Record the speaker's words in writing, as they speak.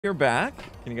You're back.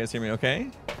 Can you guys hear me okay?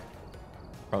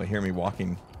 Probably hear me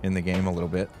walking in the game a little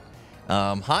bit.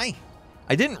 Hi.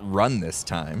 I didn't run this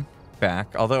time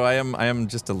back, although I am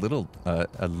just a little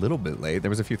bit late. There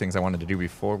was a few things I wanted to do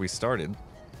before we started.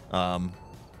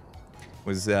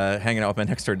 Was hanging out with my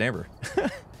next door neighbor.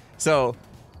 So,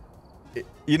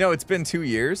 you know, it's been 2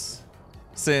 years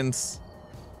since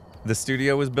the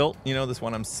studio was built. You know, this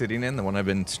one I'm sitting in, the one I've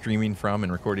been streaming from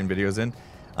and recording videos in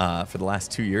for the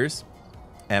last 2 years.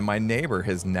 And my neighbor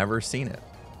has never seen it.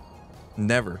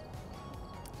 Never.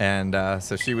 And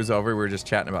so she was over. We were just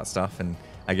chatting about stuff, and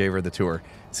I gave her the tour.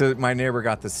 So my neighbor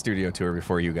got the studio tour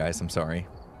before you guys. I'm sorry.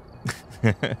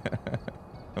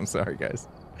 I'm sorry, guys.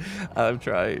 I've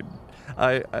tried.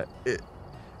 I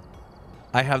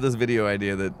have this video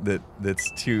idea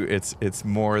that's too. It's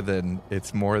more than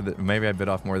maybe I bit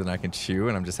off more than I can chew,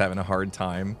 and I'm just having a hard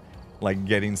time like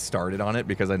getting started on it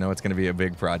because I know it's going to be a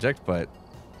big project, but.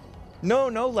 No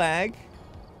lag.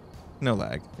 No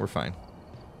lag. We're fine.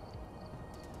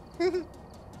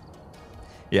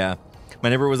 Yeah. My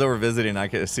neighbor was over visiting. I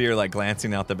could see her like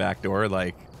glancing out the back door,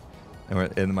 like,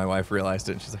 and my wife realized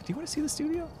it. And she's like, "Do you want to see the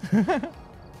studio?" I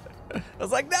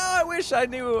was like, "No, I wish I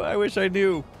knew. I wish I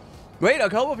knew." Wait, a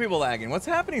couple people lagging. What's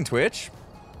happening, Twitch?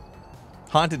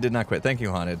 Haunted did not quit. Thank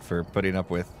you, Haunted, for putting up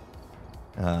with,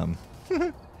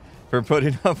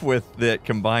 that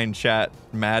combined chat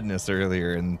madness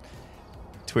earlier and.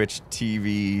 Twitch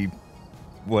TV,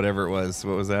 whatever it was.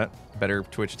 What was that? Better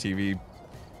Twitch TV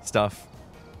stuff.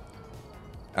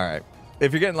 All right.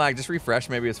 If you're getting lag, just refresh.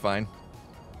 Maybe it's fine.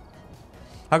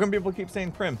 How come people keep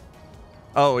saying Prim?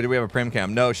 Oh, do we have a Prim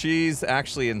cam? No, she's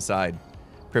actually inside.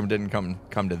 Prim didn't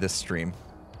come to this stream.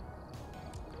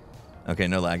 Okay,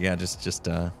 no lag. Yeah, just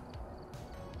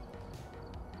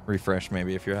refresh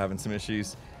maybe if you're having some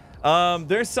issues.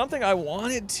 There's something I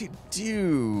wanted to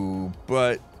do,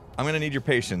 but I'm going to need your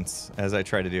patience as I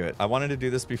try to do it. I wanted to do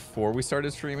this before we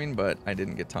started streaming, but I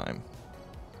didn't get time.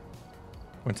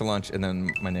 Went to lunch, and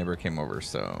then my neighbor came over,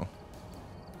 so...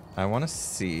 I want to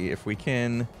see if we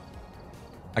can...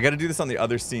 I got to do this on the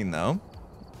other scene, though.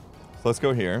 So let's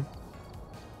go here.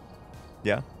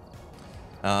 Yeah.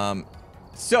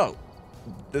 So,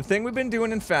 the thing we've been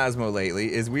doing in Phasmo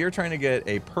lately is we are trying to get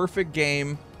a perfect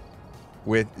game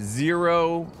with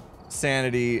 0...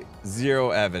 sanity,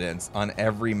 0 evidence on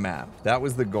every map. That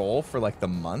was the goal for like the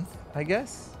month, I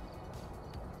guess.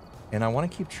 And I want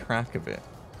to keep track of it.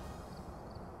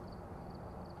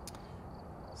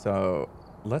 So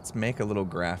let's make a little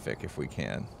graphic if we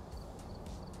can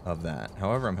of that.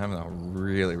 However, I'm having a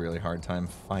really, really hard time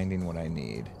finding what I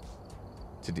need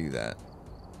to do that.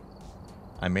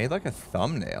 I made like a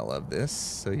thumbnail of this,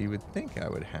 so you would think I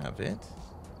would have it.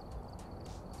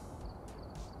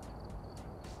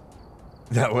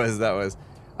 That was.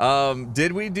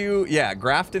 Did we do... Yeah,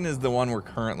 Grafton is the one we're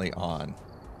currently on.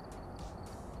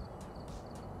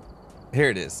 Here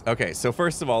it is. Okay, so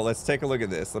first of all, let's take a look at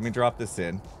this. Let me drop this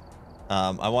in.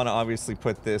 I want to obviously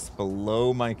put this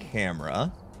below my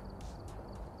camera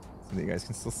so that you guys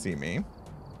can still see me.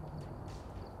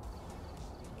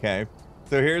 Okay,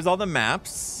 so here's all the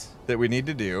maps that we need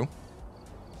to do.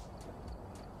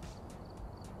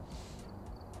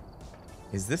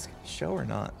 Is this gonna show or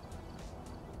not?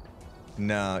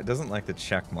 No, it doesn't like the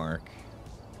check mark.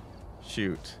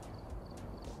 Shoot.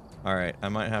 All right, I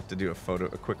might have to do a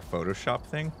quick Photoshop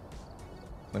thing.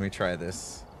 Let me try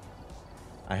this.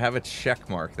 I have a check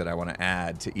mark that I want to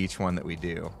add to each one that we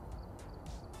do.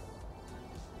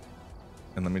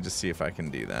 And let me just see if I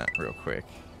can do that real quick.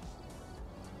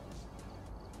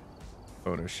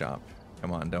 Photoshop.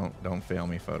 Come on, don't fail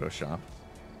me, Photoshop.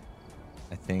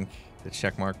 I think the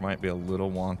check mark might be a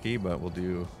little wonky, but we'll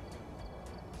do...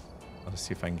 I'll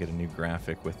see if I can get a new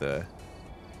graphic with a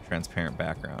transparent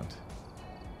background.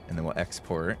 And then we'll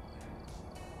export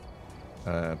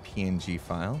a PNG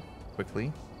file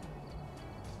quickly.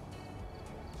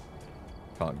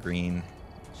 Call it green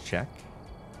check.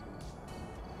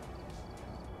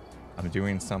 I'm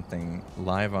doing something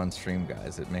live on stream,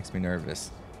 guys. It makes me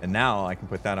nervous. And now I can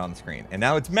put that on the screen. And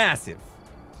now it's massive.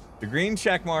 The green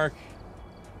check mark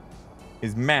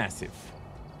is massive.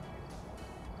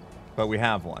 But we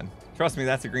have one. Trust me,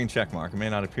 that's a green check mark. It may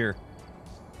not appear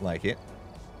like it.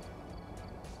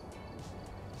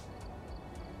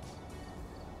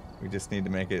 We just need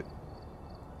to make it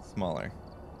smaller.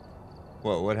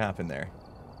 Whoa, what happened there?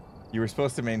 You were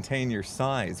supposed to maintain your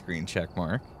size, green check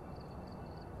mark.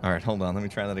 All right, hold on. Let me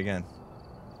try that again.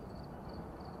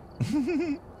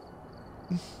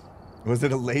 Was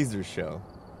it a laser show?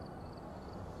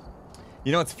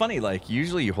 You know, it's funny. Like,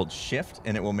 usually you hold shift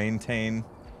and it will maintain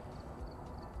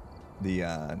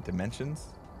the dimensions.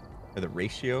 or the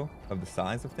ratio of the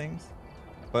size of things.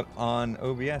 But on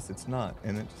OBS, it's not,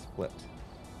 and it just flipped.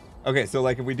 Okay, so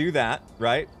like if we do that,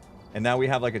 right? And now we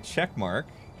have like a check mark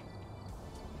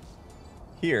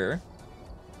here,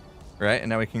 right? And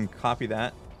now we can copy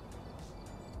that.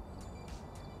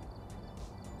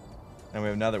 And we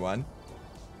have another one.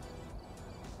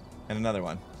 And another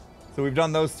one. So we've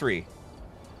done those 3.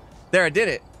 There, I did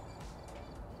it.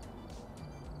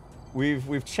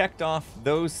 We've checked off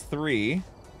those 3.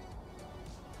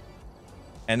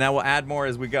 And now we'll add more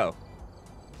as we go.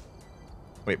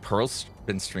 Wait, Pearl's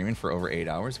been streaming for over 8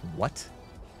 hours? What?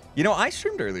 You know, I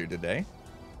streamed earlier today.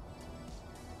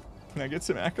 Can I get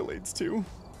some accolades too?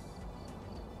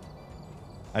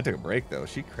 I took a break though.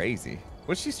 She crazy.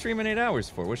 What's she streaming 8 hours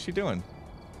for? What's she doing?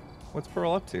 What's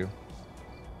Pearl up to?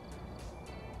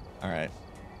 All right.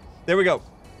 There we go.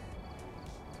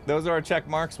 Those are our check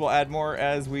marks. We'll add more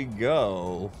as we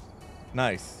go.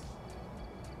 Nice.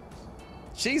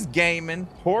 She's gaming.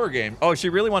 Horror game. Oh, she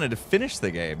really wanted to finish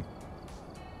the game.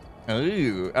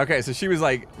 Ooh. Okay, so she was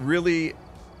like really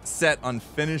set on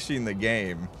finishing the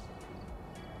game.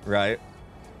 Right?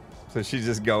 So she's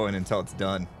just going until it's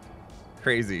done.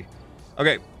 Crazy.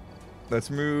 Okay. Let's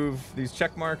move these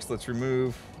check marks. Let's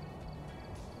remove.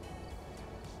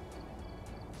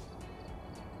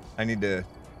 I need to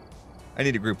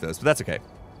group those, but that's okay.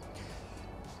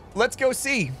 Let's go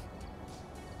see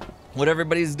what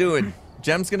everybody's doing.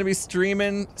 Gem's gonna be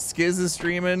streaming, Skizz is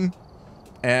streaming,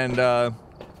 and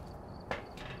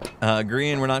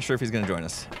Grian, we're not sure if he's gonna join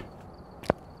us.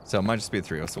 So it might just be the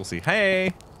 3 of us. We'll see.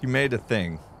 Hey, you made a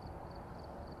thing.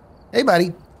 Hey,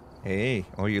 buddy. Hey,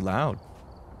 oh, you loud.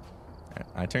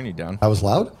 I turned you down. I was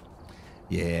loud?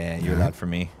 Yeah, you're loud for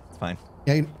me. It's fine.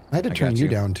 Yeah, I had to turn you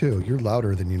down too. You're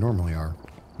louder than you normally are.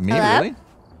 Me, Hello? really?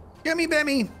 Gimme,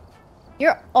 Bemmy.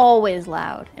 You're always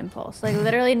loud, Impulse. Like,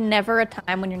 literally never a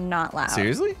time when you're not loud.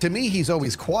 Seriously? To me, he's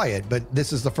always quiet, but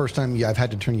this is the first time I've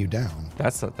had to turn you down.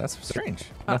 That's strange.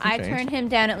 Oh, Nothing I changed. turned him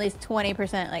down at least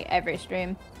 20% like every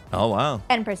stream. Oh, wow.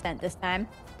 10% this time.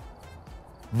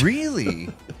 Really?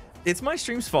 It's my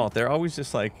stream's fault. They're always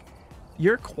just like,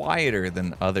 you're quieter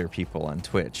than other people on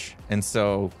Twitch. And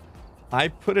so I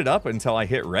put it up until I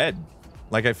hit red.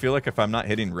 Like, I feel like if I'm not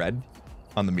hitting red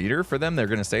on the meter for them, they're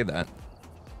going to say that.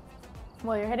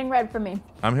 Well, you're hitting red for me.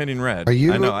 I'm hitting red. Are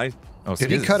you? I know. Oh,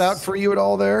 Did he cut out for you at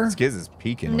all there? Skizz is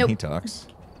peeking when he talks.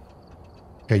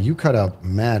 Okay, you cut out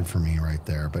mad for me right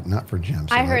there, but not for Jim.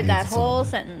 So I heard that means whole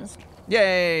it's sentence.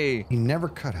 Yay! He never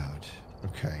cut out.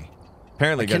 Okay.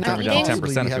 Apparently, got to turn me down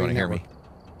 10% if you want to hear me.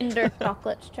 Kinder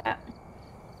chocolates chat.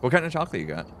 What kind of chocolate you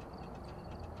got?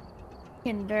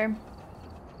 Kinder.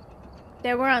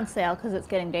 They were on sale because it's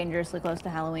getting dangerously close to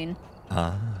Halloween.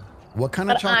 What kind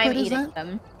of But I'm chocolate is eating that?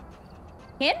 them.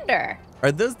 Kinder.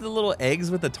 Are those the little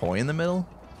eggs with the toy in the middle?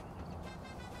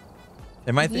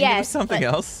 Am I thinking of something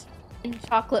else? In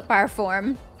chocolate bar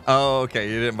form. Oh, okay.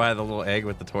 You didn't buy the little egg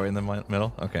with the toy in the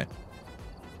middle? Okay.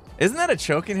 Isn't that a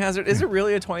choking hazard? Is it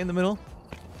really a toy in the middle?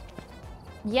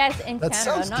 Yes, in That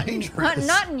Canada, sounds not dangerous.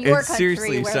 not in your It country.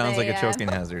 seriously where sounds they, like a choking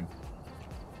hazard.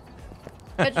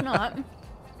 It's not.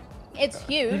 It's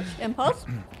huge. Impulse.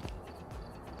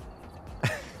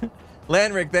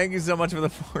 Landrick, thank you so much for the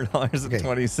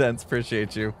 $4.20.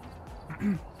 Appreciate you.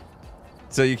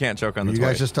 So you can't choke on the You toy.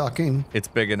 guys just talking? It's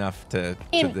big enough to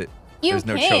You there's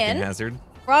no choking can hazard.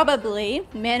 probably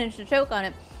manage to choke on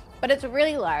it, but it's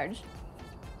really large.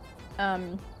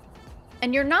 And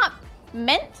you're not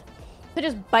meant to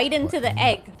just bite into the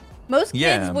egg. Most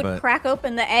kids would crack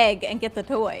open the egg and get the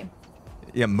toy.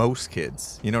 Yeah, most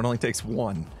kids. You know, it only takes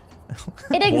one.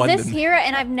 It exists here,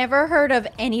 and I've never heard of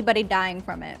anybody dying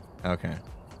from it. Okay.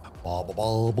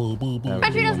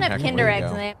 Country doesn't have Kinder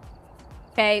eggs in it.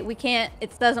 Okay, we can't.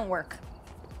 It doesn't work.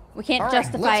 We can't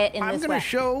justify it in I'm this gonna way.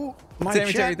 show my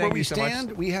Sammy, chat where thank we you so much.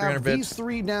 stand. We 300 have bits. these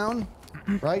 3 down,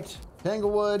 right?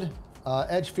 Tanglewood,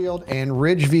 Edgefield, and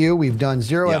Ridgeview. We've done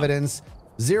 0 evidence,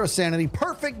 0 sanity.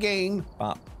 Perfect game.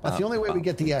 That's the only way we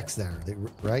get the X there,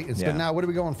 right? But now, what are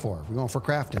we going for? We're going for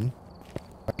crafting.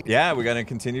 Yeah, we're gonna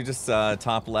continue just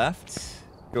top left,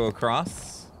 go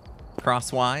across,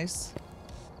 crosswise,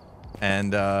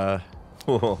 and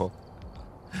whoa.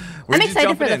 I'm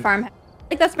excited for the farmhouse. I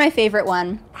think that's my favorite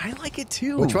one. I like it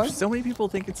too. Which one? So many people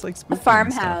think it's like spooky. The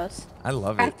farmhouse. I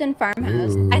love it. Crafton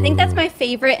farmhouse. I think that's my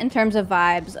favorite in terms of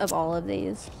vibes of all of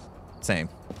these. Same.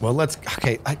 Well,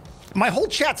 my whole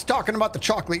chat's talking about the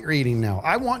chocolate you're eating now.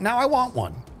 I want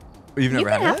one. You've never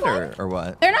can had have it, or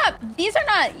what? They're not. These are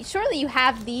not. Surely you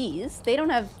have these. They don't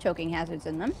have choking hazards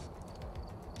in them.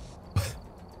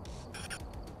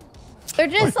 They're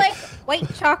just like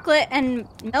white chocolate and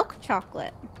milk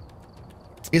chocolate.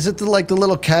 Is it like the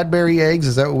little Cadbury eggs?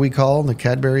 Is that what we call the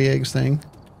Cadbury eggs thing?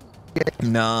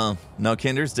 No,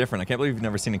 Kinder's different. I can't believe you've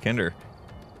never seen a Kinder.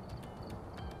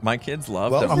 My kids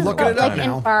love them. I'm looking it up like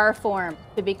now. In bar form,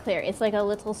 to be clear. It's like a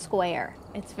little square.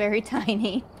 It's very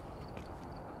tiny.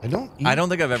 I don't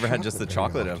think I've ever had just the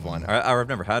chocolate of one. Or I've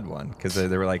never had one because they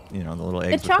were like, you know, the little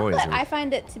eggs The with chocolate, toys. I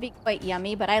find it to be quite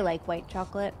yummy, but I like white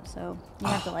chocolate, so you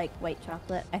have to like white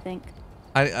chocolate, I think.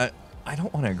 I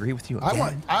don't want to agree with you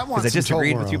again. I want because I just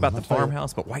agreed with you about the I'll tell you.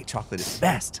 farmhouse, but white chocolate is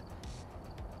best.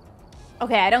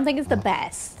 Okay, I don't think it's the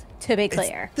best, to be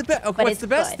clear. Okay, what's the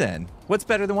best then? What's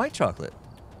better than white chocolate?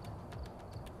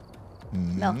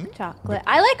 Milk chocolate.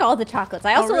 I like all the chocolates.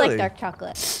 I also really? like dark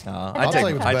chocolate.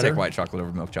 I take white chocolate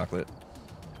over milk chocolate.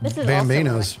 This is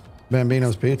Bambino's.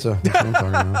 Bambino's Pizza. That's what I'm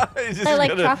talking about. I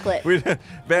like chocolate.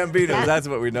 Bambino's, that's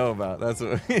what we know about. That's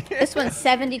what This one's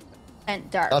 70%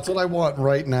 dark. That's what I want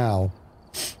right now.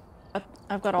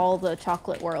 I've got all the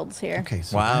chocolate worlds here. Okay,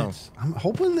 so wow. guys, I'm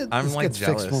hoping that this like gets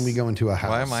jealous. fixed when we go into a house.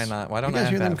 Why am I not? Why don't you guys I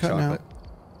hear them have cutting chocolate?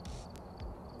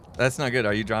 out? That's not good.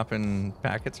 Are you dropping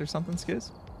packets or something,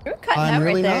 Skizz? You're cutting I'm out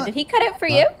really right there. not. Did he cut it for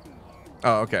you?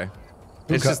 Oh, okay.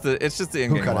 It's just the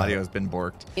in-game audio has been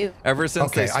borked You. ever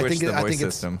since they switched the voice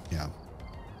it's system. Yeah.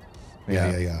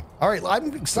 All right,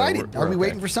 I'm excited. we're Are we okay.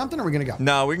 waiting for something, or are we gonna go?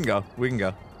 No, we can go. We can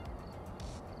go.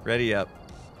 Ready up.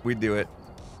 We do it.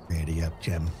 Ready up,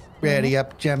 Jim. Ready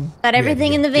up, Jim. Got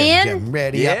everything in the Jim, van? Jim.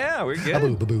 Ready up. Yeah, we're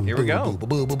good. Here we go.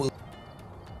 All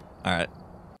right.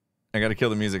 I gotta kill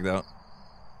the music though.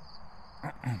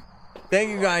 Thank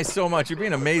you guys so much. You're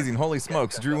being amazing. Holy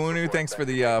smokes. Drew Wunu, thanks for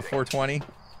the 420.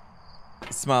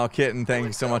 Smile Kitten, thank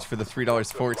you so much for the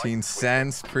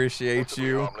 $3.14. Appreciate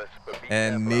you.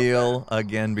 And Neil,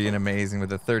 again, being amazing with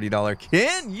the $30.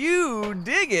 Can you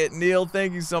dig it, Neil?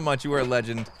 Thank you so much. You are a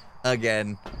legend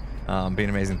again. Being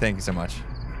amazing. Thank you so much.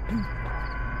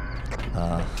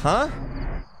 Huh?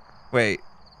 Wait.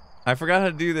 I forgot how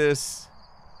to do this.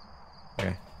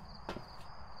 Okay.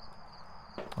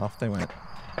 Off they went.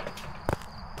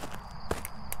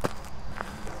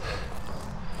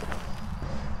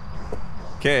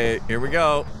 Okay, here we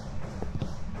go.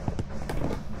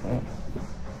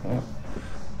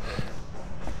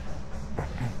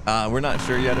 We're not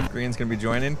sure yet if Grian's gonna be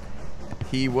joining.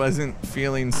 He wasn't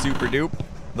feeling super dupe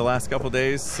the last couple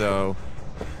days, so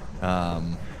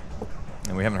and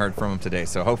we haven't heard from him today.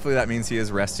 So hopefully that means he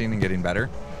is resting and getting better.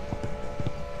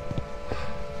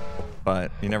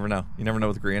 But you never know. You never know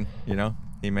with Grian. You know,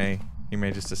 he may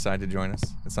just decide to join us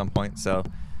at some point. So.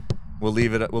 We'll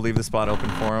leave the spot open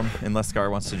for him unless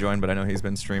Scar wants to join, but I know he's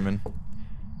been streaming.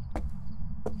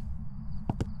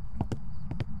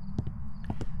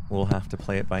 We'll have to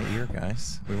play it by ear,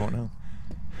 guys. We won't know.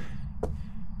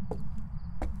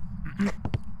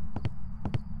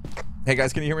 Hey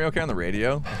guys, can you hear me okay on the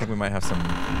radio? I think we might have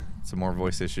some more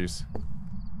voice issues.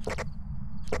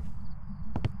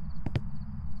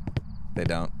 They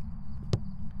don't.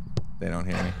 They don't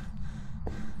hear me.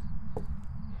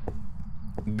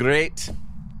 Great.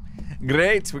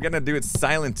 Great. We're gonna do it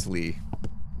silently.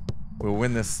 We'll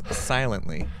win this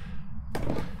silently.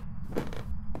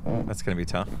 That's gonna be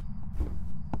tough.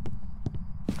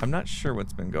 I'm not sure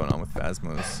what's been going on with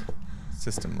Phasmo's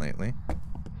system lately.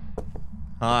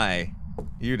 Hi.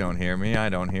 You don't hear me. I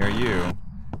don't hear you.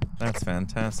 That's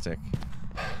fantastic.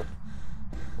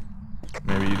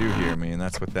 Maybe you do hear me, and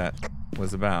that's what that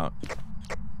was about.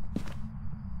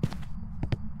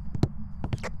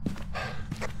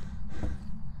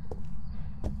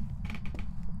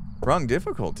 Wrong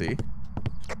difficulty?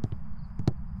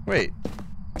 Wait,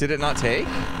 did it not take?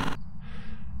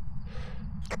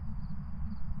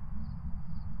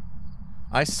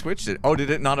 I switched it. Oh, did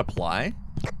it not apply?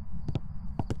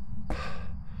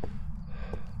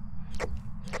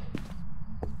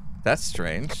 That's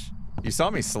strange. You saw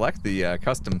me select the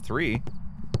custom 3.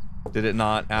 Did it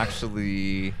not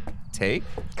actually take?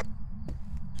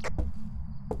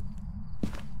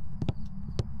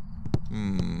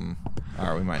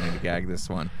 Alright, we might need to gag this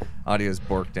one. Audio's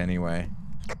borked anyway.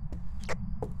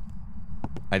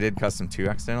 I did custom 2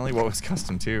 accidentally? What was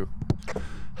custom 2?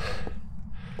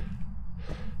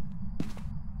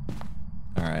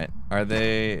 Alright. Are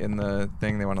they in the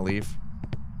thing they want to leave?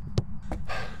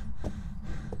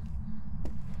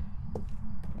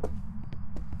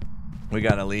 We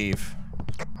gotta leave.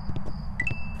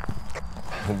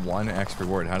 1 extra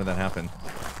reward. How did that happen?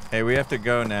 Hey, we have to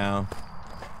go now.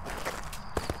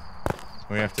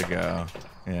 We have to go.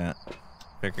 Yeah.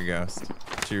 Pick a ghost.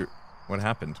 Shoot. What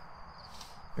happened?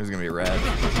 It was gonna be red.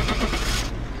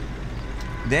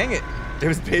 Dang it! It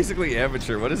was basically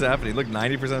amateur. What is happening? Look,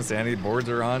 90% sanity boards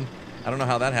are on. I don't know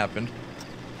how that happened.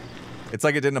 It's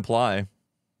like it didn't apply.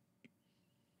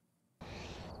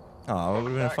 Oh, it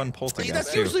would have been a fun polting. See,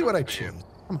 that's usually what I choose.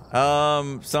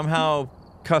 Somehow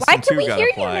custom Why can 2 we got hear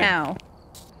applied. you now?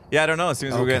 Yeah, I don't know. As soon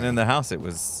as we were getting in the house, it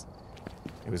was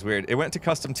weird. It went to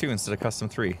custom 2 instead of custom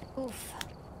 3. Oof.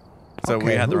 So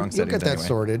we had the wrong settings. You'll get that anyway.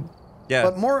 sorted. Yeah.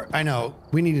 But more, I know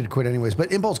we needed to quit anyways.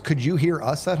 But Impulse, could you hear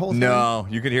us that whole thing? No,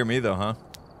 you could hear me though, huh?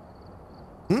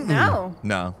 No.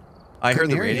 No, I heard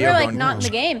the radio. You're like going, not in the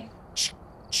game.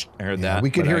 I heard that. We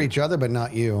could hear each other, but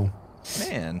not you.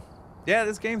 Man, yeah,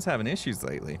 this game's having issues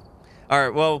lately. All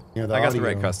right, well, I got the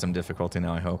right custom difficulty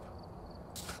now. I hope.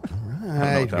 All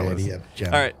right, ready up, Joe.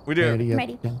 All right, we do. I'm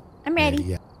ready. I'm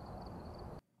ready.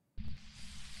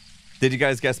 Did you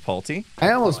guys guess Palty?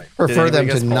 I almost prefer them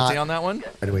to not on that one.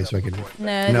 By the way, so I could.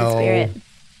 No. Spirit.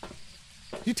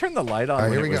 You turned the light on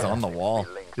when it was on the wall.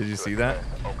 Did you see that?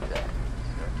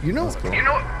 You know. Cool. You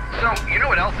know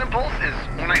what else, Impulse, is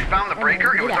when I found the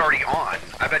breaker, it was already on.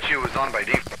 I bet you it was on by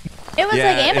default. It was like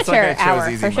amateur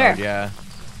hour for sure. Yeah.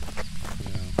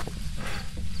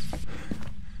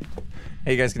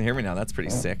 Hey, you guys can hear me now. That's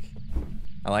pretty sick.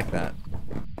 I like that.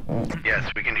 Yes,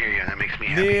 we can hear you. That makes me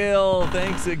happy. Neil,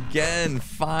 thanks again.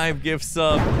 5 gift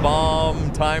sub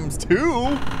bomb times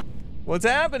 2. What's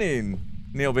happening?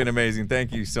 Neil being amazing.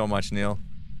 Thank you so much, Neil.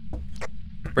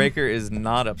 Breaker is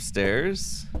not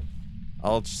upstairs.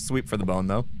 I'll sweep for the bone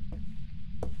though.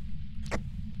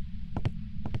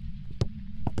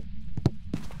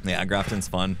 Yeah, Grafton's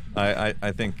fun. I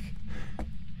think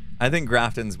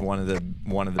Grafton's one of the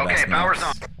best. Okay, power's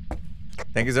on.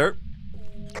 Thank you, sir.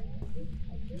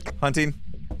 Hunting.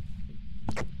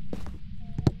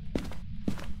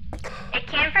 It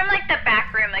came from like the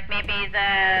back room, like maybe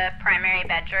the primary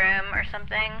bedroom or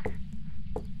something.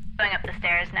 Going up the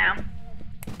stairs now.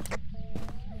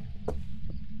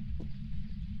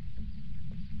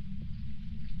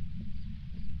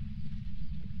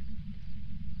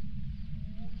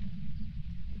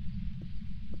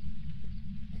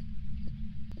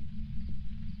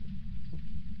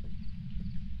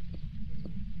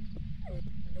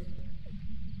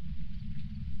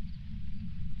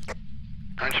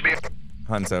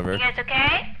 Hunt's over. You guys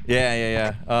okay?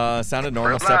 Yeah. Sounded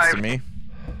normal steps to me.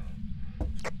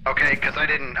 Okay, because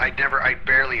I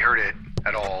barely heard it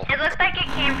at all. It looks like it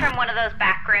came from one of those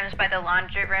back rooms by the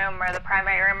laundry room or the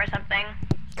primary room or something.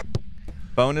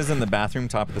 Bone is in the bathroom,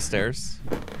 top of the stairs.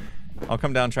 I'll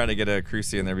come down, try to get a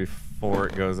crucie in there before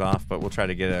it goes off, but we'll try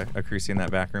to get a crucie in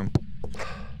that back room.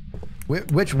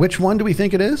 Which one do we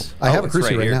think it is? I have a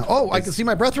crucie right now. Oh, I can see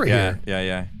my breath right here.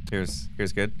 Yeah. Here's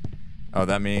good. Oh,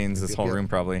 that means this whole room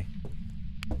probably.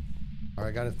 All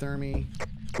right, got a thermi.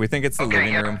 We think it's the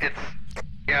living room.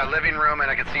 Yeah, living room,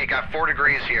 and I can see it got 4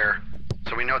 degrees here,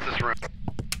 so we know it's this room.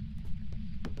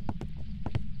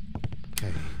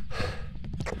 Okay.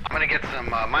 I'm gonna get some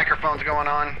microphones going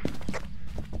on.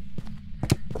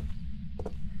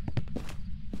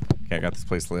 Okay, I got this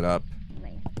place lit up.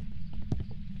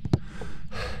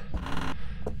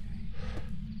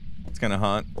 It's gonna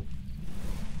haunt.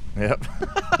 Yep.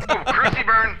 Oh, crucie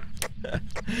burn.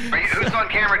 Who's on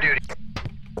camera duty?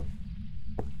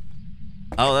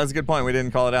 Oh, that's a good point. We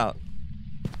didn't call it out.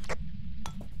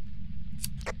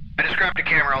 I just grabbed a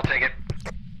camera. I'll take it.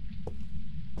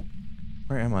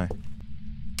 Where am I?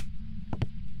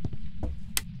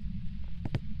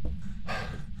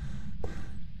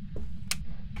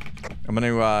 I'm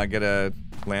gonna get a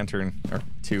lantern or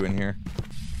 2 in here.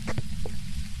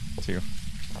 2.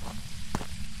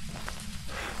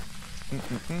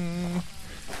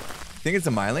 Think it's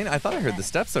a myling? I thought I heard the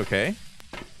steps okay.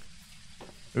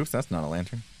 Oops, that's not a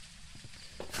lantern.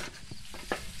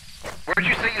 Where'd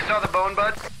you say you saw the bone,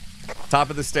 bud? Top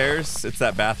of the stairs. It's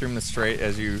that bathroom that's straight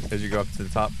as you go up to the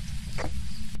top.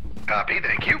 Copy,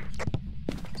 thank you.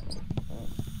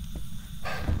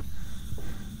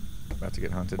 About to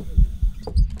get hunted.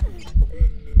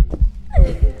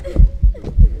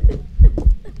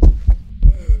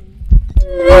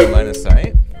 Line of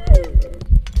sight.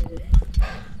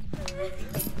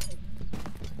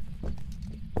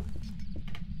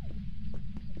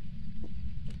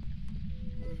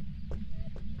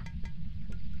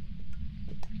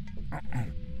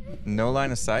 No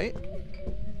line of sight?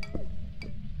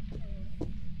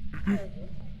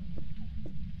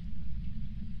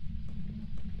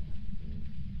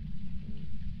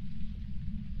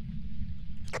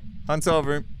 Hunt's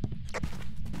over.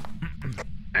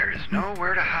 There is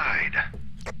nowhere to hide.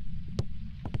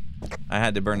 I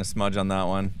had to burn a smudge on that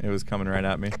one. It was coming right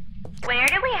at me. Where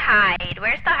do we hide?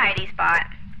 Where's the hidey spot?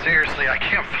 Seriously, I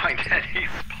can't find any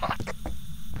spot.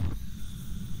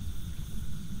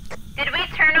 Did we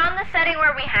turn on the setting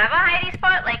where we have a hidey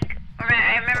spot? Like,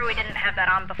 I remember we didn't have that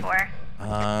on before.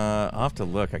 I'll have to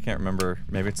look. I can't remember.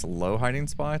 Maybe it's low hiding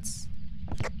spots?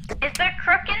 Is there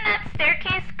crook in that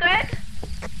staircase good?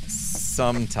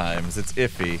 Sometimes. It's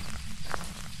iffy.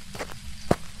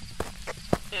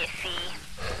 Iffy.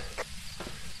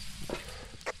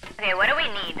 Okay, what do we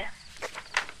need?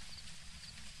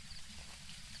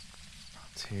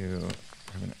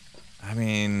 I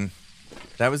mean,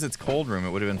 that was its cold room.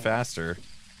 It would have been faster.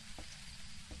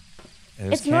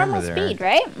 It's normal speed,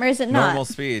 right? Or is it not? Normal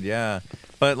speed, yeah.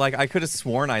 But like, I could have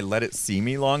sworn I let it see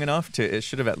me long enough to. It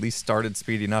should have at least started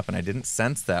speeding up, and I didn't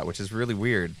sense that, which is really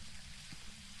weird.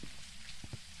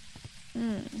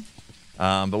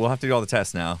 But we'll have to do all the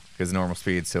tests now because normal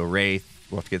speed. So Wraith,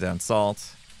 we'll have to get down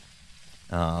Salt.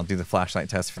 I'll do the flashlight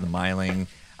test for the Myling.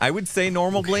 I would say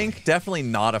normal blink, definitely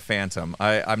not a phantom.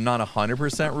 I'm not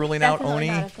 100% ruling out Oni. Definitely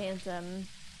not a phantom.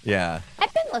 Yeah.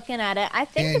 I've been looking at it. I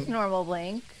think it's normal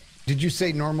blink. Did you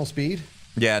say normal speed?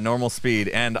 Yeah, normal speed.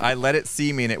 And I let it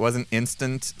see me, and it wasn't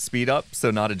instant speed up,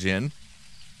 so not a Jinn.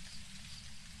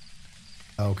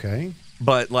 Okay.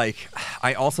 But, like,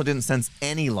 I also didn't sense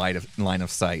any line of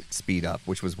sight speed up,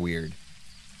 which was weird.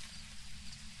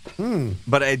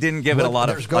 But I didn't give it a lot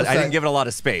of. I didn't give it a lot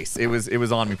of space. It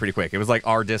was on me pretty quick. It was like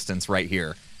our distance right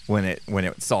here when it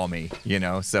saw me, you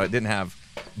know. So it didn't have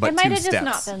but 2 steps. It might have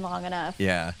just not been long enough.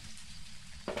 Yeah.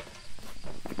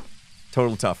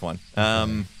 Total tough one.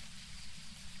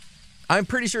 I'm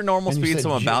pretty sure normal speed,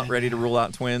 so I'm about ready to rule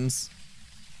out twins.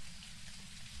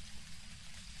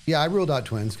 Yeah, I ruled out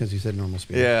twins because you said normal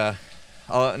speed. Yeah.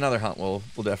 Another hunt will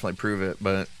definitely prove it,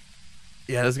 but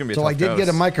yeah, this is gonna be a tough So I did dose. get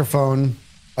a microphone.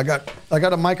 I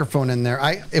got a microphone in there.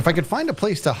 If I could find a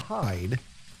place to hide,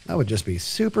 that would just be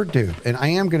super dupe. And I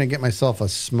am gonna get myself a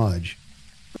smudge.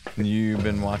 You've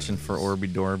been watching for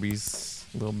Orby Dorbies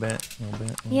a little bit.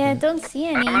 Yeah, don't see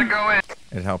any. I'm gonna go in.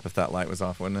 It'd help if that light was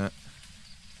off, wouldn't it?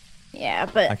 Yeah,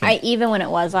 but even when it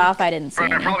was off, I didn't see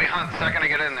I'll any. probably hunt the second I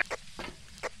get in there.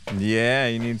 Yeah,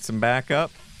 you need some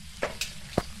backup.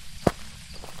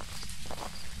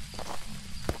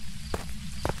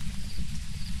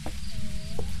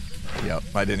 Yep,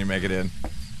 I didn't even make it in.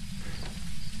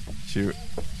 Shoot.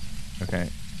 Okay.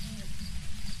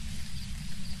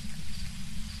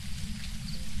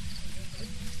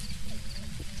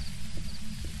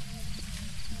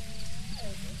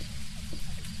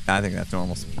 I think that's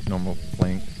normal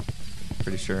blink.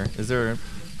 Pretty sure. Is there a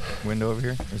window over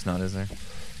here? There's not, is there?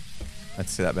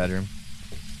 Let's see that bedroom.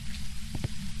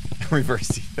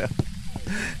 Reverse eval.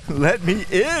 Let me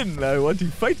in! I want to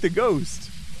fight the ghost.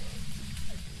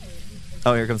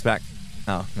 Oh, here it comes back.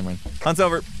 Oh, never mind. Hunt's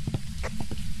over.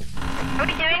 Are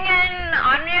we doing an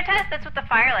Omnia test? That's with the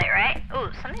firelight, right? Ooh,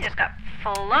 something just got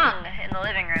flung in the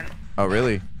living room. Oh,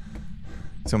 really?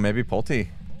 So maybe Pulte.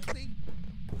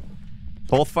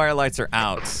 Both firelights are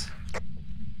out.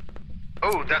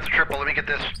 Oh, that's a triple. Let me get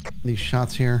this. These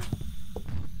shots here.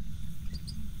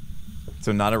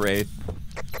 So not a Wraith.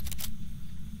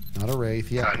 Not a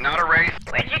Wraith, yeah. Not a Wraith.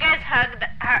 Where'd you guys hide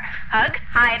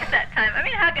that time? I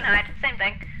mean, hug and hide, same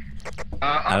thing.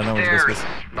 I don't know what upstairs, this is.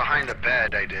 behind the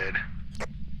bed, I did.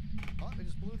 Oh, I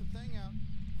just blew the thing out.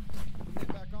 Put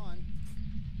it back on.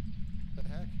 What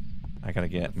the heck? I gotta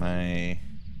get my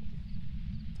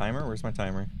timer. Where's my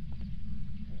timer?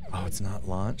 Oh, it's not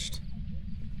launched.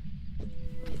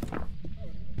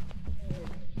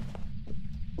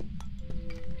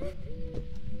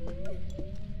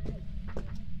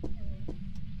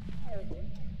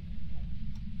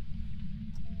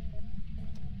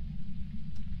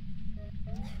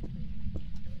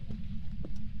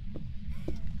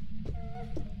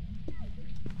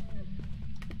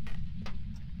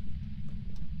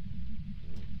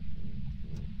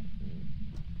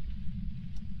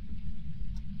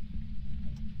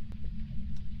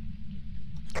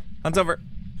 Hunt's over.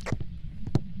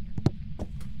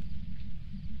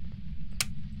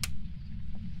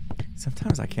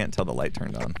 Sometimes I can't tell the light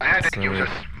turned on. I had to use a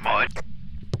smudge.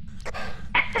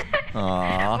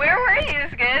 Aww. Where were you,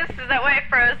 Skizz? Is that why it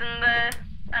froze in the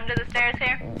under the stairs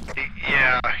here?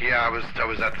 Yeah, I was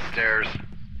at the stairs.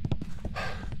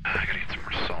 I gotta get some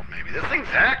more salt, maybe. This thing's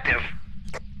active.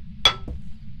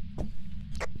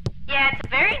 Yeah, it's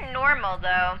very normal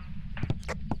though.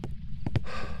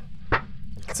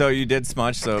 So you did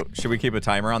smudge, so should we keep a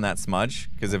timer on that smudge?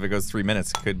 Because if it goes 3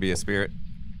 minutes, it could be a spirit.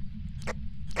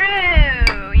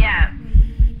 True, yeah.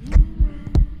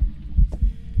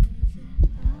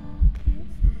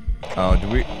 Oh,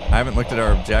 I haven't looked at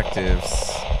our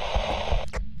objectives.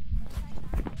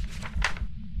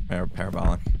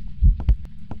 Parabolic.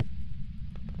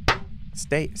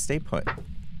 Stay put.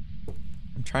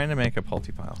 I'm trying to make a pile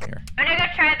here. I'm gonna go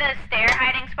try the stair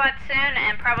hiding spot soon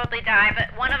and probably die,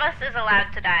 but one of us is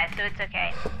allowed to die, so it's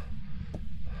okay.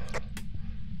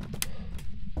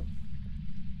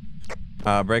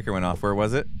 Breaker went off. Where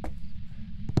was it?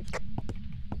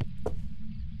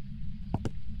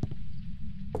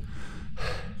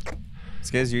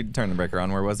 Skizz, you turned the breaker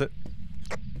on. Where was it?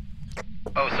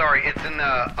 Oh, sorry. It's in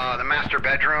the master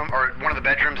bedroom, or one of the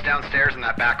bedrooms downstairs in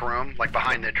that back room, like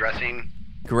behind the dressing.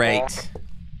 Great. wall.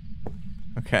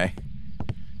 Okay.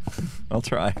 I'll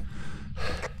try.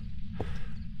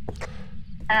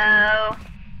 Oh.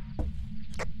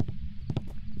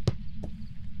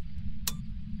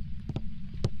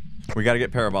 We gotta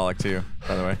get parabolic too,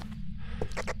 by the way.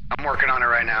 I'm working on it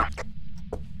right now.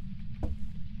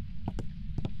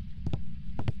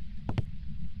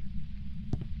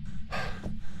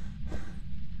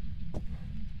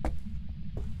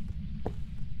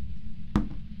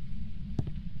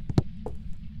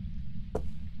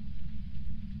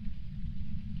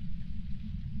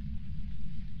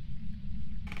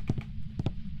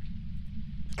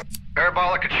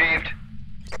 Parabolic achieved.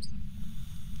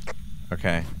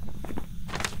 Okay.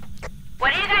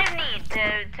 What do you guys need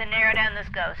to narrow down this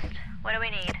ghost? What do we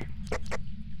need?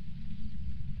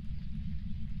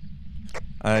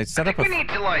 I set I up think we need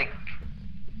to, like...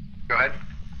 Go ahead.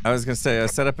 I was gonna say, I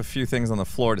set up a few things on the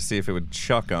floor to see if it would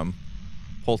chuck them.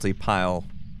 Pulte Pile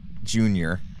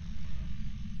Jr.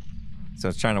 So I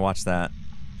was trying to watch that.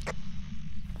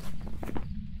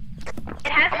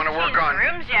 It hasn't I'm gonna work changed on-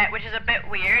 rooms yet, which is a bit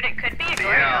weird. It could be a grove.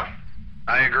 Yeah,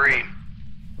 I agree.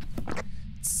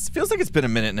 Feels like it's been a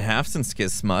minute and a half since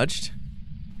Skizz smudged.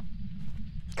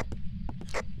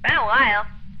 Been a while.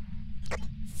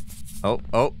 Oh.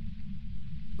 Oh.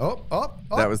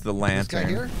 That was the This lantern. guy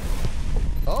here?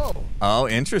 Oh. Oh,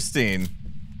 interesting.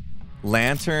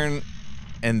 Lantern,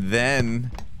 and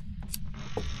then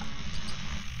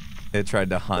it tried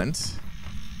to hunt.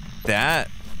 That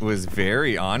was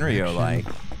very Onryo-like.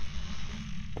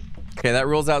 Okay, that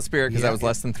rules out Spirit because that was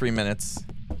less than 3 minutes.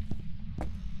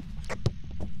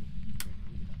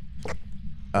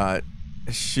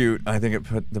 Shoot, I think it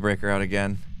put the breaker out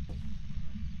again.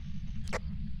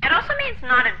 It also means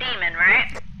not a demon,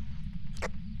 right?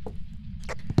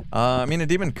 I mean, a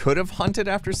demon could have hunted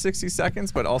after 60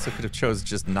 seconds, but also could have chose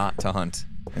just not to hunt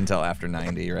until after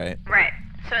 90, right? Right.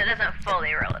 So it doesn't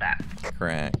fully rule it out.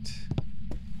 Correct.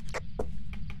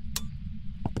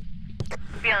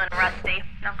 Feeling rusty,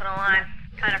 not gonna lie.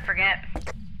 Kind of forget.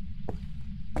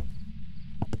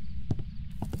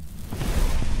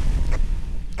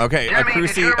 Okay, Yeah, a I mean, did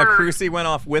Cruci, you a ever- Cruci went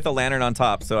off with a lantern on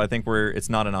top, so I think it's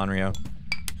not an Onryo.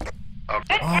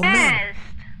 Okay. Good Oh, man. test.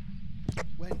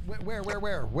 Where?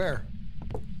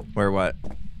 Where what?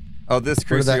 Oh, this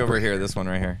Where did Cruci that over break? here, this one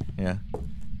right here. Yeah.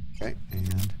 Okay,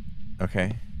 and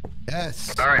Okay.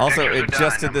 yes. All right, Also, pictures it are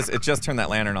just done. did this. It just turned that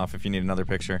lantern off. If you need another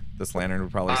picture, this lantern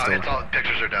would probably still. It's all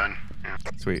pictures are done. Yeah.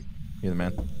 Sweet. You're the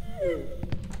man.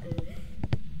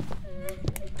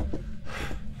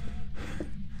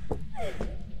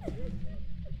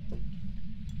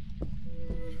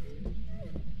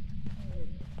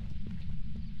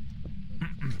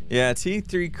 Yeah,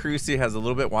 T3 Cruci has a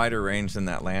little bit wider range than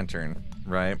that lantern,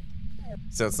 right?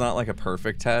 So it's not like a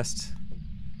perfect test.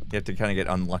 You have to kind of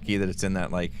get unlucky that it's in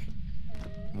that, like,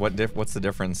 what's the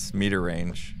difference meter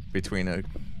range between a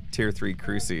tier 3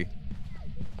 Cruci?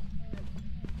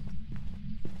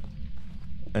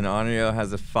 An Onryo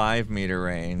has a 5 meter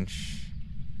range.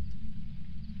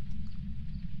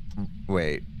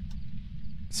 Wait.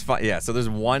 It's yeah, so there's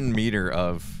 1 meter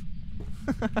of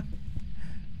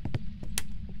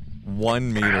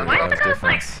 1 meter Why of is it like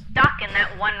difference. stuck in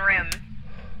that one room?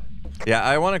 Yeah,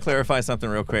 I want to clarify something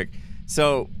real quick.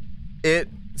 So, it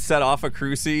set off a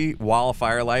Cruci while a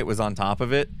firelight was on top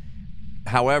of it.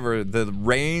 However, the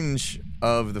range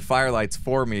of the firelight's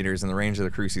 4 meters and the range of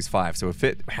the Cruci's 5. So if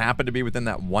it happened to be within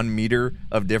that 1 meter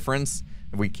of difference,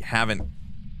 we haven't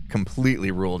completely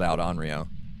ruled out Onryo.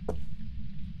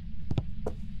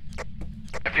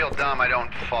 I feel dumb. I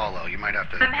don't follow. You might have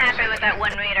to. I'm happy with that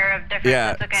 1 meter of difference.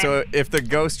 Yeah, That's okay. so if the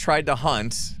ghost tried to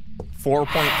hunt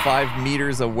 4.5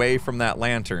 meters away from that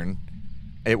lantern,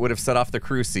 it would have set off the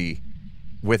Cruci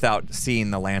without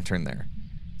seeing the lantern there.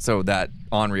 So that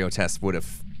Onryo test would have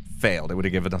failed. It would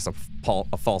have given us a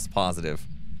false positive.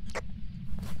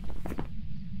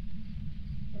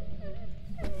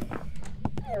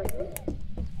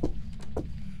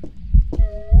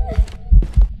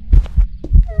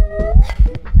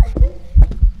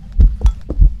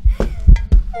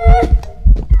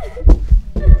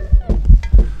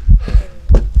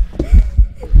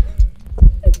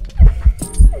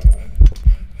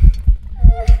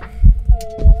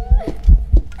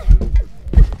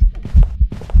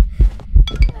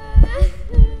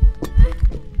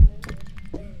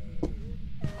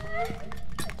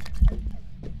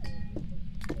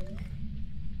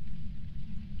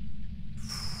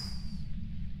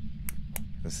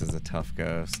 This is a tough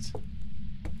ghost.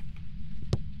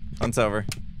 Hunt's over.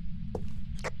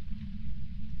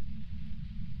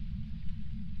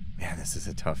 Man, this is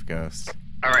a tough ghost.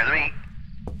 Alright,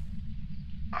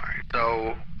 Alright,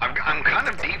 so I'm kind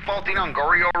of defaulting on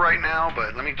Goryo right now,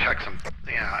 but let me check some.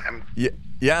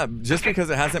 Yeah, just because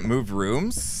it hasn't moved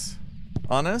rooms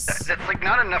on us. That's like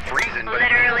not enough reason. But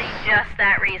literally just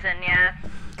that reason, yeah.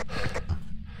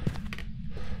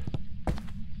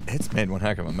 It's made one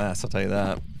heck of a mess, I'll tell you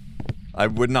that. I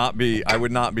would not be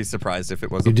surprised if it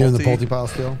was You're a doing the Pulte pile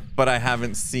still? But I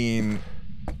haven't seen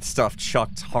stuff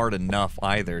chucked hard enough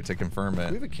either to confirm it.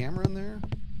 Do we have a camera in there?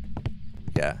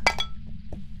 Yeah.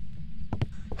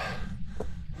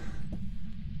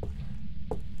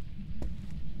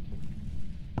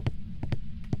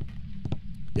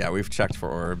 Yeah, we've checked for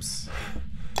orbs.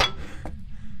 I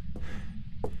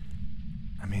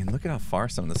mean, look at how far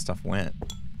some of this stuff went.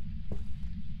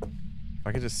 If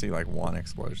I could just see like one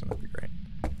explosion, that'd be great.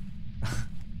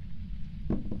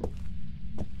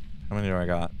 How many do I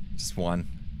got? Just one.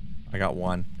 I got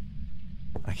one.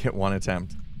 I get one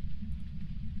attempt.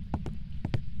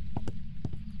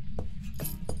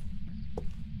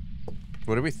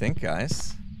 What do we think,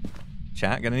 guys?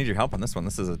 Chat, gonna need your help on this one.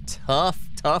 This is a tough,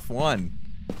 tough one.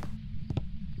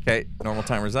 Okay, normal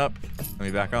timer's up. Let me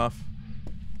back off.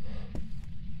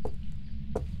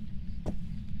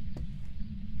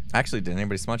 Actually, did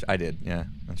anybody smudge? I did. Yeah,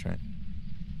 that's right.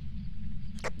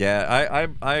 Yeah,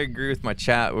 I agree with my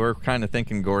chat. We're kind of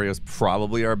thinking Goryo's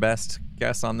probably our best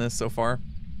guess on this so far.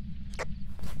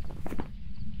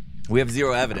 We have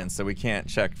zero evidence, so we can't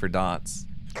check for dots.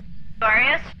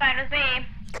 Goryo's fine with me.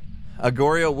 A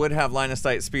Goryo would have line of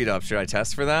sight speed up. Should I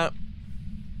test for that?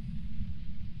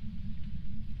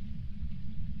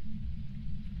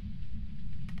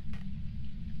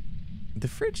 The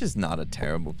fridge is not a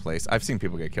terrible place. I've seen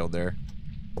people get killed there.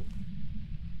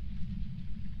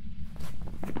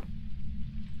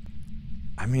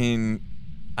 I mean,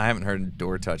 I haven't heard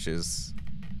door touches.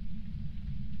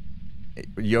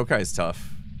 Yokai's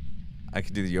tough. I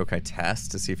could do the yokai test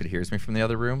to see if it hears me from the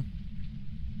other room.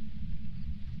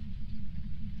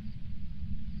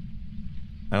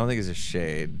 I don't think it's a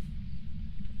shade.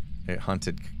 It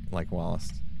hunted like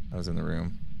whilst I was in the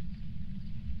room.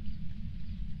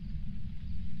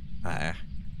 I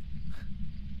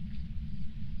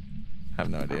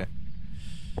have no idea.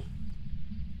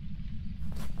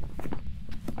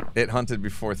 It hunted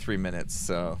before 3 minutes,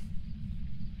 so...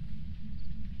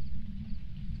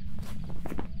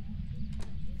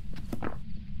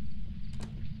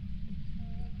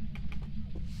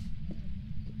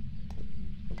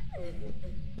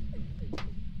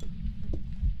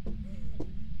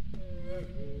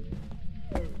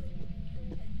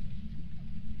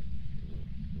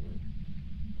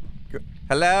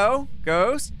 Hello?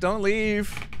 Ghost? Don't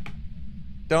leave.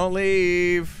 Don't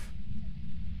leave.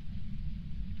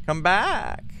 Come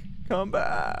back. Come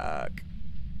back.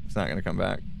 It's not gonna come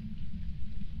back.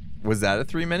 Was that a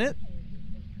 3 minute?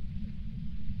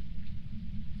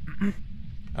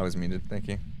 I was muted, thank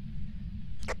you.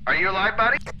 Are you alive,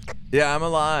 buddy? Yeah, I'm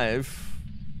alive.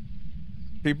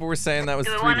 People were saying that was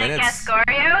 3 minutes. Do we want to guess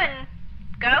Goryo and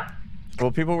go?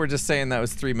 Well, people were just saying that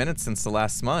was 3 minutes since the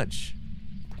last smudge.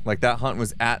 Like, that hunt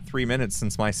was at 3 minutes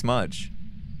since my smudge.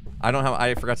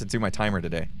 I forgot to do my timer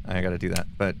today. I gotta do that,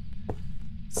 but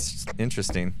it's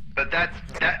interesting. But that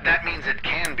means it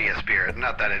can be a spirit,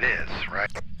 not that it is, right?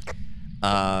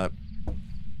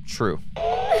 True.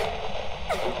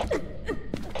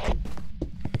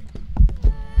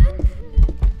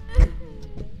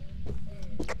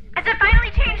 Has it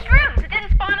finally changed rooms? It didn't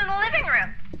spawn in the living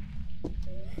room.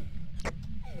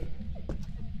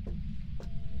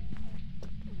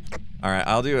 Alright,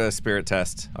 I'll do a spirit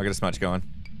test. I'll get a smudge going.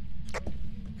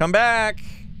 Come back!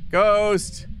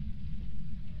 Ghost!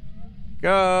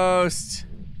 Ghost!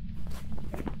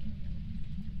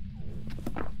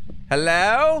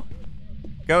 Hello?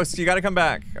 Ghost, you gotta come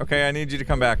back. Okay, I need you to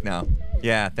come back now.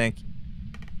 Yeah, thank you.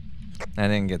 I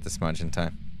didn't get the smudge in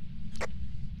time.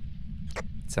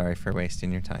 Sorry for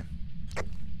wasting your time.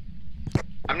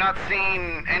 I'm not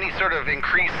seeing any sort of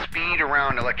increased speed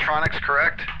around electronics,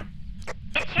 correct?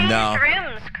 It changed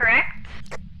rooms, correct?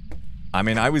 I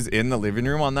mean, I was in the living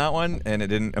room on that one, and it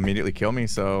didn't immediately kill me,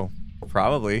 so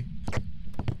probably.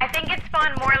 I think it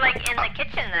spawned more like in the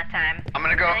kitchen that time. I'm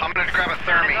gonna grab a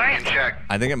thermi and check.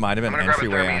 I think it might have been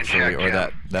entryway actually, or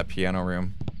that piano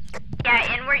room.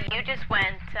 Yeah, in where you just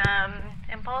went,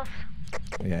 Impulse.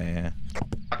 Yeah.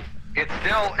 It's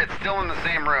still in the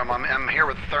same room. I'm here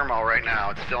with Thermo right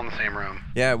now. It's still in the same room.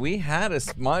 Yeah, we had a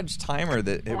smudge timer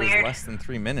that it was less than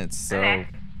 3 minutes, so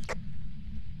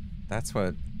that's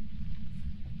what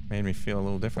made me feel a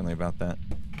little differently about that.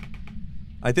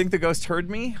 I think the ghost heard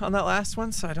me on that last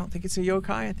one, so I don't think it's a yokai.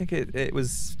 I think it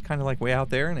was kind of like way out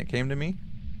there and it came to me.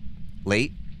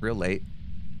 Late, real late.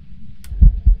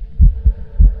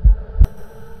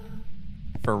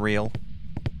 For real.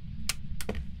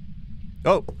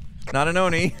 Oh, not an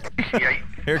Oni.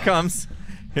 Here it comes.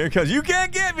 Here it comes. You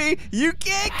can't get me. You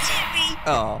can't get me.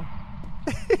 Oh.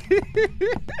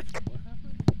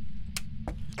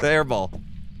 The air ball.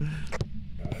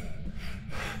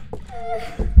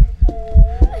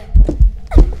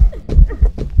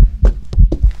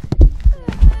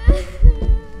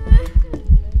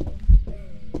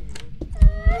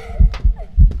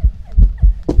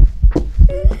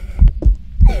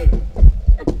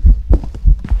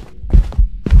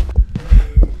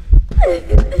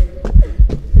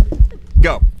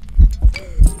 Go.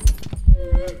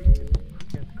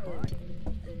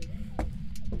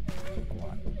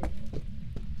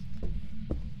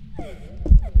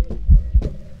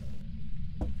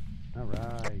 All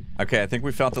right. Okay, I think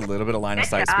we felt a little bit of line of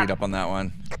sight speed up on that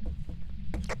one.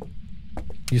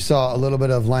 You saw a little bit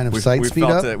of line of sight speed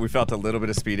up? We felt a little bit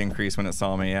of speed increase when it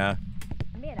saw me, yeah.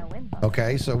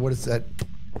 Okay, so what is that?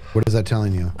 What is that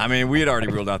telling you? I mean, we had already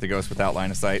ruled out the ghost without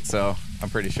line of sight, so I'm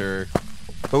pretty sure.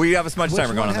 But we have a smudge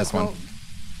timer going on this one.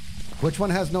 Which one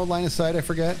has no line of sight? I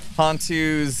forget.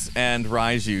 Hantu's and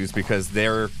Raiju's, because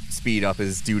their speed up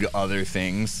is due to other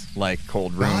things like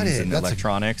cold rooms and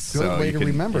electronics. Good way to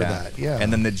remember that. Yeah.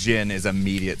 And then the Jinn is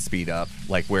immediate speed up,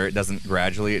 like where it doesn't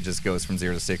gradually, it just goes from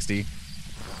 0 to 60.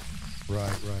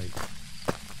 Right.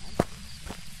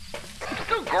 It's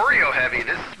still Goryo heavy.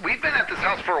 We've been at this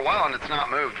house for a while and it's not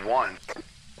moved once.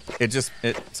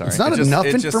 Sorry. It's not enough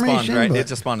information. Spawned, right? It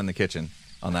just spawned in the kitchen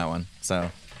on that one.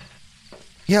 So.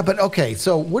 Yeah, but okay.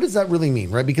 So what does that really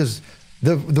mean, right? Because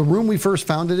the room we first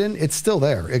found it in, it's still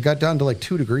there. It got down to like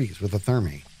 2 degrees with a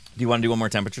thermi. Do you want to do one more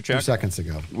temperature check? 2 seconds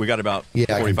ago. We got about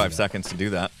 45 seconds to do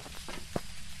that.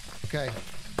 Okay.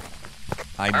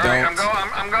 I'm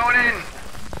going in.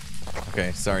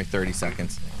 Okay, sorry, 30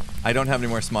 seconds. I don't have any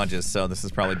more smudges, so this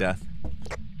is probably death.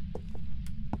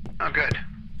 Oh, good.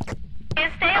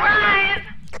 Stay alive.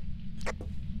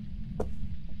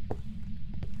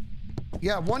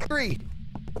 Yeah, 1-3.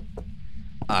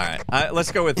 All right,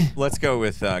 let's go with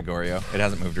Goryo. It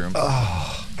hasn't moved room.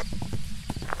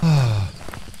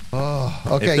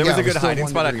 Okay. If there was a good hiding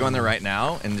spot, I'd go in there right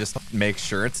now and just make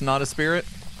sure it's not a spirit.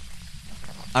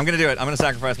 I'm gonna do it. I'm gonna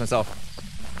sacrifice myself.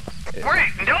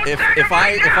 Wait, don't if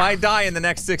I die in the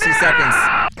next 60 seconds,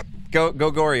 go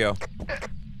Goryo.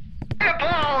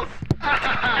 Balls.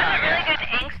 Really good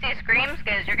angsty screams,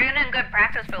 Skizz. You're getting in good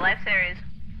practice for Life Series.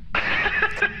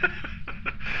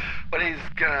 But he's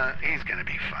gonna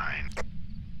be fine.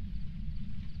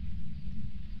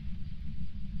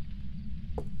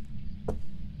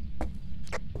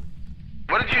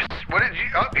 What did you?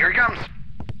 Oh, here he comes.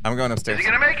 I'm going upstairs. Is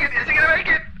he gonna make it?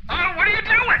 Oh, what are you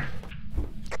doing?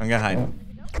 I'm gonna hide.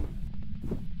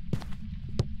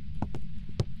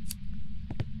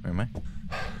 Where am I?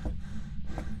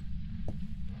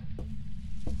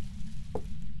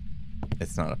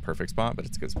 It's not a perfect spot, but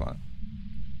it's a good spot.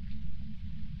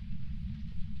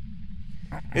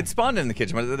 It spawned in the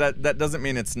kitchen, but that doesn't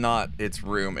mean it's not its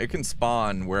room. It can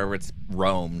spawn wherever it's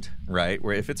roamed, right?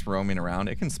 Where if it's roaming around,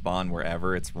 it can spawn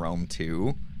wherever it's roamed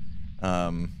to.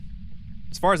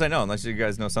 As far as I know, unless you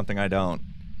guys know something I don't.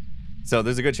 So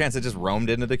there's a good chance it just roamed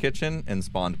into the kitchen and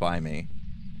spawned by me.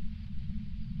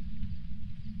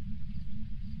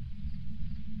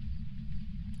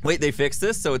 Wait, they fixed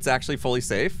this so it's actually fully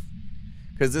safe?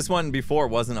 Because this one before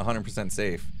wasn't 100%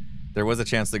 safe. There was a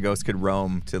chance the ghost could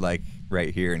roam to like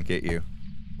right here and get you.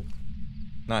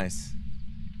 Nice.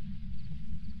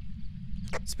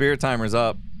 Spirit timer's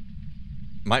up.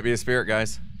 Might be a spirit,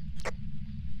 guys.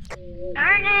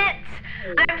 Darn it!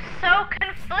 I'm so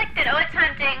conflicted. Oh, it's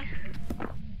hunting.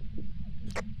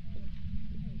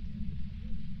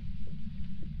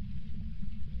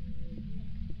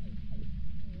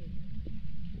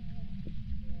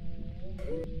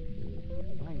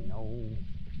 I know,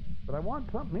 but I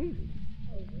want something easy.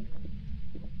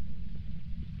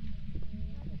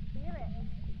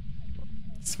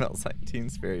 Smells like Teen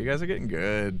Spirit. You guys are getting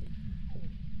good.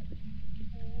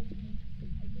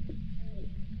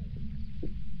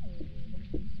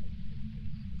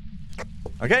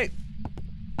 Okay.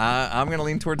 I'm gonna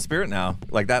lean towards Spirit now.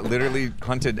 Like that literally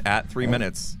hunted at 3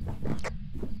 minutes.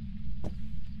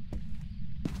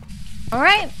 All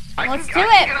right. Let's do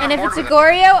it. And if it's a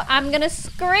Goryo, I'm gonna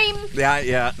scream.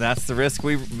 Yeah, that's the risk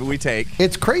we take.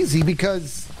 It's crazy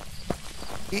because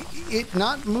it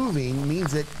not moving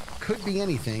means it could be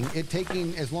anything. It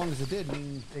taking as long as it did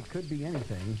means it could be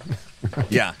anything.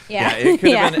 Yeah. It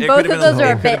could have been. Both of those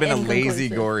are a bit a lazy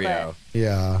Goryo.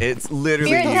 Yeah. It's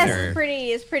literally Spirit either. test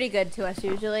is pretty good to us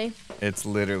usually. It's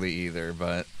literally either,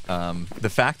 but the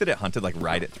fact that it hunted like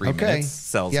right at 3 minutes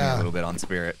sells me a little bit on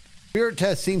Spirit. Spirit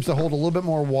test seems to hold a little bit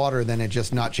more water than it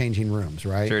just not changing rooms,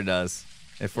 right? Sure does.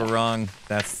 If we're wrong,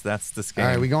 that's the scam. All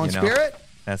right, we going Spirit?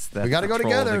 That's we got to go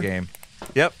together. The game.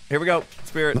 Yep, here we go.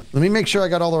 Spirit. Let me make sure I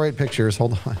got all the right pictures.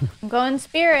 Hold on. I'm going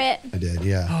Spirit. I did,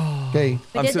 yeah. Okay.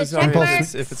 I'm so sorry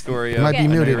if it's Goryo. You might be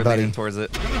muted, buddy. Towards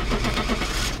it.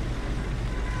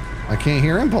 I can't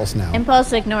hear Impulse now.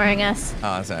 Impulse ignoring us.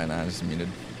 Oh, sorry, no, I just muted.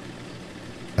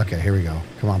 Okay, here we go.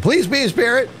 Come on, please be a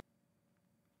Spirit.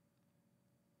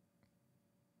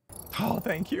 Oh,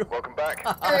 thank you. Welcome back.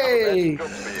 Hey.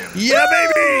 Yeah,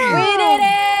 baby. We did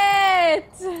it.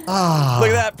 Look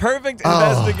at that perfect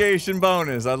investigation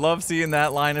bonus. I love seeing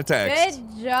that line of text.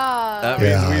 Good job. That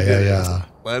means we did it.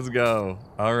 Let's go.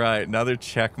 All right, another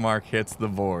check mark hits the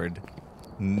board.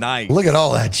 Nice. Look at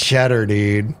all that cheddar,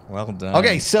 dude. Well done.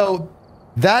 Okay, so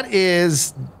that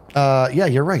is, yeah,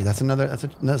 you're right. That's another.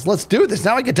 Let's do this.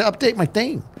 Now I get to update my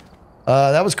thing.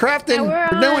 That was crafting. Now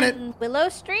we're doing it. Willow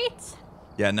Street.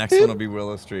 Yeah, next one will be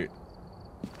Willow Street.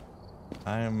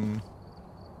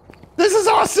 This is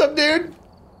awesome, dude.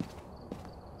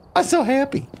 I'm so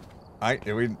happy. I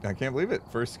can't believe it.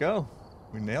 First go.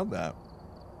 We nailed that.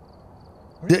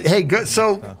 Hey, good.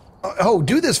 So,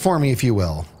 do this for me if you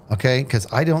will, okay? Because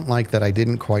I don't like that I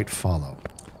didn't quite follow.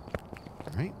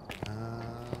 All right.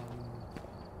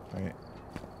 Wait.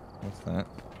 What's that?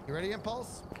 You ready,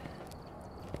 Impulse?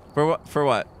 For what? For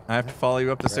what? I have to follow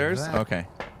you up the stairs? Okay.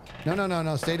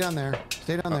 No. Stay down there.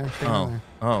 Stay down there. Stay down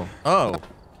there. Oh.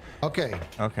 Okay.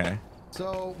 Okay.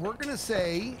 So we're gonna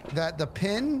say that the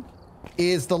pin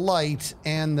is the light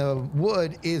and the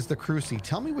wood is the cruci.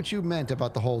 Tell me what you meant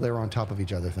about the whole they're on top of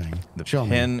each other thing. The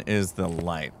pin is the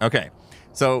light. Okay.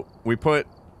 So we put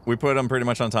them pretty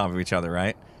much on top of each other,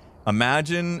 right?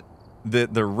 Imagine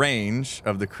that the range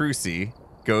of the cruci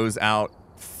goes out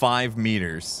 5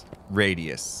 meters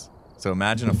radius. So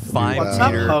imagine a 5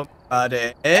 meter.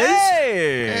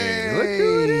 Hey! Look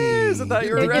who it is! I thought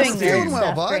you were resting. You're doing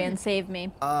well, bud. And save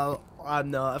me.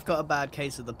 I'm not. I've got a bad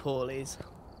case of the poorlies.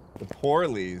 The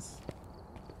poorlies?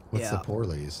 What's the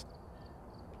poorlies?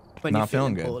 When not you're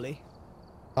feeling good. Poorly.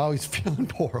 Oh, he's feeling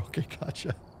poor. Okay,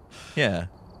 gotcha. Yeah.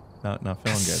 Not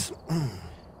feeling good.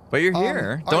 But you're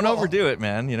here. Don't overdo it,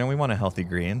 man. You know, we want a healthy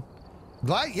Grian.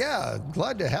 Glad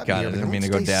to have you here. I didn't mean to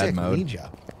go dad mode. Need ya.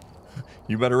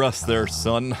 You better rest there,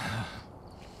 son.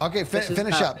 Okay,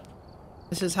 finish up.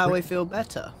 This is how we feel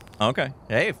better. Okay.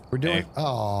 Hey. We're doing.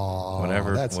 Oh,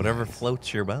 whatever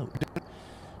floats your boat.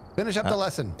 Finish up the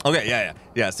lesson. Okay.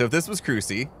 Yeah. So if this was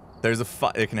cruci,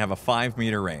 it can have a 5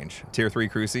 meter range. Tier 3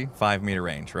 cruci, 5 meter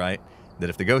range, right? That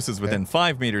if the ghost is within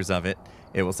 5 meters of it,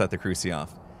 it will set the cruci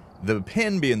off. The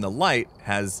pin being the light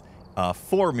has a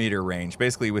 4 meter range.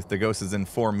 Basically, with the ghost is in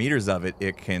 4 meters of it,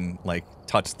 it can like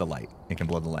touch the light. It can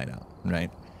blow the light out, right?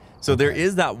 So there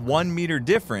is that 1 meter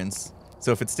difference.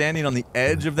 So if it's standing on the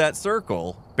edge of that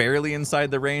circle, barely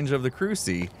inside the range of the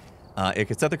cruci, it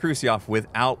could set the cruci off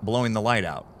without blowing the light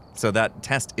out. So that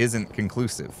test isn't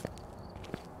conclusive.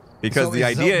 Because the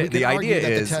idea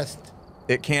is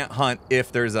it can't hunt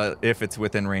if it's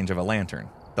within range of a lantern.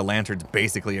 The lantern's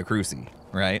basically a cruci,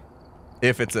 right?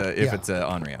 If it's a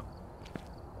Onryo.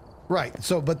 Right.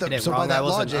 So by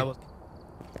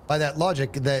that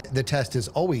logic, the test is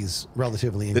always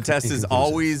relatively. The test has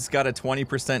always got a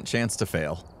 20% chance to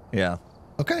fail. Yeah.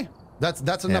 Okay.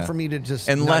 That's enough for me to just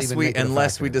unless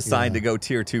we decide to go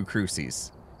tier 2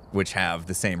 crucis, which have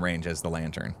the same range as the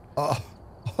lantern.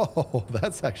 Oh,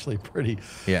 that's actually pretty.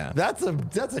 Yeah. That's a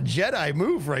Jedi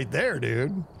move right there,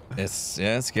 dude. It's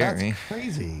scary. That's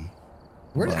crazy.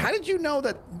 How did you know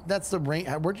that's the range?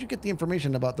 Where'd you get the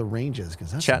information about the ranges?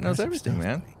 Because chat knows everything,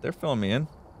 man. They're filling me in.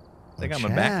 They got my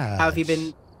back. How have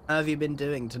you been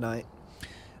doing tonight?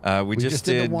 We just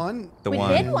did the one. We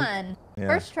did one. Yeah.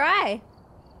 First try.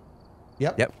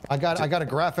 Yep. I got a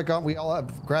graphic on. We all have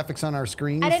graphics on our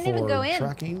screens. I didn't even go in.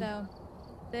 Tracking. So.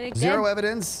 Zero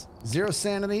evidence, 0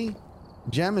 sanity.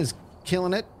 Gem is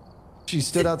killing it. She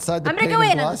stood outside the I'm gonna go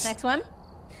in on this next one.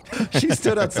 She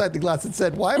stood outside the glass and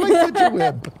said, "Why am I such a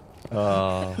wimp?"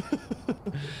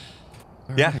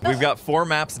 Yeah, we've got 4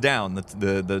 maps down.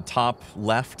 The top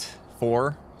left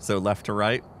 4, so left to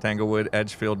right, Tanglewood,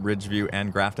 Edgefield, Ridgeview,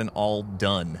 and Grafton, all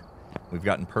done. We've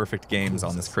gotten perfect games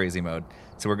on this crazy mode.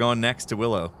 So we're going next to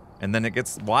Willow. And then it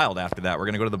gets wild after that. We're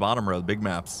going to go to the bottom row, big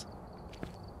maps.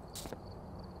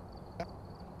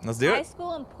 Let's do it. High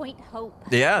school and Point Hope.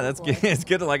 Yeah, that's good. It's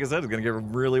good. Like I said, it's going to get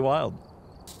really wild.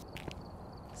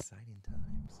 Exciting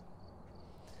times.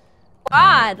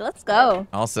 God, let's go.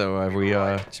 Also, we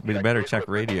better check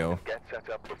radio.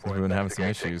 We've been having some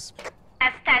issues.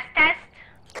 Test, test, test.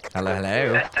 Hello,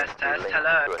 hello. Test, test, test,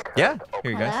 hello. Yeah,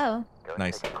 here you guys. Hello.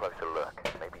 Nice.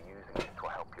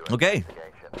 Okay,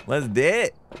 let's do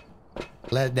it.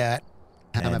 Let that.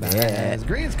 Let's do it.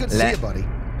 Green, it's good to see you, buddy.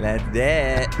 Let's do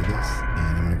it. Do this,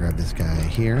 and I'm gonna grab this guy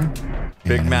here.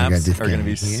 Big and I'm maps grab this are going to guy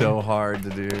be here. so hard to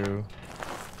do.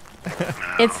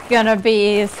 It's gonna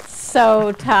be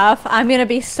so tough. I'm gonna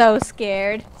be so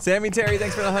scared. Sammy Terry,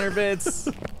 thanks for the 100 bits.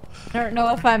 I don't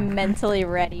know if I'm mentally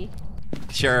ready.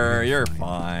 Sure, you're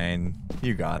fine.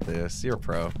 You got this. You're a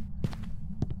pro.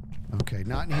 Okay,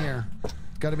 not in here. It's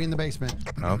got to be in the basement.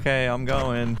 Okay, I'm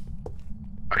going.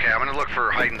 Okay, I'm gonna look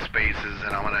for hiding spaces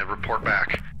and I'm gonna report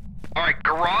back. Alright,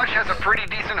 garage has a pretty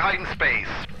decent hiding space.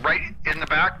 Right in the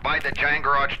back by the giant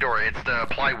garage door. It's the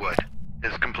plywood.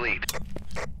 Is complete.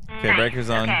 Okay, Nice. breaker's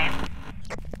on. Okay.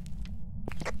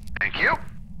 Thank you.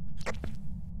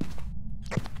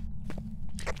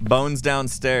 Bones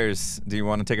downstairs. Do you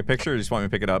want to take a picture or just want me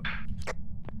to pick it up?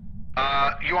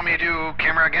 You want me to do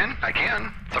camera again? I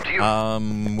can. It's up to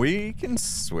you. We can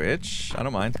switch. I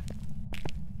don't mind.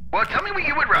 Well, tell me what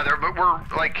you would rather, but we're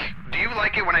like, do you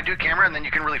like it when I do camera and then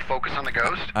you can really focus on the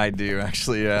ghost? I do,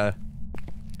 actually, yeah.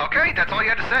 Okay, that's all you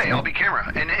had to say. I'll be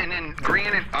camera. And then green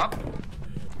and up.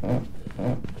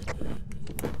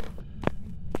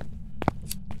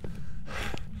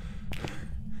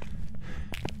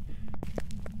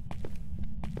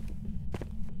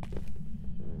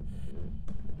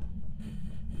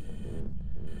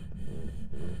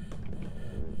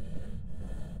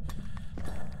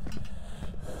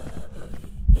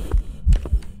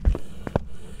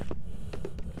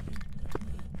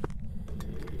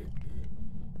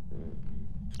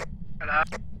 Hello.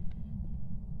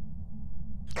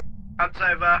 Hunt's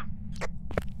over.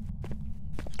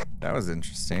 That was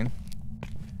interesting.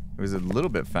 It was a little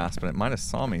bit fast, but it might have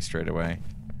saw me straight away.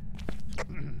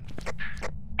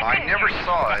 I never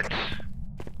saw it.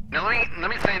 Now let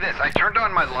me say this. I turned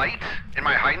on my light in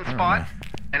my hiding spot,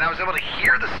 and I was able to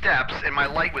hear the steps, and my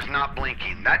light was not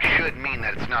blinking. That should mean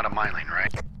that it's not a myling,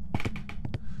 right?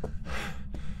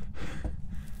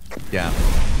 Yeah.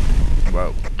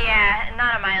 Whoa. Yeah,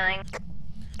 not a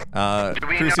myling. Do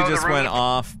we Crucy know the just room? went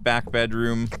off. Back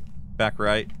bedroom. Back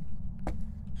right.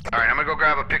 Alright, I'm gonna go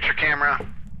grab a picture camera.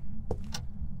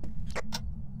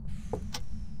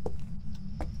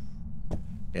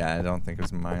 Yeah, I don't think it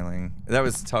was myling. That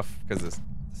was tough because of the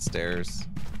stairs.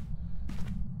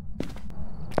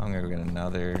 I'm gonna go get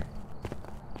another.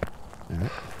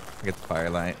 Alright. Get the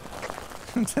firelight.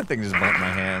 That thing just burnt my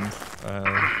hands.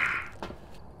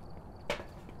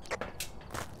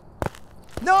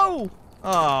 No!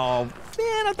 Oh,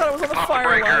 man, I thought it was on the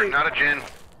Breaker, firelight. not a gin.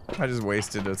 I just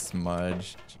wasted a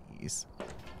smudge. Jeez.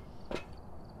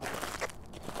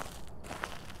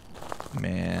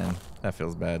 Man, that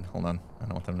feels bad. Hold on. I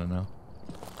don't want them to know.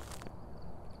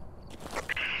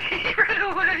 He ran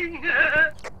away.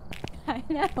 I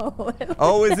know.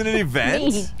 Oh, is it an event?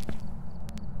 Me.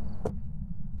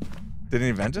 Did an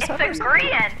event just happen? It's a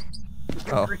Grian.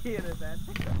 Oh. Grian event.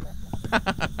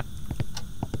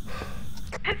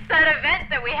 It's that event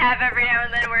that we have every now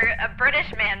and then where a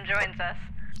British man joins us.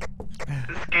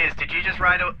 Skizz, did you just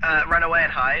run away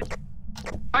and hide?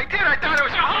 I did, I thought it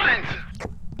was a hunt!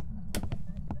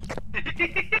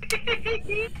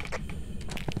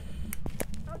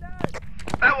 Oh no!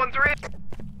 That one's real!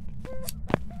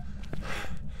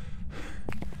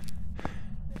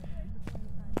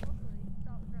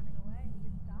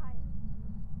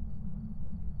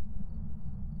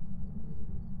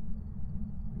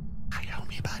 Hide on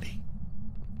me, buddy.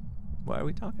 Why are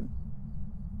we talking?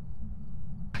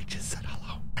 I just said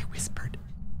hello. I whispered.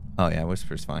 Oh, yeah,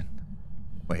 whisper's fine.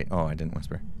 Wait, oh, I didn't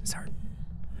whisper. Sorry.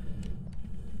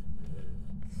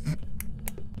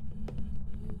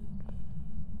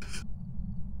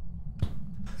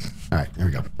 All right, there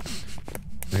we go.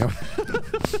 There we go.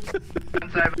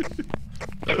 Hunt's over. Is it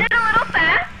a little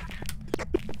fast?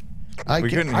 We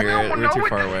couldn't hear it. We were too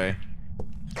far away.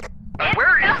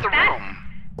 Where is felt the fast. room?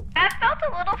 That felt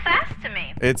a little fast to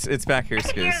me. It's back here, I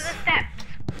could hear Skizz. the steps.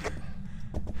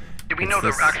 Do we It's know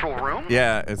this- the actual room?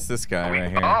 Yeah, it's this guy right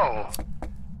here. Oh.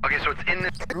 Okay, so it's in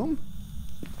this room?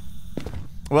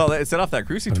 Well, it set off that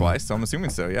Crucy twice, so I'm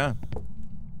assuming so, yeah.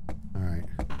 All right.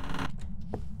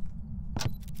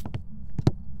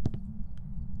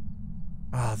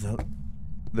 Oh,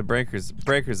 The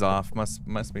breaker's off.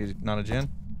 Must be not a gin.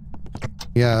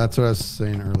 Yeah, that's what I was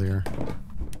saying earlier.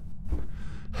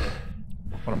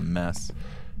 What a mess.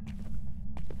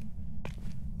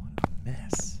 What a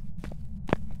mess.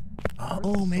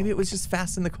 Oh, maybe it was just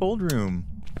fast in the cold room.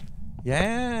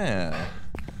 Yeah.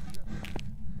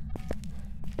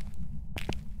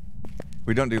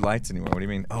 We don't do lights anymore. What do you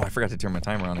mean? Oh, I forgot to turn my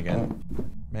timer on again.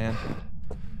 Man.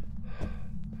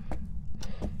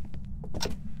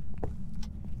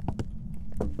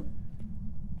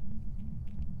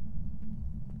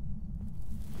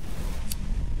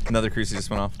 Another cruise just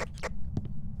went off.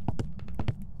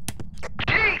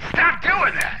 Gee, stop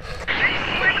doing that! She's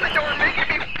slamming the door,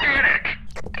 making me panic!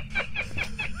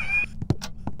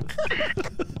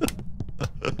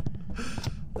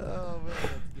 Oh, man,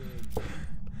 that's good.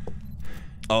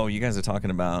 Oh, you guys are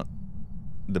talking about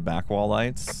the back wall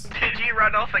lights? Did you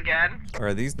run off again? Or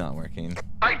are these not working?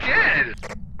 I did!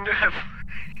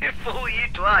 It fooled you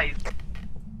twice.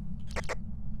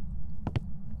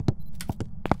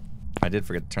 I did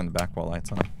forget to turn the back wall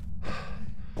lights on.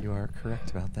 You are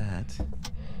correct about that.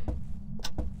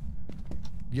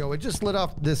 Yo, it just lit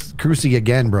off this crucie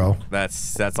again, bro.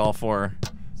 That's all four.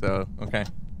 So, okay.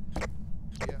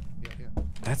 Yeah.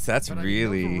 That's But I mean,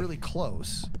 really those were really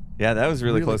close. Yeah, that was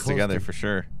really close close together to- for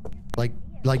sure.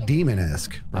 Like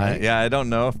demon-esque, right? Yeah, I don't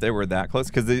know if they were that close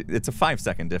because it's a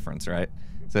 5-second difference, right?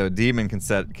 So demon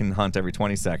can hunt every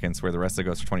 20 seconds, where the rest of it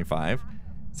goes for 25.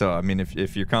 So I mean,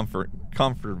 if you're confident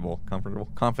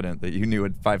that you knew a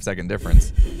 5-second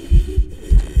difference.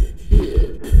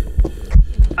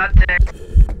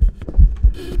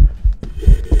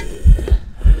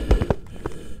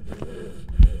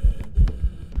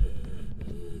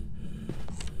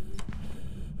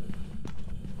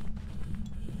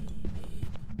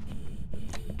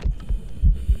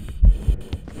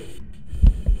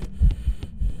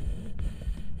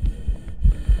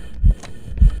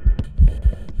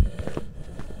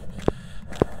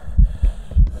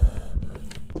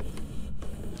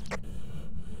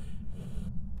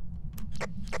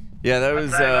 Yeah, that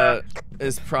was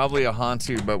is probably a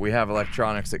Hantu, but we have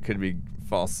electronics that could be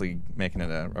falsely making it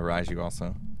a Raiju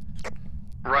also.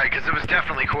 Right, because it was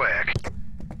definitely quick.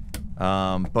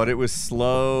 But it was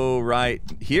slow right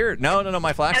here. No,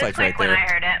 my flashlight's right there. When I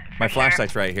heard it, My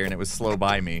flashlight's right here, and it was slow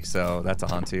by me, so that's a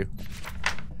Hantu.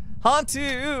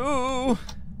 Hantu!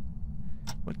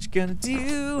 What you gonna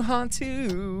do,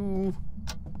 Hantu?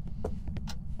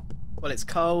 Well, it's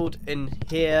cold in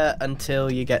here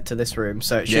until you get to this room,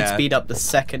 so it should speed up the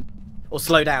second, or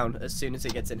slow down as soon as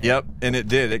it gets in here. Yep, and it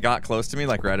did. It got close to me,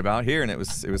 like right about here, and it was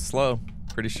slow.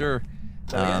 Pretty sure.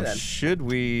 Then. Should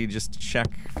we just check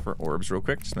for orbs real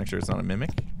quick, just make sure it's not a mimic?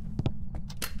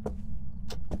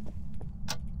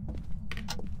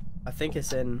 I think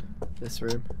it's in this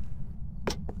room.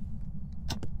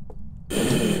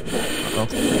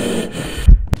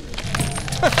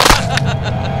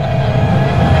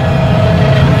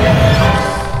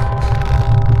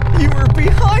 You were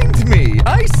behind me.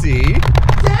 I see.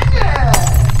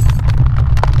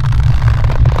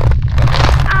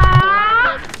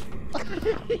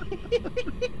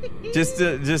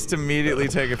 Just immediately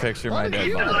take a picture of my dead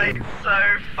He body. died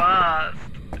so fast.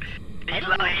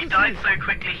 He died so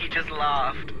quickly he just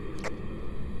laughed.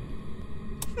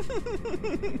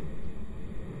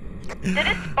 Did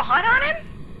it spawn on him?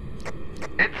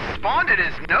 It spawned at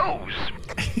his nose.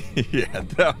 Yeah,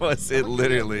 that was it.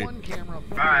 Literally.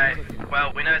 Alright,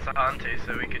 well, we know it's a Hantu,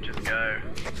 so we could just go.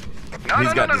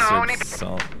 He's got No. deserved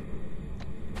salt.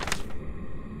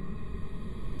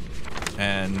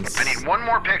 And I need one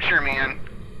more picture, man.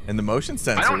 and the motion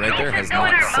sensor right there has Go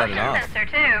in not our set it motion off. sensor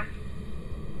too.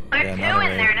 There's Yeah, two not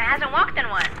in a there and it hasn't walked in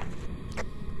one.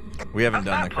 We haven't How's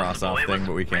done the that cross possible? off It thing, was-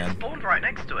 but we can. It spawned right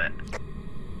next to it.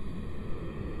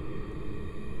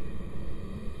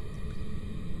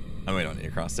 And we don't need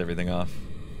to cross everything off.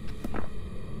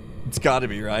 It's got to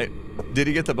be right. Did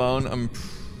he get the bone?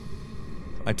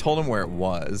 I told him where it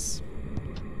was.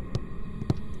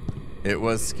 It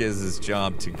was Skizz's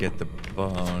job to get the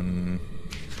bone.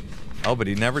 Oh, but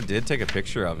he never did take a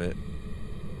picture of it.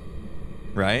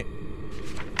 Right?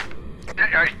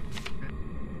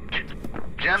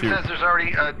 Jem Shoot. says there's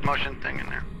already a motion thing in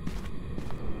there.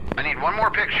 I need one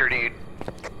more picture, dude.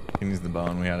 He needs the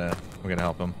bone. We gotta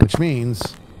help him. Which means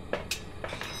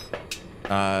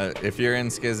If you're in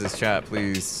Skizz's chat,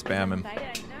 please spam him.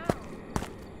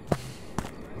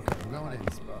 I'm going in.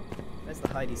 There's the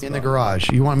hidey spot. In the garage.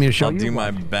 You want me to show I'll you? do my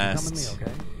Come with best me,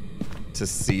 okay? to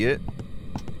see it.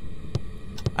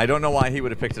 I don't know why he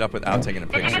would have picked it up without taking a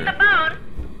Did you picture. get the bone?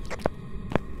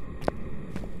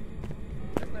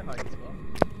 There's no hidey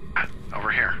spot.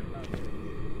 Over here.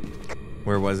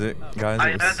 Where was it, guys?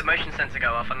 I heard the motion sensor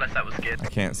go off, unless that was Skizz. I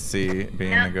can't see it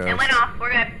being No, a ghost. it went off. We're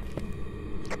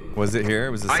good. Was it here?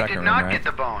 It was the second room, I did not right? get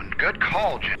the bone. Good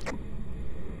call, Jim.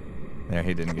 There,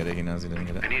 he didn't get it. He knows he didn't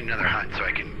get I it. need another hunt so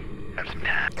I can have some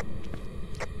time.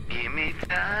 Give me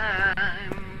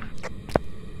time.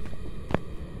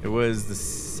 It was the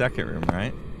second room,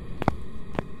 right?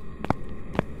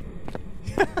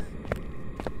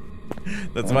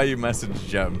 That's why you messaged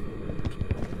Jem.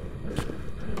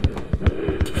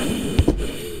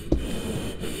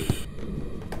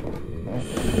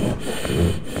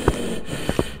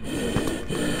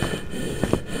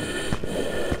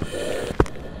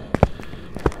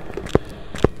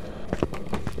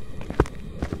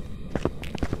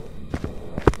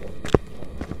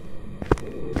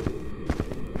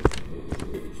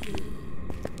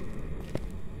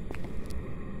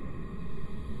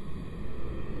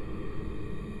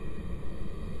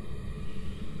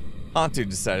 Hantu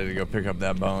decided to go pick up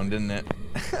that bone, didn't it?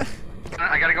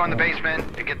 I gotta go in the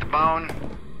basement to get the bone.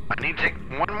 I need to take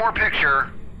one more picture.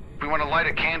 We want to light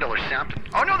a candle or something.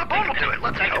 Oh no, the bone will do it.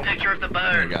 Let's Take go. a picture of the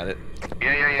There, bone. got it.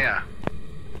 Yeah.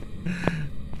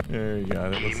 There you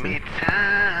got it. Let's Give me see.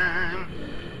 time.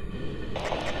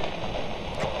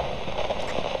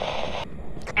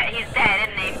 Yeah, he's dead,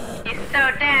 isn't he? He's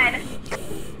so dead.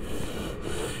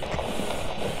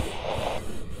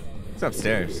 It's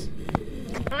upstairs.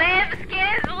 Live,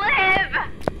 Skizz, live!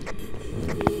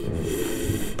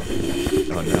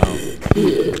 Oh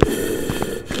no.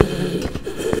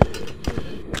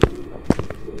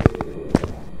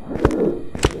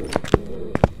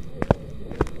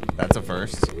 That's a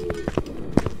first.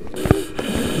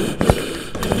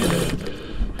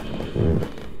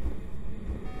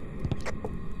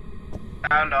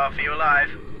 Sound off, are you alive?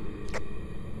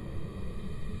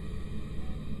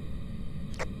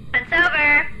 It's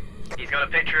over. He's got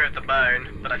a picture of the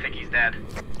bone, but I think he's dead.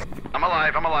 I'm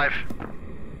alive. Proud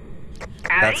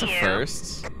That's of a you.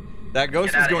 first. That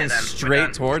ghost Get was outta going here, then. We're straight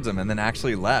done. towards him and then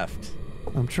actually left.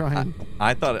 I'm trying.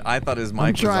 I thought his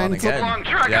mic was trying on to- again. I'm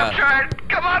trying.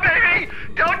 Come on, baby.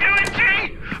 Don't do it,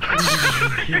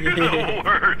 G. You're the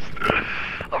worst.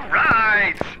 All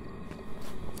right.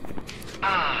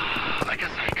 I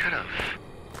guess I could have.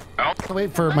 I'll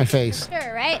wait for my face.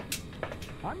 Sure, right?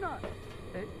 I'm not.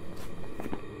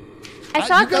 I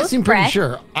saw you guys ghost seem pretty breath.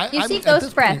 sure. You I'm- see at ghost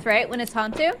this breath, point- right? When it's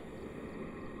Hantu?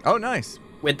 Oh, nice.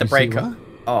 With the You see breaker what?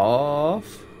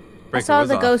 off. I Breaker saw was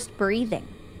the off. ghost breathing.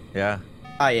 Yeah.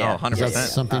 Oh yeah. Oh, 100%. Is that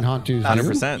something Hantu's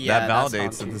 100%. Yeah, that that's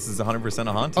validates that Hantu. this is 100%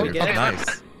 a Hantu. Oh, get it.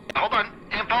 Nice. Hold on.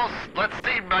 Impulse. Let's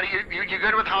see, buddy. You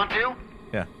good with Hantu?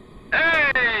 Yeah.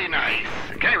 Hey, nice.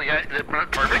 Okay, we got the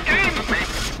perfect game.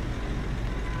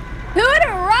 2 in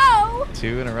a row!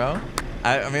 2 in a row?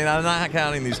 I mean, I'm not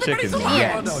counting these chickens Everybody's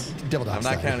yet. Oh, no, double I'm dog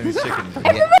not style. counting these chickens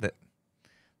yet.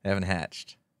 They haven't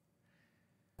hatched.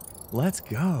 Let's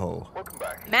go.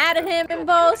 Mad at him,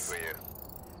 Impulse.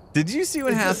 Did you see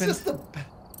what Is this happened? just the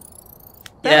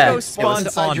That Yeah, ghost it was spawned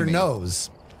inside on your me. nose?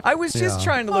 I was just Yeah.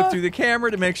 trying to look through the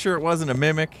camera to make sure it wasn't a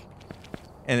mimic,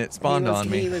 and it spawned on He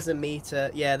me. was a meter.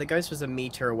 Yeah, the ghost was a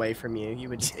meter away from you. You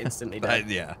were just instantly dead.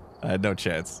 Yeah, I had no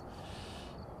chance.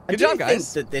 I Good do job,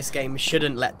 guys. think that this game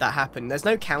shouldn't let that happen. There's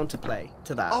no counterplay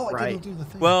to that, Oh, I right? didn't do the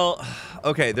thing. Well,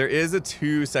 okay, there is a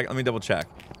 2-second. Let me double check.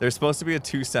 There's supposed to be a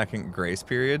 2-second grace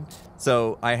period,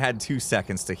 so I had 2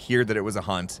 seconds to hear that it was a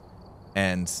hunt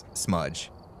and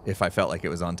smudge if I felt like it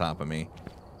was on top of me.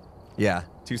 Yeah,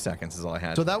 2 seconds is all I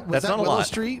had. So that was That's that not a Willow lot.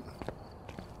 Street?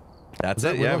 That's was it.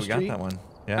 that Yeah, Willow we got Street? that one.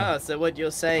 Yeah. Oh, so what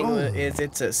you're saying Oh. is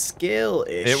it's a skill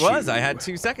issue. It was. I had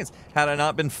 2 seconds. Had I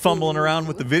not been fumbling around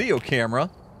with the video camera,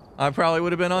 I probably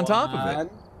would have been on top of it. 1,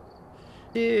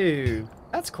 2.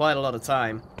 That's quite a lot of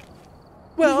time.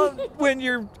 Well, when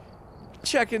you're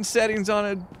checking settings on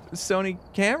a Sony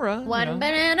camera. you 1 know.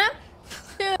 banana,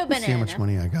 2 Let's see how much banana.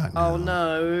 money I got now. Oh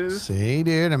no. See,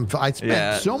 dude, I spent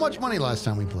Yeah. so much money last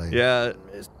time we played. Yeah,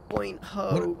 It's point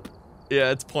hope.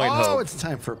 yeah, it's point Oh, hope. it's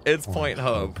time for It's point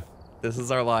hope. This is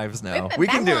our lives now. We've been We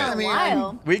can do back it. for a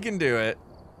while. We can do it.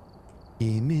 Give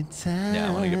me time. Yeah,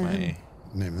 I want to get my.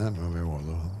 Name of that movie.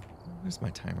 Where's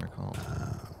my timer called?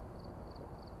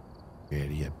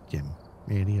 Ready up, Jim.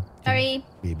 Ready up. Jim. Sorry.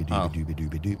 Baby Oh. dooby dooby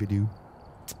dooby dooby doo.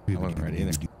 I wasn't ready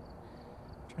either. Trying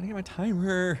to get my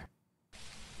timer.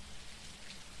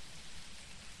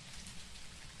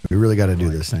 We really got to do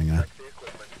this thing, huh?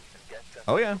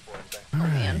 Oh yeah. All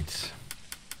right.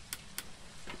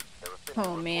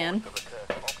 Oh, man.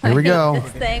 Here we go.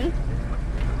 This thing.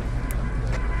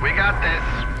 We got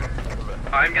this.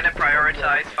 I'm gonna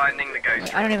prioritize finding the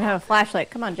ghost. I don't even have a flashlight.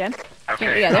 Come on, Jen.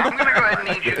 Okay, together. I'm gonna go ahead and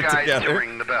need you Get it guys together. to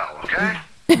ring the bell, okay?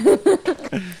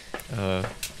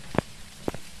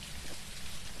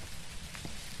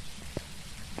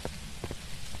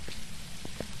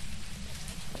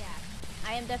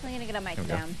 definitely gonna get a mic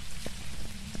down.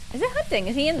 Is it hunting?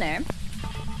 Is he in there?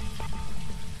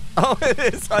 Oh,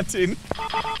 it is hunting.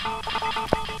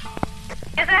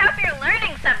 Because I hope you're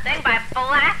learning something by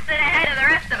blasting ahead of the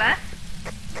rest of us.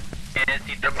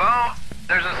 The bow,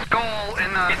 there's a skull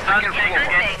in the second floor.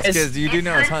 Skizz, you do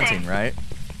know it's hunting, right?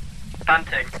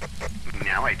 Hunting.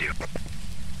 Now I do.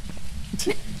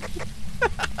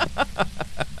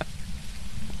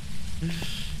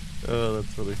 Oh,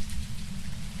 that's funny.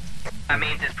 That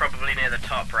means it's probably near the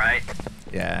top, right?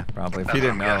 Yeah, probably. If you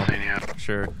didn't know, guessing, yeah.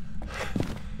 sure.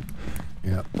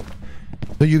 Yep.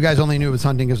 So you guys only knew it was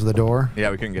hunting because of the door?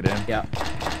 Yeah, we couldn't get in. Yeah.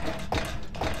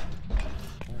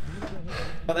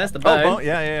 Well, there's the bone. Oh, bone.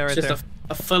 Yeah, right Just there.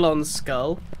 a full-on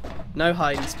skull. No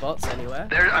hiding spots anywhere.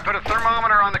 There, I put a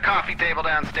thermometer on the coffee table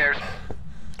downstairs.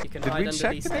 You can Did hide we under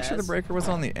check these to make sure the stairs. breaker was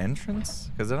on the entrance?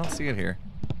 Because I don't see it here.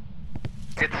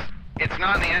 It's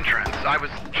not in the entrance. I was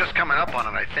just coming up on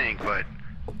it, I think, but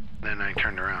then I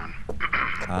turned around.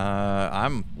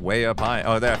 I'm way up high.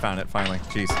 Oh, there, I found it, finally.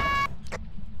 Jeez.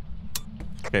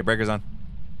 Okay, breaker's on.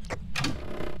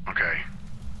 Okay.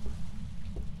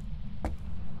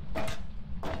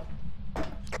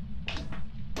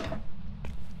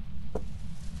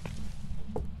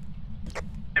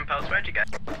 Impulse, where'd you go?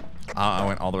 I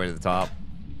went all the way to the top.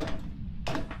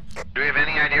 Do we have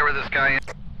any idea where this guy is?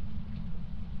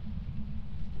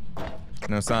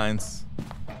 No signs.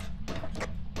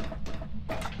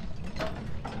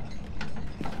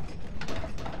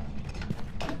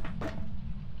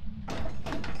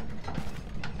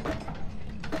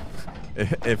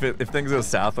 If things go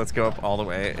south, let's go up all the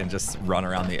way and just run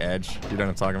around the edge. You know what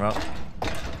I'm talking about?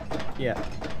 Yeah.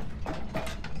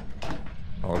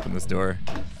 I'll open this door.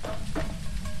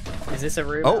 Is this a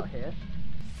room Oh. out here?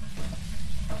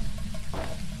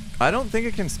 I don't think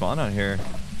it can spawn out here.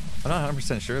 I'm not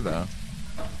 100% sure though.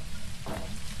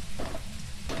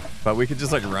 But we could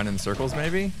just like run in circles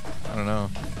maybe? I don't know.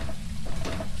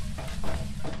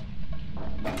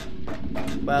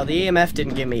 Well, the EMF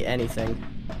didn't give me anything.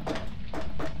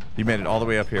 You made it all the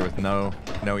way up here with no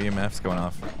EMFs going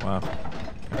off. Wow.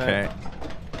 Okay.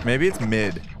 Maybe it's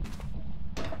mid.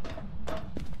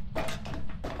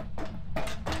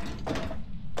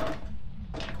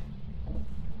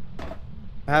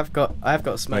 I've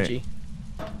got smudgy.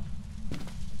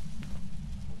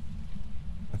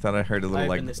 I thought I heard a little Open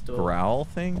like this door. growl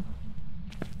thing.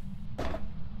 Did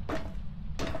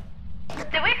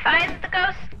we find the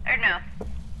ghost or no?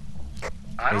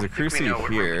 I There's don't a crew think we know seat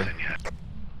what here. room it's in yet.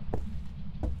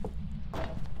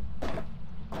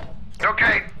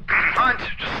 Okay, Hunt,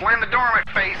 just slam the door in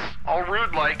my face, all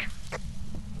rude like.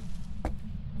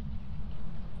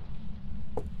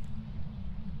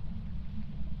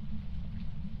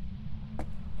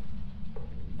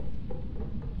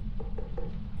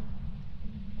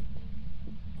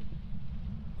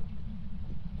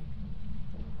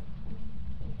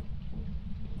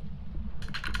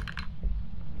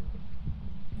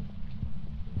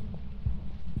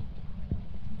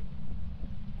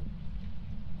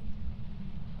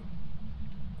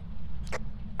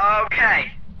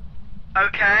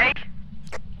 Okay.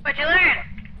 What'd you learn?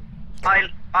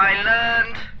 I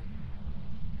learned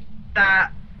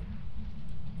that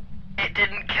it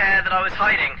didn't care that I was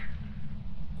hiding.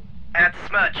 I had to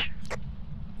smudge.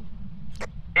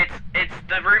 It's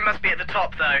the room must be at the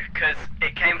top though, because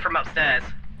it came from upstairs.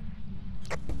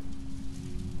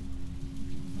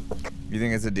 You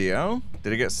think it's a DO?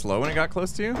 Did it get slow when it got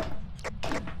close to you?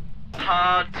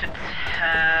 Hard to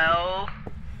tell.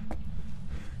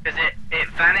 Because it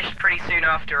vanished pretty soon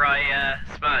after I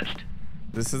smudged.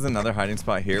 This is another hiding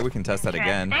spot here. We can test that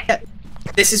again. Yeah,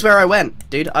 this is where I went,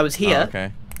 dude. I was here. Oh,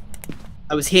 okay.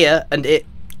 I was here, and it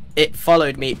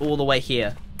followed me all the way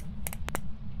here.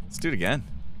 Let's do it again.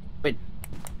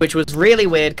 Which was really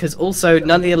weird, because also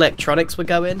none of the electronics were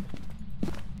going.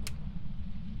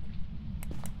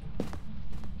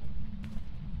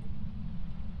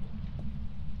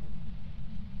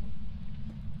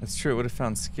 That's true. It would have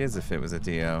found Skizz if it was a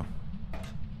DO.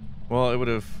 Well, it would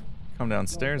have come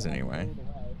downstairs anyway.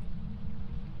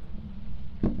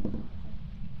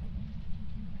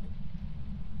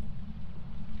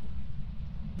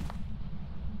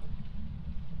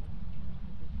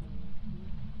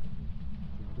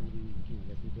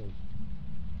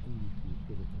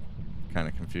 Kind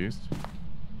of confused.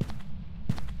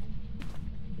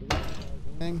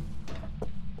 Thing.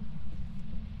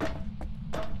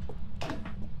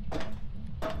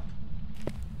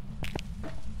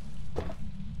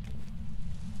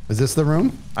 Is this the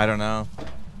room? I don't know.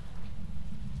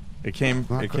 It came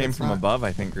It's from not. above,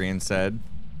 I think Grian said.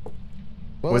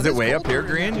 Well, Was it is way up colder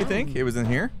here, in Grian, that you think? room. It was in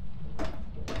here?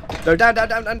 No, down, down,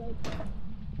 down, down.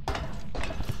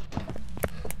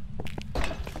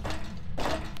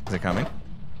 Is it coming?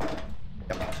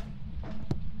 Yep.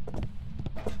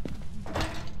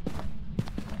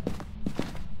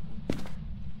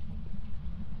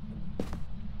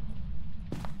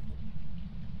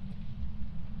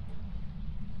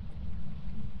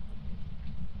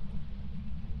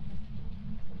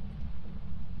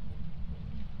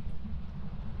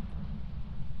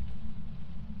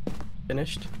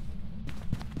 Finished.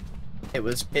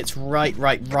 It's right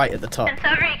at the top. And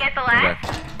Silver, you get the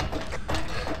last.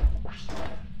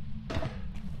 Okay.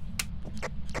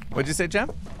 What'd you say, Jem?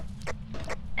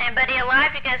 Anybody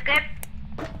alive? You guys good?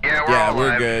 Yeah,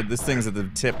 we're good. This thing's at the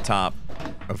tip top,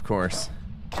 of course.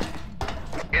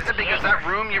 Is it because that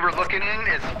room you were looking in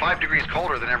is 5 degrees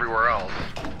colder than everywhere else?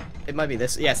 It might be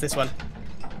this. Yes, this one.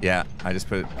 Yeah, I just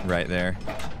put it right there.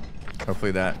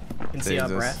 Hopefully that You can see our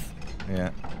saves us. breath. Yeah.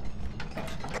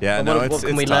 Yeah, Well, no, what it's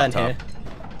can we top, learn top.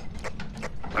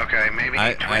 here? Okay, maybe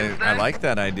twins I then? like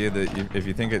that idea that if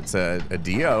you think it's a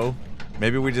Dio,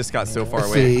 maybe we just got so far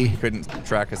Let's away see. he couldn't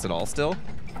track us at all still.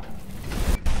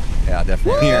 Yeah,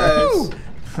 definitely. Woo!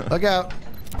 Look out.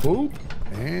 Boop.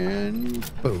 And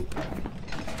boop.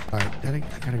 Alright, I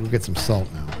gotta go get some salt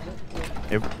now.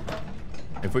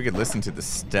 If we could listen to the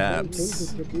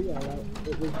steps.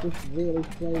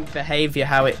 Behavior,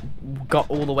 how it got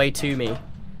all the way to me.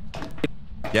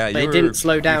 Yeah, But it didn't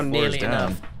slow down nearly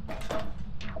enough.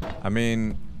 I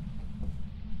mean,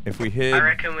 if we hid. I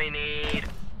reckon we need.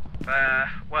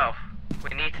 Well, we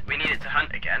need it to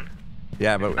hunt again.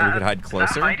 Yeah, but we could hide Is that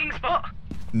closer. a hiding spot?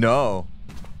 No,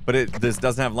 but this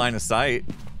doesn't have line of sight,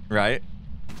 right?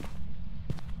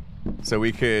 So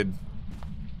we could.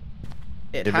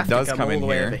 If it does to come all in the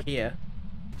way here- over here.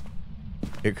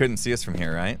 It couldn't see us from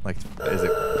here, right? Like, is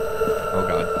it? Oh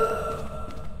god.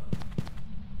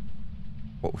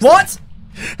 What? Was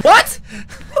What? that?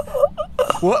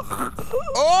 What?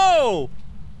 Oh!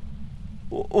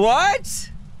 What?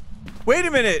 Wait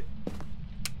a minute.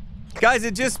 Guys,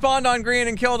 it just spawned on Grian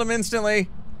and killed him instantly.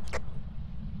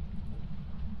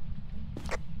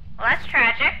 Well, that's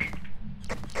tragic.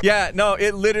 Yeah, no,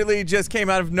 it literally just came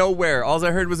out of nowhere. All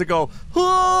I heard was it go,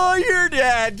 "Oh, you're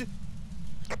dead."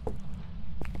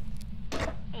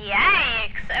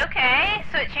 Yikes. Okay,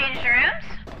 so it changed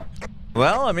rooms?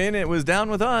 Well, I mean, it was down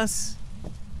with us.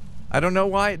 I don't know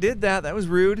why it did that. That was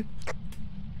rude.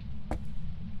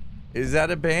 Is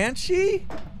that a Banshee?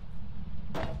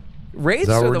 Wraiths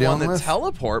that what are we're the one dealing that with?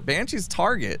 teleport. Banshee's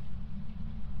target.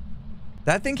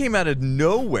 That thing came out of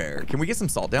nowhere. Can we get some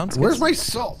salt down? Where's my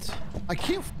salt? I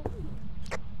can't.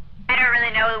 I don't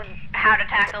really know how to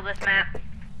tackle this map.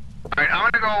 Alright, I'm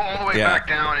gonna go all the way back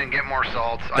down and get more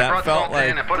salt. I That brought felt salt like-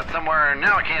 in and put it somewhere, and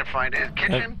now I can't find it.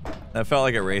 Kitchen? That felt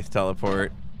like a Wraith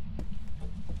teleport.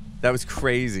 That was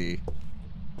crazy.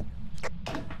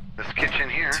 This kitchen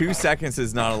here. 2 seconds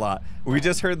is not a lot. We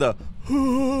just heard the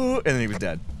and then he was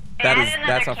dead.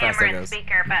 That's how fast that goes.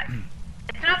 Speaker, but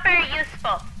it's not very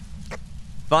useful.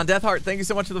 Von Deathheart, thank you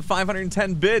so much for the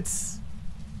 510 bits.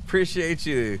 Appreciate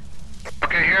you.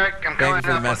 Okay, here I'm Thank coming you for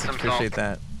the up with message. some Appreciate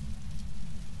salt. that.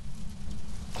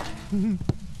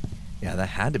 Yeah, that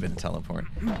had to have been a teleport.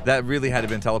 That really had to have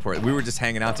been a teleport. We were just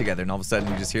hanging out together, and all of a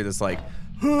sudden you just hear this like,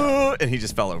 and he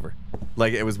just fell over.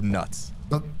 Like, it was nuts.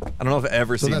 I don't know if I've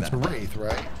ever seen So that's that. Wraith,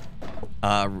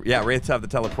 right? Yeah, Wraiths have the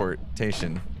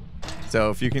teleportation. So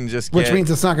if you can just Which means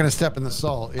it's not going to step in the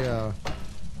salt, yeah.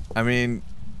 I mean,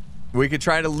 we could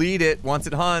try to lead it once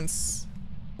it hunts.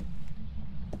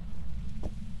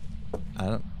 I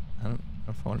don't know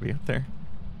if I want to be up there.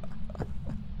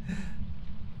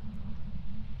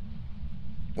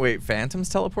 Wait, phantoms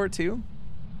teleport too?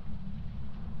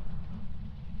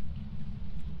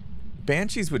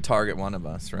 Banshees would target one of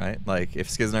us, right? Like, if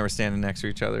Skizz and I were standing next to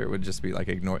each other, it would just be like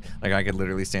ignore. Like, I could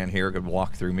literally stand here, could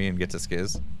walk through me and get to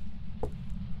Skizz.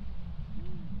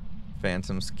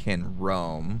 Phantoms can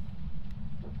roam.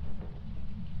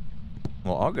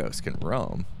 Well, all ghosts can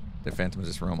roam. The phantoms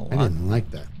just roam a lot. I didn't like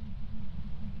that.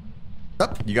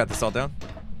 Up. You got the salt down?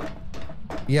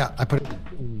 Yeah, I put it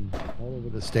all over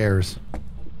the stairs.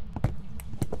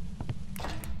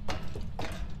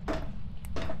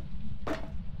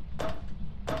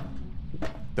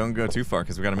 Don't go too far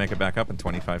because we got to make it back up in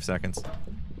 25 seconds.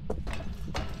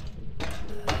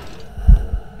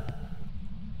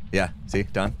 Yeah, see,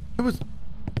 done. It was.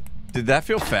 Did that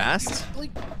feel fast?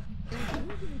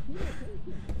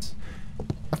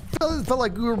 It felt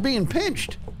like we were being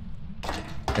pinched.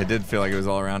 It did feel like it was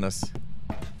all around us.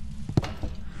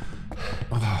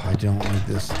 Oh, I don't like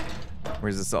this.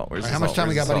 Where's the salt? Where's the How salt? much time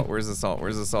we Where's got, the buddy? salt? Where's the salt?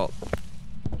 Where's the salt?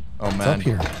 Oh It's man, up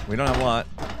here. we don't have a lot.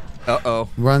 Uh-oh.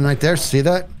 Run right there. See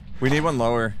that? We need one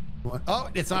lower. Oh,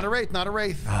 it's not a wraith. Not a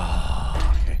wraith.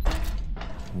 Oh, okay.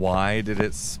 Why did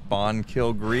it spawn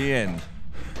kill Grian?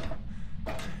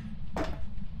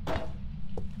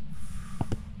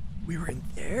 We were in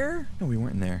there? No, we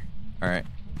weren't in there. All right.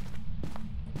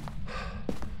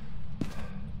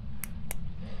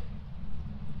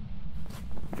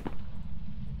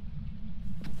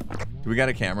 Do we got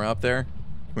a camera up there?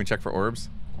 Can we check for orbs?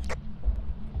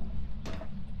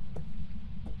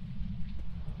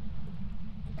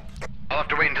 I'll have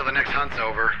to wait until the next hunt's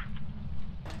over.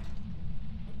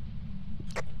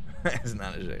 It's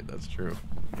not a shade, that's true.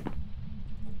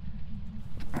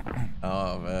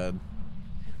 Oh, man.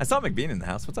 I saw McBean in the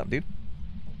house. What's up, dude?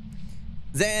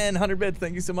 Zan, 100 bits.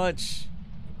 Thank you so much.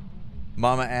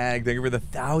 Mama Ag, thank you for the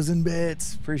 1,000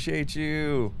 bits. Appreciate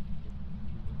you.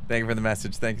 Thank you for the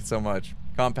message. Thank you so much.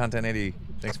 Compound 1080.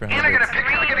 Thanks for 100 bits. I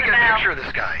gotta get a picture of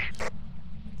this guy.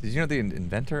 Did you know the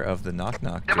inventor of the knock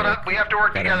knock Yeah, but we have to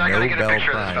work together. I gotta get a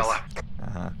picture of this fella.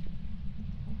 Uh-huh.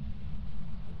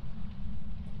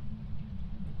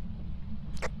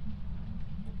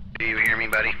 Do you hear me,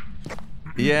 buddy?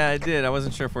 Yeah, I did. I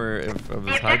wasn't sure if I was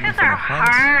The hiding objectives from are a hunt.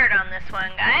 hard on this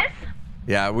one, guys.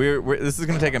 Yeah, this is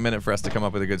gonna take a minute for us to come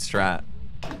up with a good strat.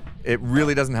 It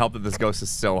really doesn't help that this ghost is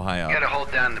so high up. You gotta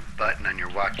hold down the button on your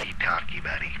walkie-talkie,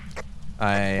 buddy.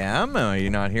 I am? Are you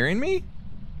not hearing me?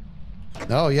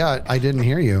 Oh, yeah, I didn't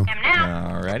hear you. I'm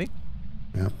now. Alrighty.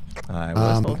 Yeah. I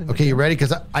was holding okay, you ready?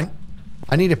 Because I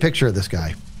need a picture of this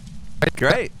guy.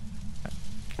 Great.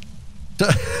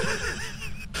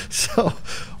 So,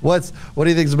 what do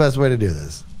you think is the best way to do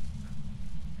this?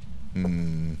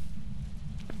 Hmm.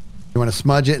 You want to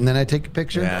smudge it and then I take a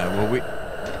picture? Yeah,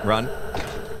 well, run.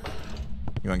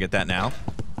 You want to get that now?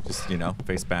 Just, you know,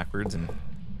 face backwards and...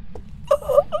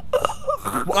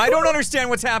 I don't understand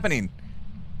what's happening.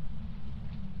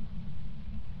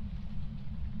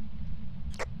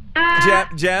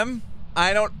 Gem,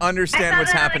 I don't understand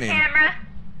what's happening. Camera.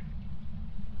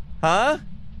 Huh?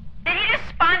 Did he just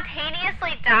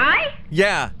spontaneously die?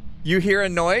 Yeah, you hear a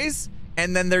noise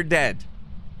and then they're dead.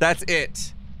 That's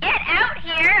it. Get out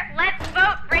here. Let's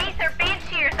vote Wraith or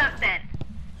Banshee or something.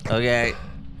 Okay.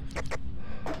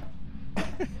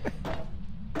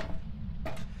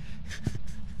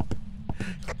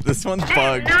 This one's bugged.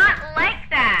 I do not like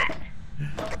that.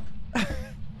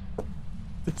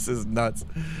 This is nuts.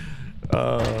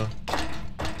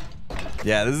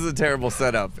 Yeah, this is a terrible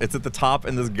setup. It's at the top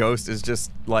and this ghost is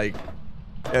just like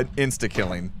an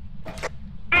insta-killing.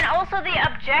 And also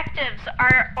the objectives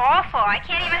are awful. I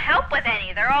can't even help with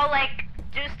any. They're all like,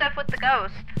 do stuff with the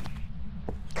ghost.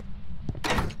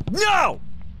 No!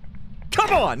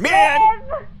 Come on, man!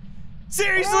 Liv!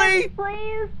 Seriously? Liv,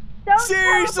 please, don't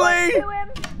Seriously? teleport to him.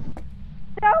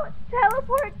 Don't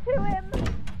teleport to him.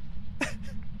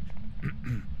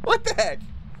 What the heck?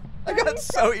 I got Please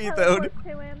so don't ethoed. teleport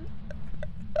to him.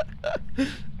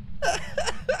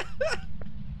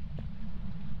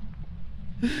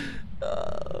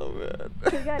 Oh, man.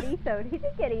 He got ethoed. He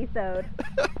did get ethoed.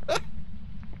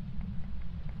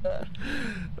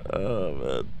 Oh,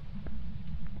 man.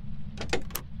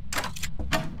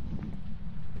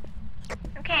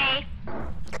 Okay.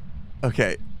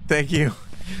 Okay, thank you.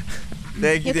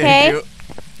 Thank you, You thank okay? you.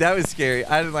 That was scary.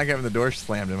 I didn't like having the door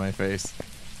slammed in my face.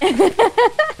 I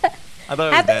thought I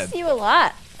was Happens dead. to you a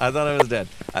lot. I thought I was dead.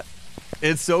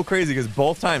 It's so crazy because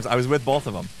both times I was with both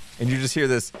of them, and you just hear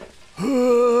this,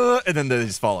 and then they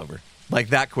just fall over. Like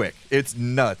that quick. It's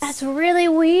nuts. That's really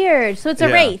weird. So it's a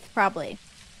Yeah. wraith, probably.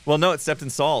 Well, no, it stepped in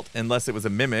salt, unless it was a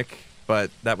mimic,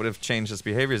 but that would have changed its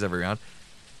behaviors every round.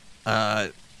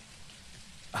 I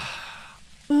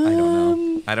don't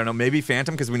know. I don't know. Maybe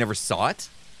Phantom because we never saw it.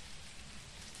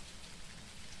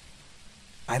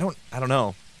 I don't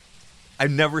know. I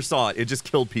never saw it. It just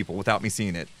killed people without me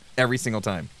seeing it every single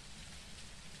time.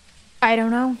 I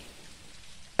don't know.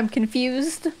 I'm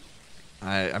confused.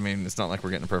 I mean, it's not like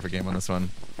we're getting a perfect game on this one.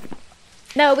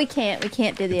 No, we can't. We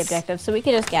can't do the objective, so we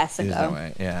can just guess and It is go. that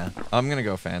way. Yeah. I'm gonna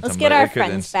go Phantom. Let's get but our it could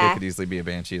friends back. It could easily be a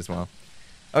Banshee as well.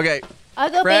 Okay. I'll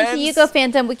go Banshee, you go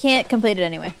Phantom. We can't complete it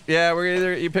anyway. Yeah, we're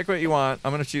either you pick what you want.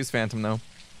 I'm gonna choose Phantom though.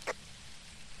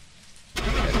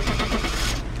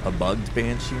 A bugged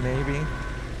Banshee, maybe.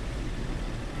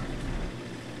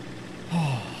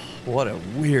 Oh, what a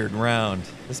weird round.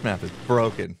 This map is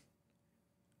broken.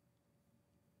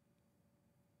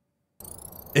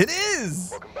 It is.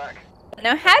 Welcome back.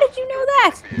 Now, how did you know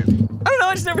that? I don't know.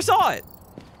 I just never saw it.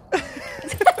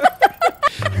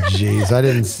 Jeez, I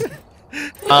didn't.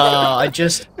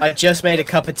 I just made a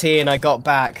cup of tea and I got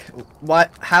back.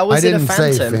 What? How was I it a didn't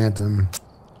phantom? say Phantom.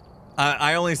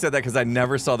 I only said that because I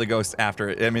never saw the ghost after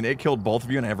it. I mean, it killed both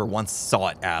of you, and I never once saw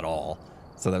it at all.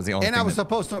 So that was the only thing. And I was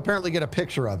supposed to apparently get a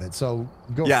picture of it, so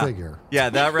go figure. Yeah,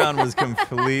 that round was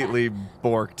completely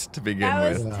borked to begin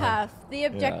with. That was tough. The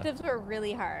objectives were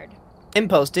really hard.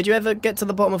 Impulse, did you ever get to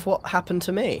the bottom of what happened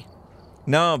to me?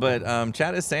 No, but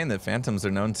Chad is saying that phantoms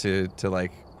are known to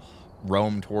like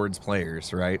roam towards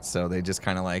players, right? So they just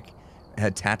kind of like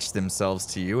attached themselves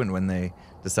to you, and when they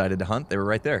decided to hunt, they were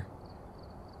right there.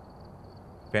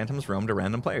 Phantoms roam to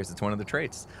random players. It's one of the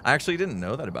traits. I actually didn't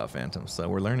know that about phantoms, so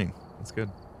we're learning. That's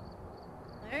good.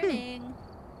 Learning.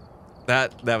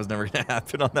 That was never gonna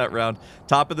happen on that round.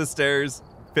 Top of the stairs,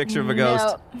 picture of a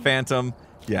ghost, phantom.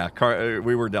 Yeah,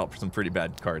 we were dealt some pretty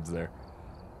bad cards there.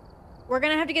 We're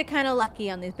gonna have to get kind of lucky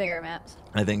on these bigger maps.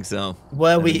 I think so.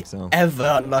 Were we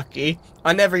ever lucky?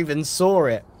 I never even saw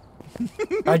it.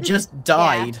 I just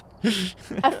died. Yeah.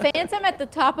 A phantom at the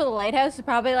top of the lighthouse is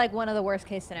probably like one of the worst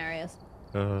case scenarios.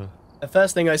 The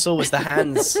first thing I saw was the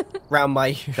hands round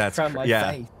my face.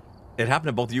 It happened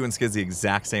to both you and Skizz the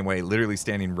exact same way, literally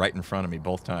standing right in front of me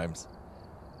both times.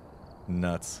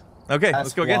 Nuts. Okay,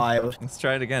 let's go again. Let's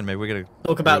try it again. Maybe we gotta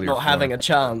talk about not having a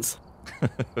chance.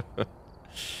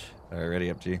 All right, ready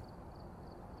up, G.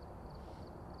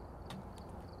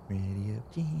 Ready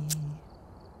up, G.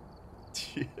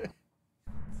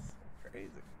 Crazy.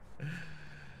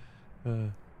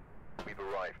 We've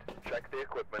arrived. Check the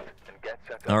equipment and get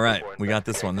set up. All right, we got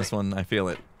this one. This one, I feel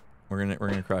it. We're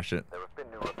gonna crush it. There have been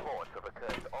new reports of a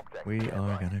cursed object. We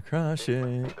are gonna crush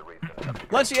it.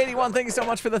 Lunchy81, thank you so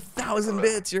much for the 1,000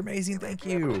 bits. You're amazing. Thank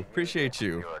you. Appreciate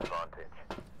you.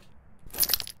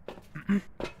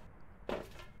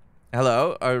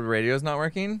 Hello, our radio's not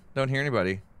working? Don't hear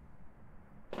anybody.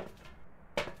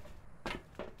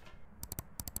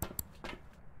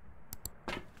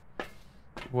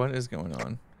 What is going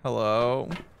on? Hello?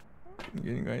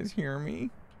 Can you guys hear me?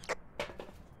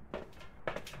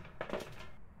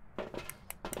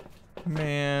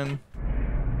 Man.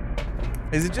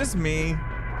 Is it just me?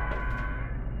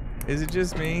 Is it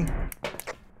just me?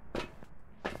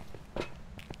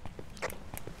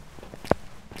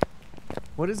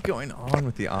 What is going on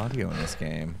with the audio in this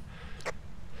game?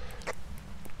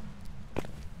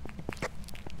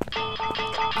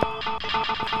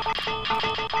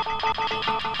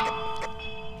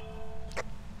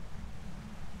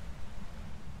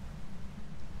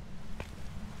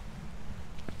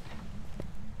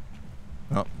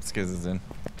 Oh, Skizz is in.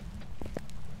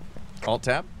 Alt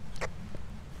tab.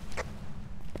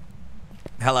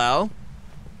 Hello?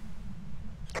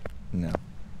 No.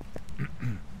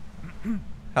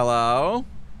 Hello?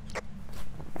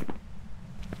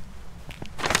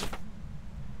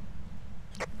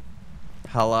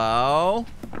 Hello?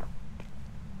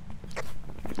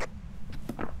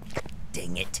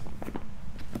 Dang it.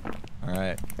 All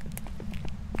right.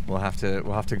 We'll have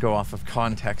to go off of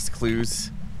context clues,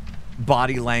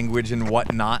 body language and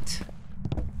whatnot.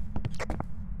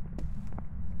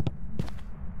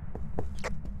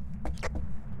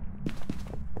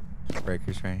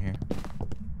 Breaker's right here.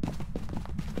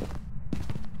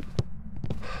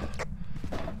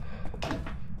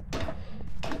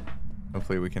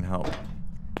 Hopefully we can help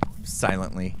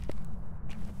silently.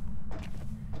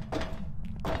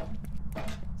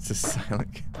 It's a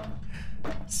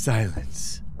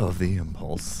silence of the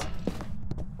impulse.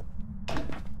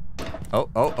 Oh,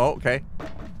 okay.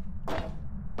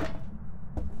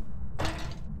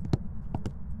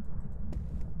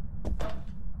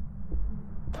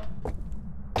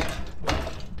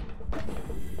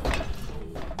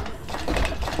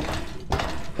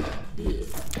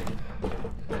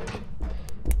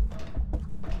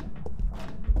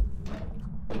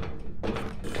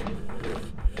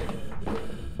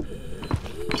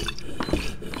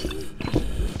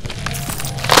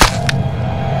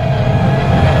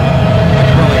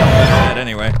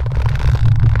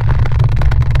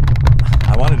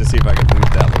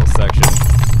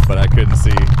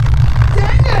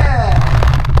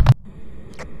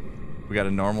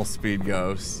 Normal speed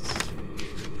ghost.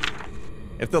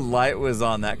 If the light was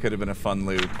on, that could have been a fun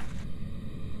loop.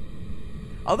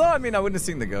 Although, I mean, I wouldn't have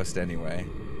seen the ghost anyway.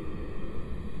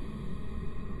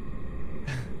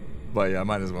 But yeah, I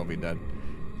might as well be dead.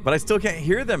 But I still can't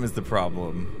hear them is the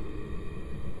problem.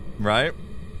 Right?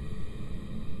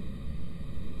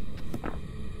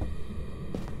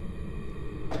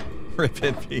 Rip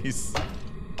in peace.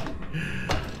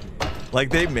 Like,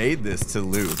 they made this to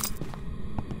loop.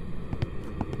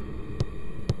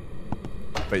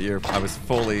 But I was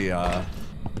fully, I'm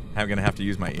gonna have to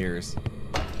use my ears.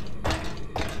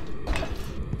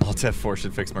 Alt F4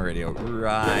 should fix my radio.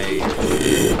 Right.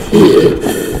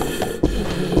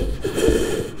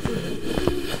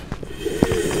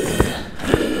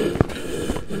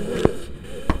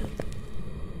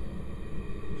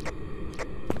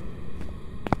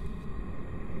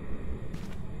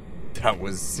 That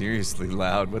was seriously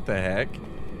loud. What the heck?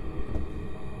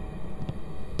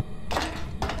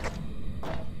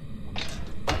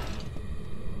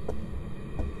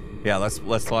 Yeah, let's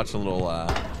watch a little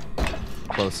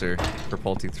closer for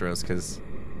Pulte throws, because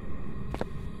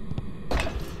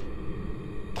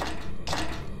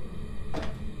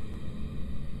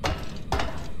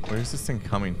where's this thing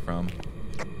coming from?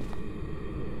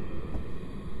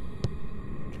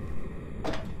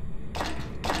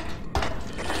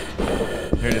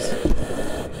 Here it is.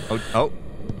 Oh.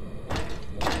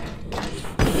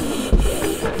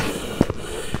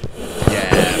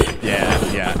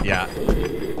 Yeah.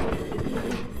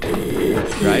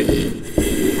 Right?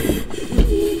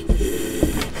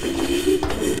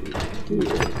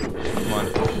 Come on.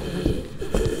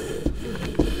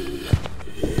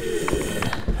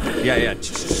 Yeah.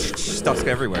 Stuff's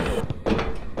everywhere.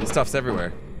 Stuff's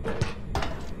everywhere.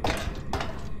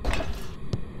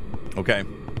 Okay.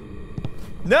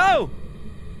 No!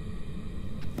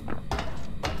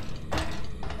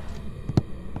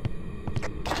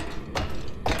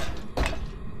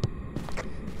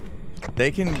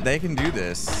 They can do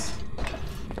this.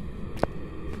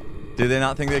 Do they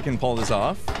not think they can pull this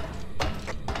off?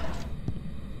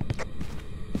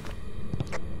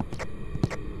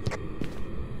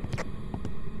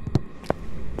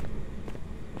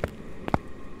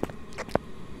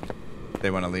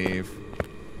 They want to leave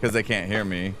because they can't hear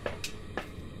me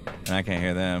and I can't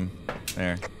hear them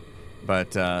there,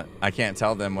 but I can't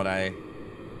tell them what I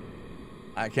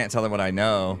can't tell them what I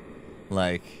know.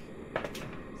 Like,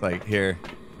 it's like here,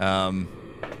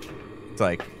 it's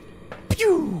like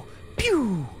pew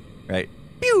pew, right?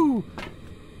 Pew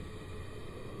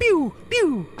pew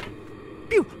pew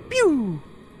pew pew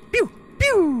pew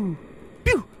pew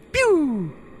pew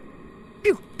pew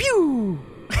pew pew.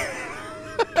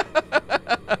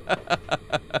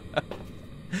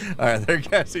 All right, they're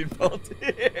catching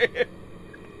Pulte.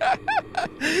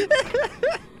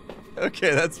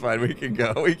 Okay, that's fine. We can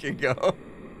go. We can go.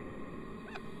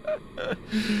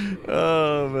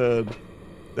 Oh man,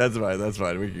 that's fine. That's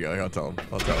fine. We can go. I'll tell him.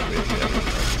 I'll tell him.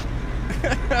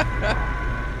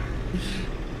 Yeah.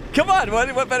 Come on.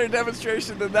 What better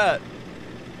demonstration than that?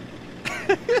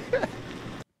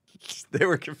 They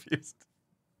were confused.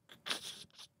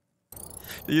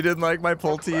 You didn't like my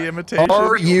Pulte imitation?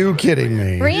 Are you kidding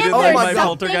me? Grian, you didn't like my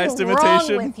poltergeist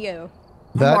imitation? Wrong with you.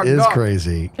 That is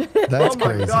crazy. That's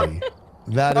crazy.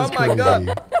 That is crazy.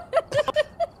 God.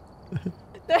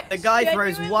 The guy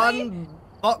throws one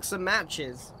box of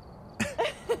matches.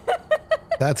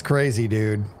 That's crazy,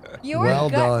 dude. Your well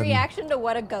gut done. reaction to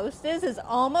what a ghost is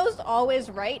almost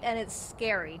always right, and it's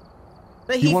scary.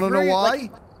 But You want to know why?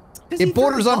 It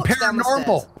borders on paranormal.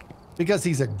 Downstairs. Because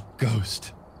he's a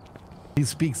ghost. He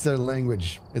speaks their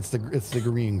language. It's the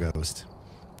Grian ghost.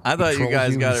 I thought you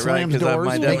guys got it right because of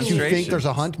my Makes demonstration. you think there's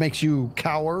a hunt. Makes you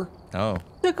cower. Oh.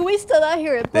 So can we still not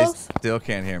hear Impulse? They still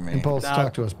can't hear me. Impulse,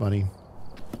 talk to us, buddy.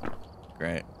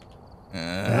 Great.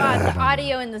 God, the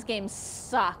audio in this game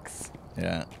sucks.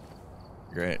 Yeah.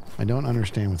 Great. I don't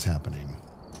understand what's happening.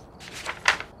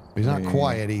 He's not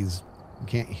quiet. You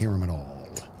can't hear him at all.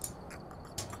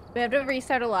 We have to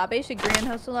restart a lobby. Should Grian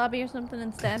host a lobby or something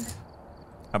instead?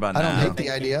 How about I now? don't hate the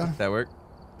idea. That work?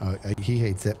 He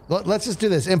hates it. Let's just do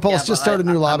this. Impulse, just start a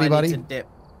new lobby, buddy.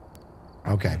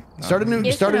 Okay. Start a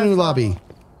new lobby.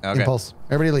 Okay. Impulse.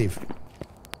 Everybody leave.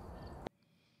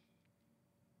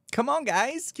 Come on,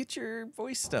 guys. Get your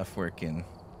voice stuff working.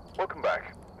 Welcome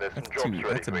back. There's some jobs ready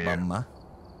That's a for you. bummer.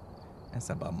 That's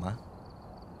a bummer.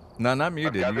 No, not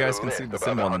muted. I've You guys gathered a can see list the of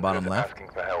symbol on the other bottom hunters left. asking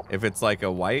for help. If it's like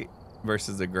a white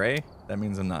versus a gray, that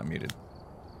means I'm not muted.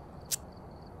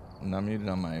 I'm not muted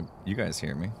on my... You guys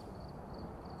hear me.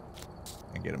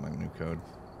 I get my new code.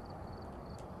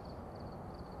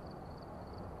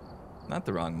 Not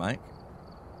the wrong mic.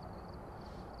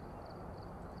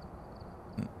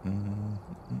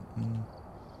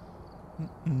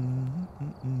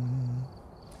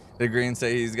 Did Grian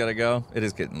say he's got to go? It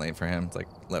is getting late for him. It's like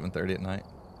 11:30 at night.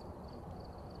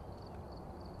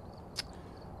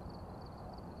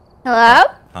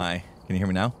 Hello? Hi. Can you hear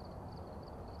me now?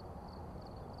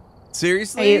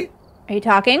 Seriously? Are you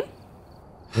talking?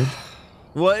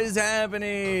 What is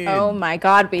happening? Oh my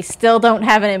god, we still don't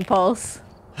have an Impulse.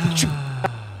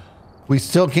 We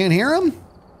still can't hear him?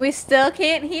 We still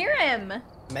can't hear him.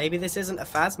 Maybe this isn't a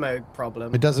Phasmo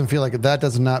problem. It doesn't feel like that.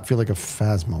 Does not feel like a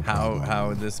Phasmo problem. How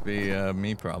would this be a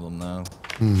me problem though?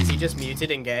 Is he just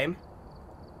muted in game?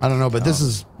 I don't know, but this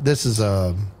is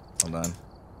a Hold on.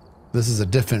 this is a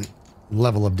different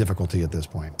level of difficulty at this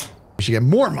point. We should get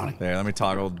more money. There, let me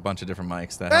toggle a bunch of different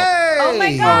mics that help. Hey! Oh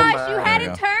my gosh, you There had we it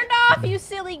go. turned off, you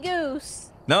silly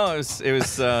goose. No,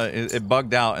 it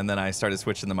bugged out, and then I started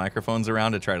switching the microphones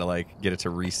around to try to like get it to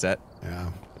reset. Yeah.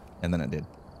 And then it did.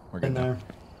 We're good In there.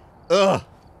 Ugh.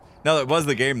 No, it was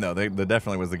the game though. That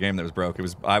definitely was the game that was broke.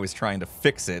 I was trying to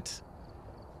fix it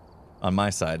on my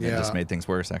side, and it just made things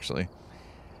worse. Actually,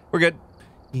 we're good.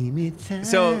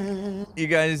 So, you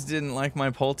guys didn't like my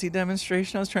Pulte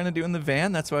demonstration I was trying to do in the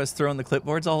van? That's why I was throwing the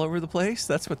clipboards all over the place?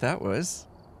 That's what that was.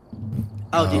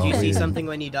 Oh, did you see something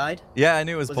when you died? Yeah, I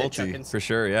knew it was Pulte, for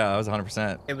sure. Yeah, I was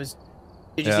 100%. It was...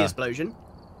 Did you see explosion?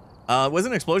 It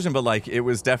wasn't an explosion, but like, it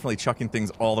was definitely chucking things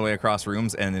all the way across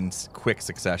rooms and in quick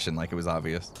succession, like it was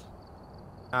obvious.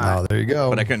 Oh, there you go.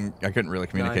 But I couldn't really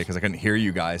communicate because I couldn't hear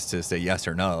you guys to say yes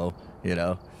or no, you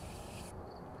know?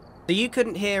 So you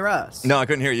couldn't hear us? No, I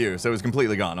couldn't hear you, so it was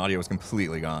completely gone. Audio was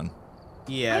completely gone.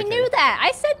 Yeah. I knew that.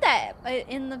 I said that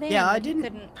in the van. Yeah, I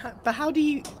didn't. But how are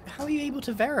you able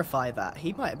to verify that?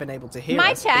 He might have been able to hear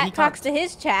my us. My chat talks to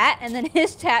his chat, and then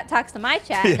his chat talks to my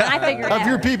chat, and I figure it out. Have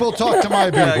your people talk to my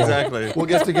people. Yeah, exactly. We'll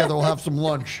get together. We'll have some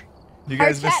lunch. You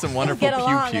guys missed some wonderful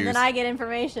pew-pews. And then I get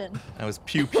information. I was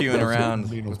pew-pewing around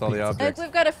with all the objects. Like,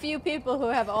 we've got a few people who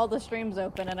have all the streams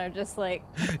open and are just like,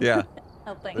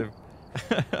 helping.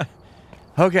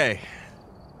 Okay.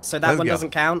 So that one doesn't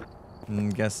count?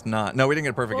 Guess not. No, we didn't get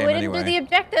a perfect game anyway. We didn't do the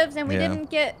objectives, and we didn't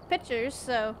get pictures,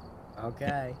 so...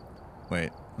 Okay.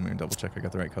 Wait, let me double check I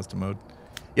got the right custom mode.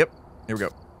 Yep, here we go.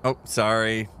 Oh,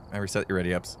 sorry. I reset your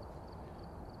ready-ups.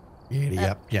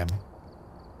 Yep.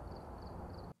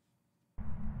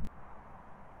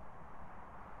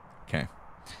 Okay.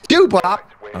 Bop.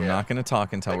 I'm not going to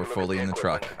talk until we're fully in the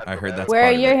truck. I heard that's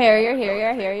Where you're here, you're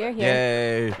here.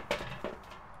 Yay.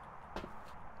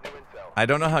 I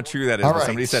don't know how true that is, but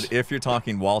somebody said if you're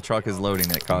talking while truck is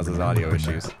loading, it causes audio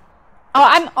issues. Oh,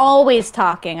 I'm always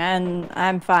talking, and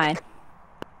I'm fine.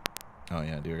 Oh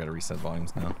yeah, dude, I gotta reset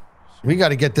volumes now. We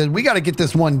gotta get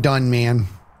this one done, man.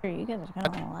 You guys are kind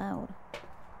of loud.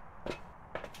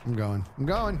 I'm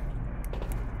going.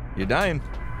 You're dying.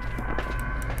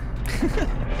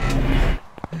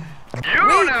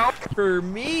 You know. For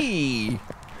me.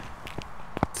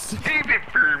 Save it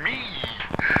for me.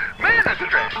 Man, that's a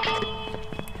trash.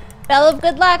 Bell of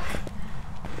good luck.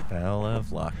 Bell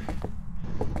of luck.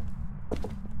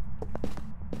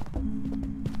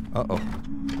 Uh-oh.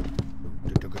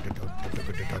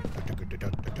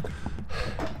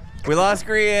 We lost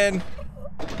Grian.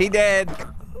 He dead.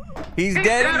 He's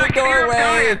dead in the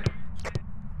doorway.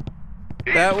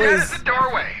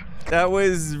 That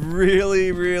was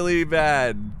really, really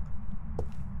bad.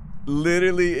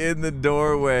 Literally in the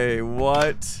doorway.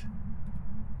 What?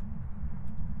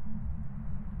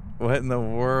 What in the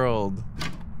world?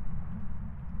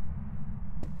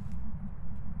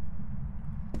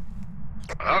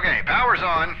 Okay, power's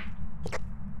on.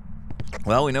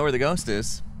 Well, we know where the ghost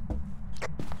is.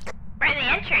 Right in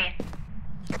the entry.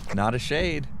 Not a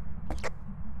shade.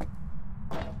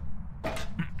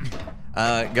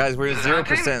 Guys, we're at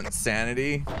 0%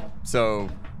 sanity, so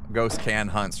ghost can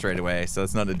hunt straight away, so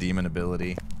it's not a demon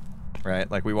ability,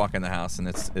 right? Like, we walk in the house and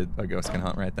a ghost can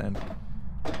hunt right then.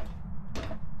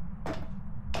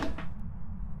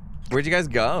 Where'd you guys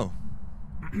go?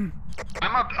 I'm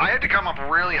up. I had to come up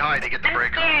really high to get the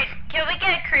breaker. I'm scared. Can we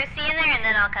get a Cruci in there and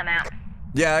then I'll come out?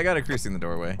 Yeah, I got a Cruci in the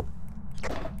doorway.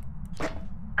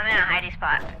 I'm in a hidey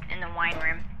spot in the wine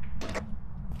room.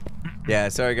 Yeah,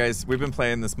 sorry guys. We've been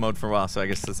playing this mode for a while, so I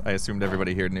guess I assumed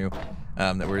everybody here knew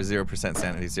that we're 0%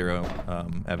 sanity,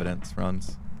 0 evidence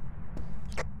runs.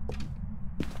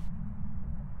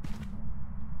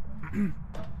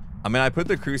 I mean, I put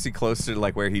the Cruci closer to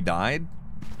like where he died.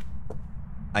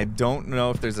 I don't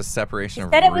know if there's a separation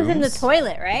of rooms. You said it was in the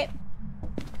toilet, right?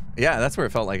 Yeah, that's where it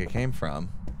felt like it came from.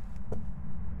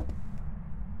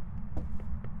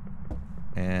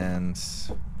 And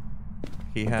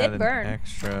he had an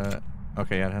extra...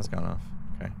 Okay, yeah, it has gone off.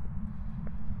 Okay.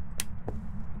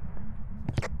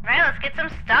 Right, let's get some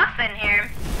stuff in here.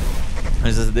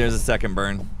 There's a second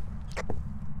burn.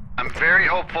 I'm very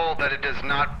hopeful that it does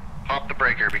not pop the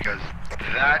breaker because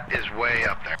that is way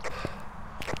up there.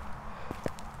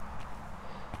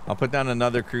 I'll put down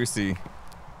another Cruci,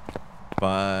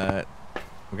 but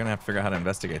we're gonna have to figure out how to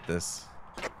investigate this.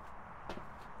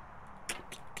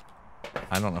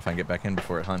 I don't know if I can get back in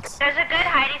before it hunts. There's a good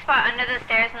hiding spot under the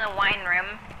stairs in the wine room.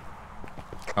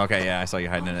 Okay, yeah, I saw you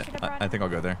hiding in it. I think I'll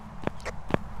go there.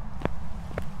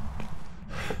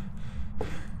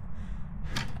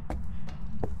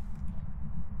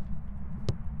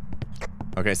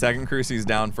 Okay, second Cruci's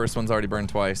down. First one's already burned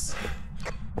twice.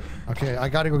 Okay, I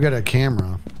gotta go get a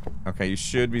camera. Okay, you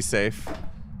should be safe.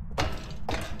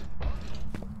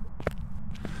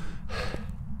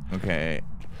 Okay.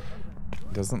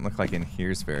 Doesn't look like in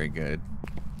here's very good.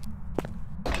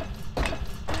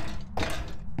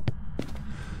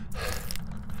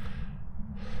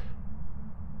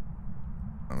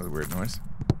 That was a weird noise.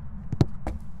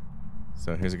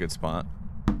 So here's a good spot.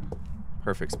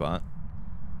 Perfect spot.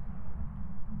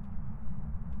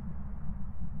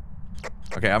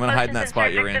 Okay, I'm gonna hide in that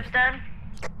spot you're in. Done.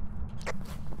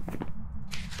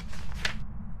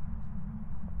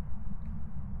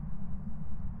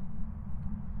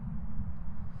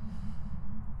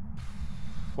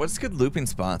 What's good looping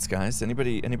spots, guys?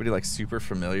 Anybody like super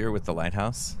familiar with the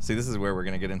lighthouse? See, this is where we're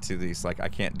gonna get into these, like, I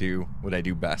can't do what I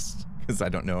do best because I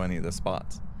don't know any of the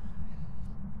spots.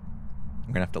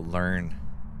 I'm gonna have to learn.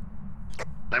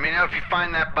 Let me know if you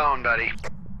find that bone, buddy.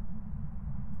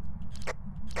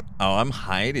 Oh, I'm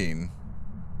hiding.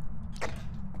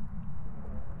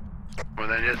 Well,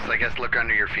 then just, I guess, look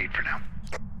under your feet for now.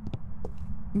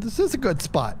 This is a good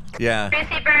spot. Yeah.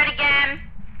 Greasy bird again.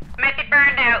 Might be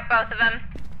burned out, both of them.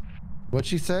 What'd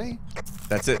she say?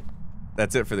 That's it.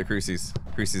 That's it for the crucies.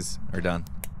 Crucies are done.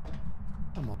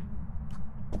 Come on.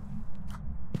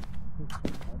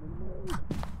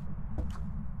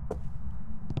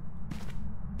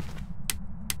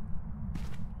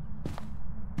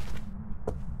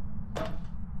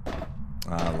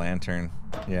 Lantern.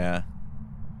 Yeah.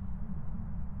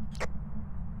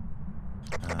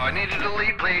 I need you to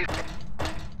lead, please.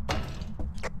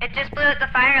 It just blew out the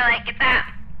firelight. Get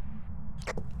that.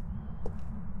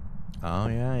 Oh,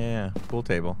 yeah. Pool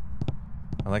table.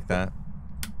 I like that.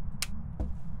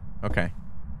 Okay.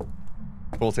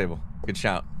 Pool table. Good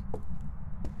shout.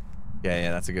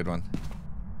 Yeah, that's a good one.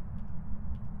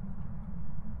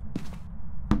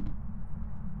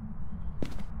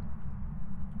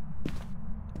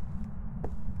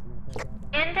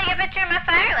 Didn't take a picture of my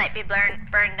firelight be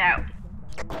burned out.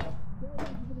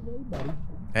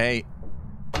 Hey.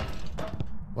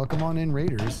 Welcome on in,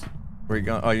 Raiders. Where you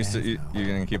going? Oh, you're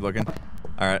gonna keep looking?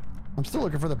 Alright. I'm still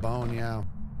looking for the bone, yeah.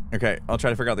 Okay, I'll try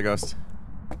to figure out the ghost.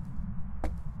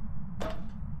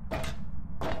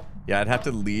 Yeah, I'd have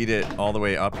to lead it all the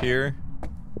way up here.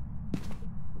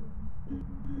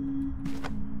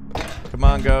 Come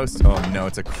on, ghost. Oh no,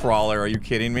 it's a crawler. Are you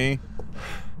kidding me?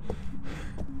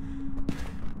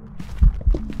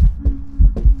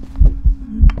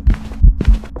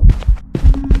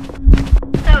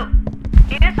 So,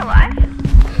 you guys alive?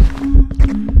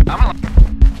 I'm alive.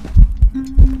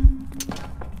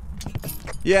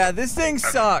 Yeah, this thing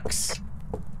sucks.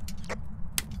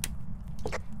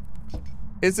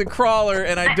 It's a crawler,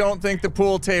 and I don't think the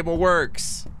pool table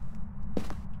works.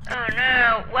 Oh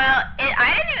no. Well,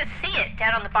 I didn't even see it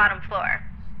down on the bottom floor.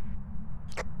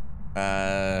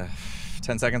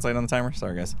 10 seconds late on the timer?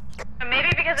 Sorry, guys. Or maybe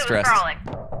because it Stressed. was crawling.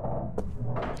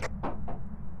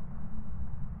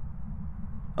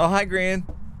 Oh, hi, Grian.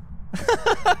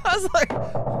 I was like,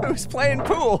 who's playing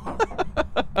pool?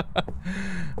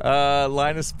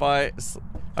 Line of sight.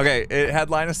 Okay, it had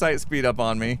line of sight speed up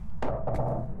on me.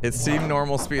 It seemed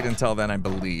normal speed until then, I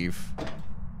believe.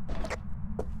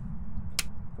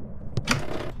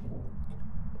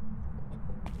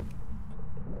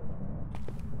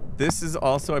 This is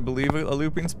also, I believe, a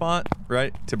looping spot,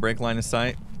 right? To break line of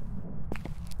sight.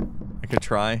 I could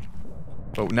try.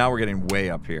 But now we're getting way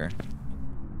up here.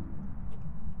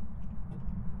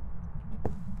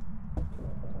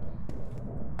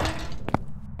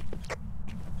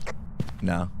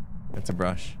 No, it's a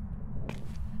brush.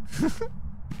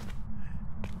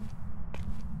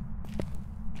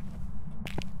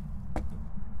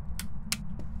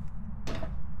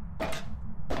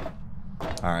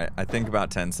 Alright, I think about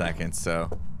 10 seconds, so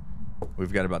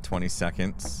we've got about 20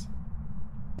 seconds.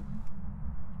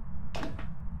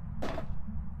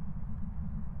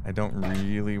 I don't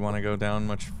really want to go down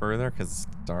much further because it's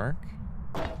dark.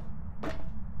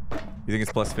 You think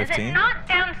it's plus 15? Is it not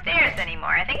downstairs anymore?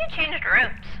 I think it changed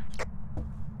rooms.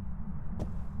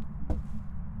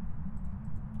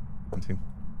 1, 2.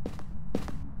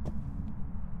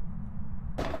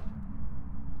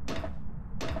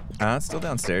 It's still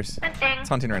downstairs. Hunting. It's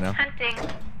hunting right now. Hunting.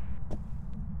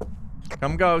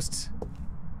 Come, ghost.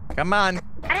 Come on.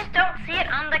 I just don't see it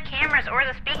on the cameras or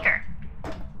the speaker.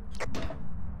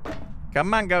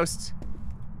 Come on, ghost.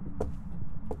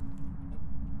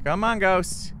 Come on,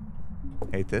 ghost.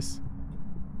 Hate this.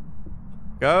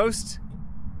 Ghost?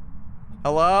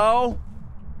 Hello?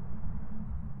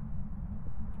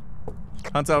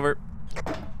 Hunt's over.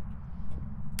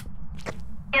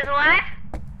 Is alive?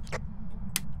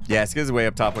 Yeah, Skizz is way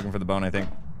up top looking for the bone, I think.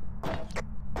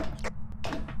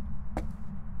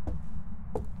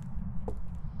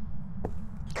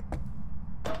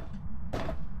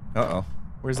 Uh-oh.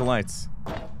 Where's the lights?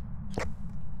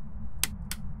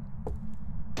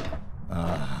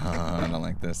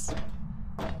 Jesus.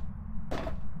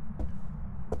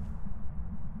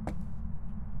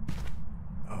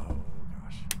 Oh,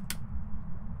 gosh.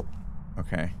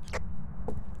 Okay.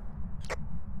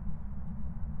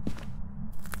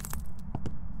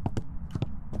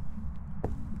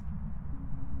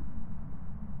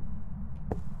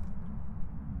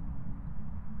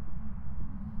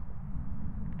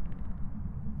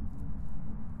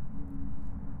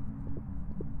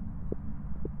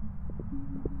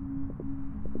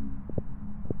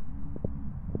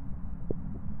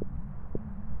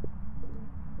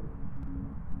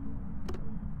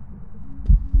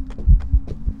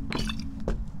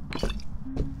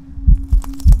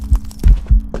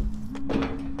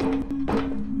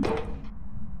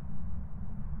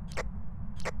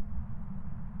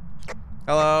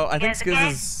 Hello, I think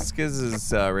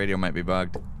Skizz's radio might be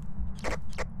bugged.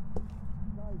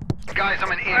 Guys,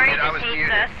 I'm an idiot. I was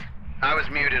muted. I was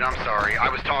muted. I'm sorry. I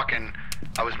was talking.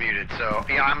 I was muted. So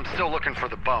yeah, I'm still looking for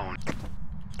the bone.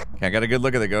 Okay, I got a good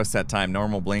look at the ghost that time.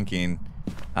 Normal blinking.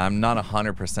 I'm not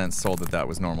 100% sold that that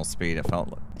was normal speed. It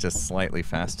felt just slightly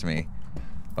fast to me,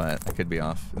 but I could be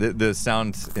off. The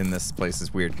sound in this place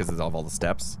is weird because of all the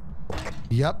steps.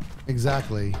 Yep,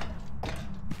 exactly.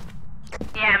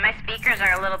 Yeah, my speakers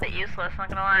are a little bit useless, not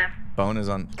gonna lie. Bone is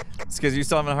on. Skizz, you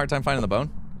still having a hard time finding the bone?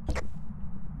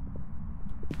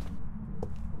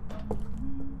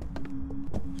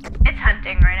 It's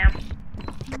hunting right now.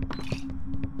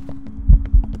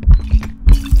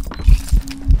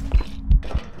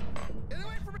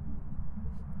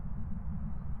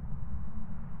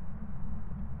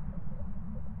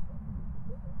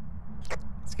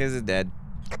 Skizz is dead.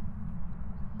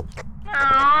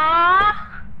 Aww.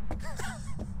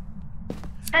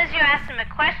 Because you asked him a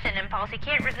question, Impulse, he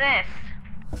can't resist.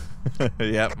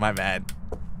 Yep, my bad.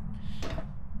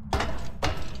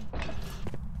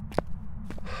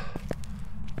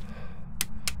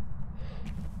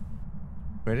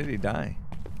 Where did he die?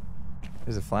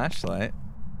 There's a flashlight.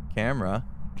 Camera.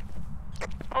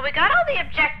 Well, we got all the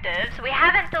objectives. We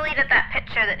haven't deleted that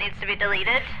picture that needs to be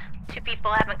deleted. 2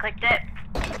 people haven't clicked it.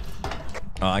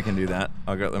 Oh, I can do that.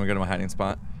 Let me go to my hiding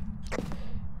spot.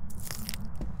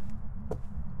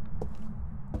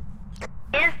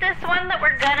 Is this one that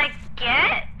we're gonna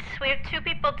get? We have 2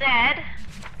 people dead.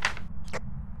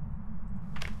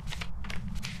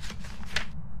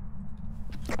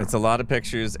 It's a lot of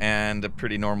pictures and a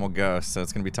pretty normal ghost, so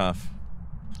it's gonna be tough.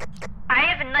 I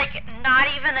have, like, not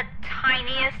even the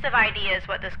tiniest of ideas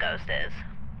what this ghost is.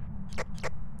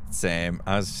 Same.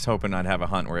 I was just hoping I'd have a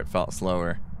hunt where it felt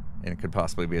slower, and it could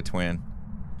possibly be a twin.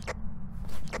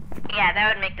 Yeah,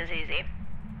 that would make this easy.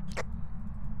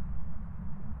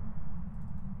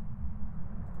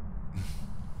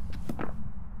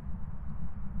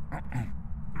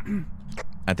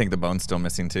 I think the bone's still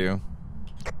missing too.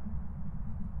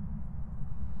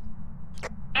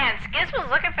 And Skizz was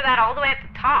looking for that all the way at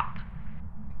the top.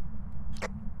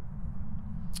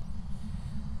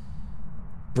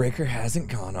 Breaker hasn't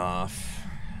gone off.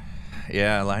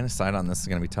 Yeah, line of sight on this is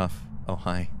gonna be tough. Oh,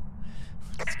 hi.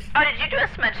 Oh, did you do a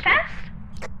smudge test?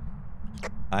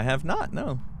 I have not,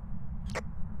 no.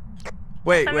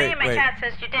 Wait, Somebody in my chat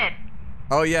says you did.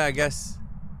 Oh yeah, I guess.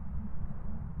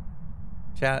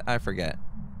 Chat, I forget.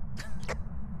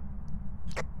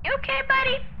 You okay,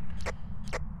 buddy?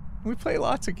 We play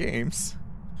lots of games.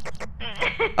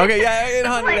 Okay, yeah, it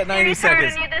hunted at 90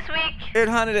 seconds. You this week? It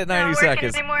hunted at 90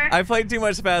 seconds. Anymore? I played too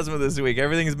much Phasmo this week.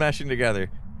 Everything's meshing together.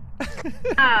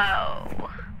 Oh.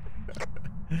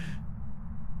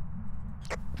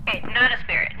 Okay, not a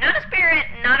spirit. Not a spirit,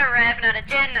 not a rev, not a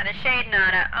Jin, not a shade,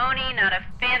 not a Oni, not a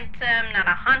phantom, not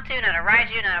a Hantu, not a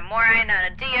Raiju, not a Morai, not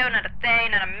a Dio, not a Fae,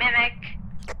 not a Mimic.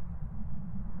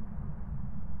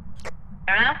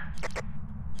 I don't know.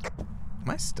 Am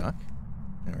I stuck?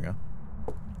 There we go.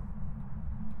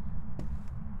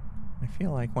 I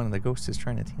feel like one of the ghosts is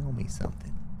trying to tell me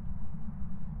something.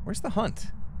 Where's the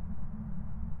hunt?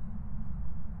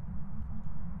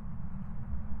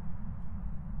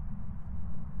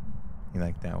 You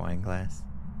like that wine glass?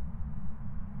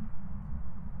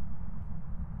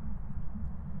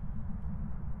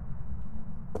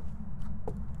 The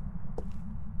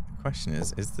question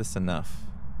is this enough?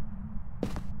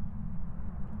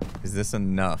 Is this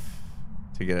enough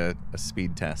to get a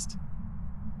speed test?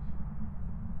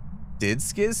 Did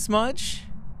Skizz smudge?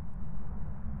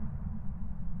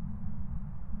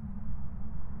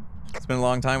 It's been a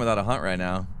long time without a hunt right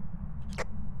now.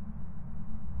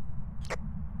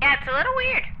 Yeah, it's a little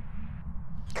weird.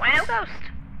 Why no ghost?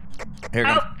 Here it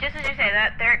comes. Oh, just as you say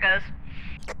that, there it goes.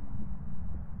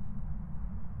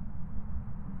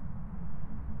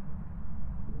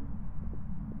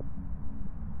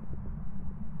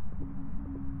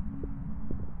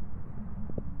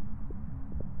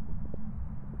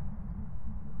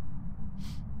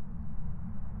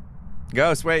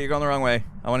 Ghost, wait, you're going the wrong way.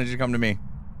 I wanted you to come to me.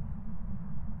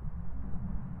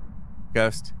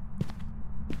 Ghost.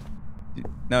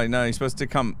 No, you're supposed to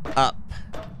come up.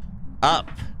 Up.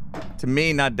 To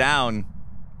me, not down.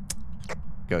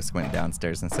 Ghost went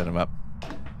downstairs instead of up.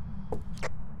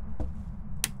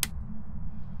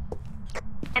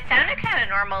 It sounded kind of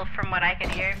normal from what I could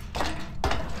hear.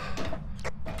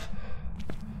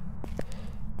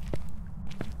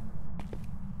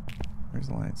 Where's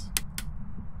the lights?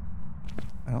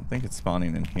 I don't think it's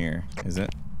spawning in here, is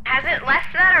it? Has it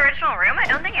left that original room? I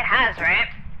don't think it has, right?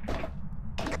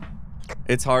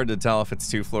 It's hard to tell if it's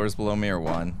 2 floors below me or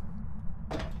 1.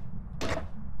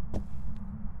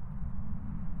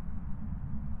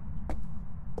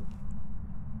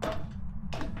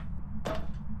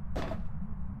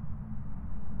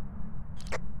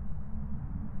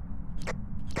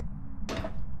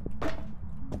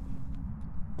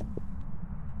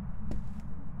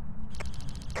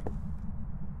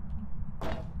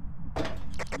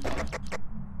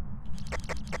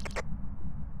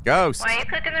 Ghost. Why are you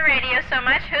clicking the radio so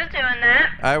much? Who's doing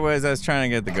that? I was trying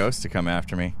to get the ghost to come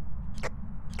after me.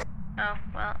 Oh,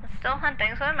 well, it's still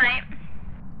hunting, so it might.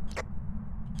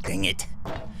 Dang it.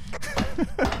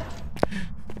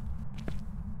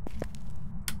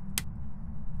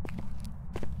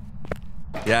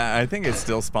 Yeah, I think it's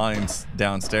still spawning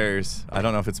downstairs. I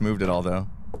don't know if it's moved at all, though.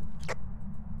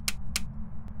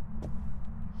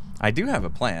 I do have a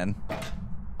plan.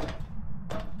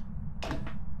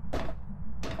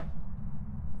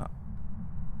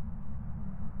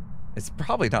 It's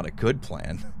probably not a good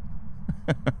plan,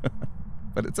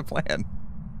 but it's a plan.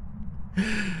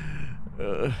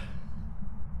 The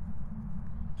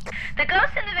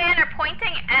ghosts in the van are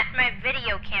pointing at my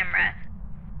video camera.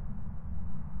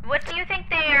 What do you think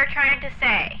they are trying to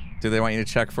say? Do they want you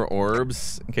to check for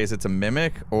orbs in case it's a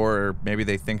mimic, or maybe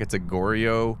they think it's a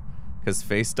Goryo because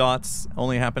face dots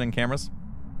only happen in cameras?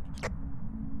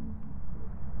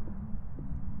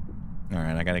 All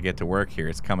right, I gotta get to work here.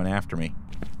 It's coming after me.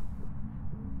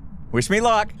 Wish me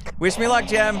luck. Wish me luck,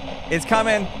 Gem. It's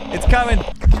coming. It's coming.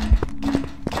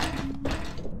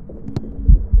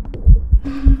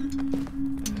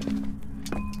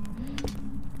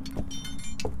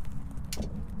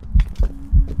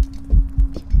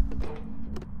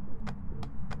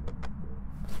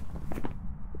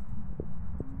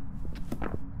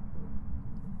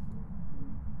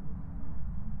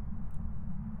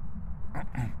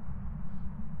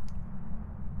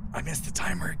 I missed the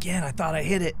timer again. I thought I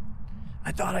hit it.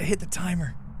 I thought I hit the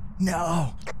timer.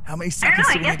 No. How many seconds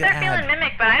do we need to add? I guess they're feeling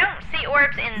mimic, but I don't see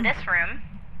orbs in this room.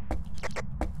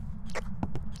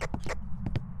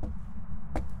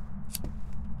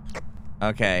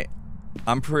 Okay.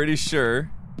 I'm pretty sure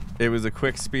it was a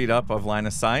quick speed up of line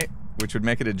of sight, which would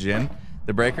make it a Jinn.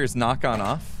 The breaker's not gone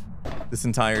off this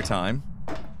entire time.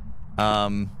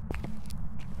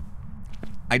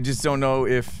 I just don't know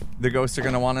if the ghosts are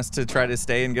going to want us to try to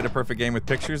stay and get a perfect game with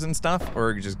pictures and stuff,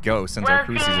 or just go since our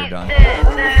cruises are done. The 2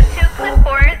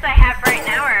 clipboards I have right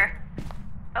now are...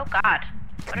 Oh god.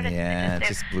 What did it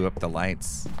just blew up the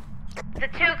lights. The 2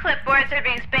 clipboards are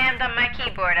being spammed on my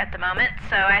keyboard at the moment,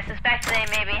 so I suspect they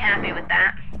may be happy with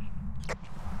that.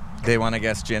 They want to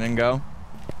guess Jinn and go?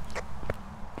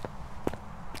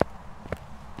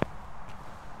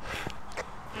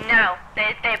 No,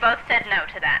 they both said no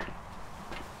to that.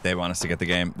 They want us to get the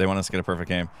game. They want us to get a perfect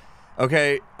game.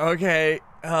 Okay.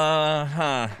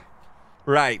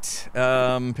 Right.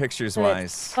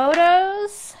 Pictures-wise.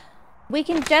 Photos. We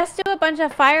can just do a bunch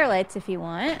of firelights if you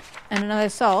want. And another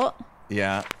salt.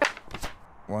 Yeah.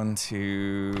 1,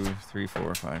 2, 3,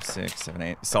 4, 5, 6, 7,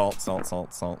 8. Salt.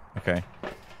 Okay.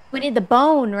 We need the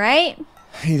bone, right?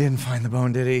 He didn't find the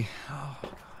bone, did he? Oh,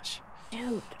 gosh.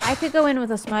 Dude, I could go in with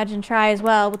a smudge and try as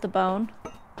well with the bone.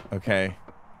 Okay.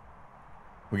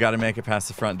 We got to make it past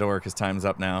the front door because time's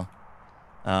up now.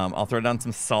 I'll throw down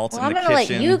some salt in the kitchen. I'm going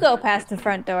to let you go past the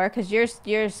front door because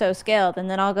you're so skilled, and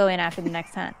then I'll go in after the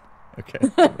next hunt. Okay.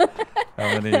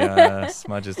 How many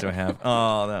smudges do I have?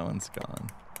 Oh, that one's gone.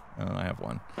 Oh, I have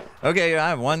one. Okay, I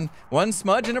have one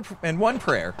smudge and one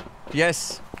prayer.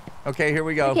 Yes. Okay, here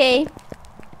we go. Okay.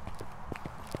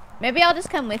 Maybe I'll just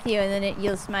come with you, and then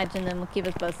you'll smudge, and then we'll keep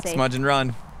us both safe. Smudge and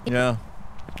run. Yeah.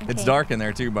 Okay. It's dark in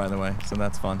there too, by the way, so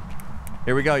that's fun.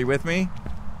 Here we go. You with me?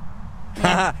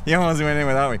 Haha, you almost went in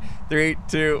without me. 3,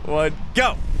 2, 1,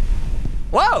 go!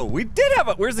 Whoa, we did have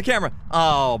a... Where's the camera?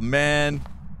 Oh, man.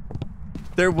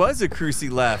 There was a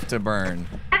crucie left to burn.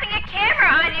 Having a camera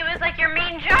on you is like your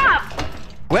main job.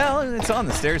 Well, it's on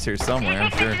the stairs here somewhere,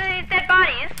 I'm sure. Did you take pictures of these dead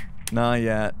bodies? Not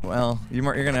yet. Well,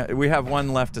 you're gonna... We have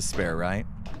one left to spare, right?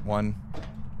 One.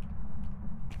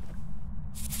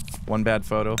 One bad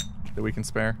photo that we can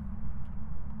spare.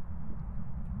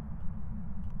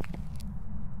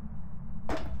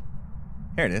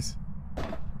 Here it is.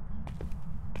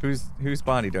 Whose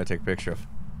body do I take a picture of?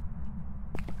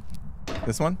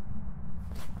 This one?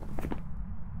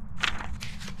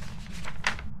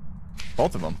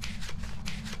 Both of them.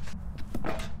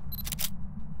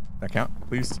 That count,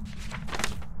 please?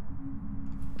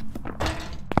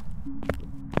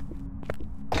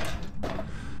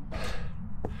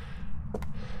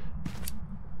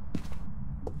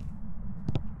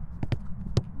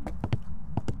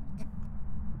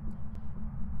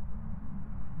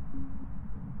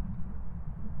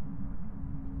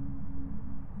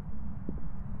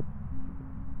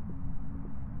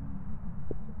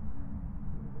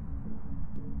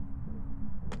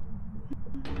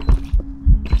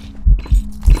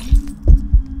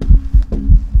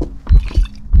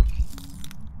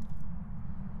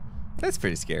 That's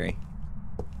pretty scary.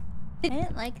 I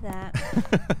didn't like that.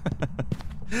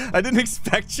 I didn't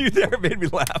expect you there. It made me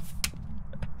laugh.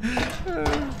 I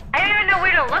don't even know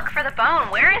where to look for the bone.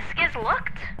 Where has Skizz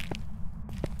looked?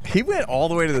 He went all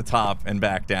the way to the top and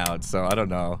backed out, so I don't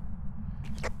know.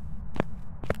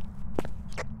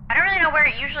 I don't really know where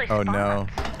it usually spawns. Oh no.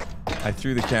 I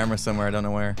threw the camera somewhere. I don't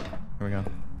know where. Here we go.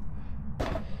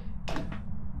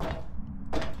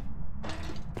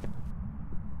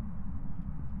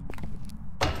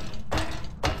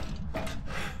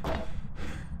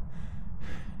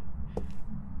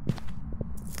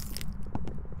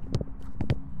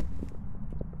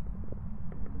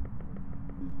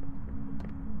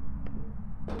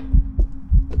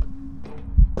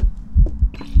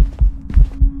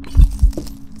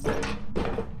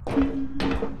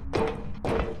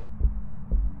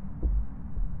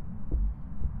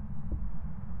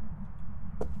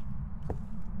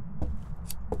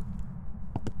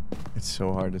 It's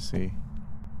so hard to see.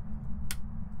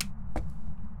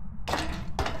 I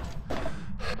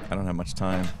don't have much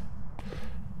time.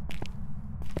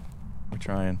 We're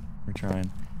trying. We're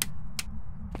trying.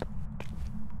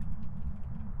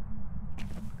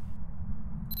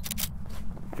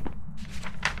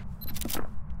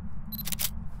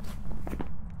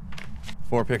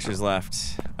 Four pictures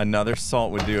left. Another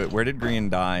salt would do it. Where did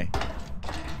Grian die?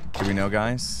 Do we know,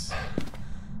 guys?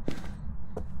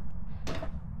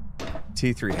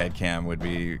 T3 head cam would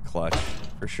be clutch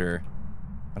for sure.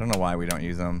 I don't know why we don't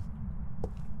use them.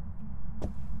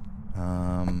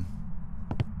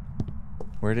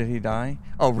 Where did he die?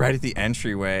 Oh, right at the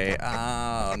entryway.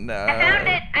 Oh no. I found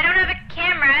it. I don't have a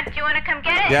camera. Do you want to come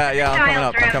get it? Yeah, I'm coming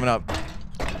up. I'm coming up.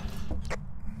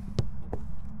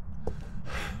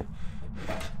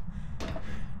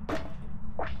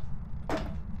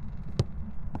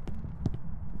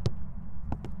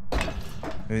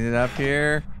 Is it up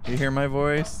here? Do you hear my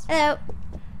voice? Hello.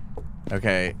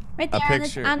 Okay. Right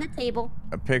there on the table.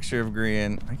 A picture of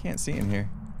Grian. I can't see in here.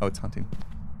 Oh, it's hunting.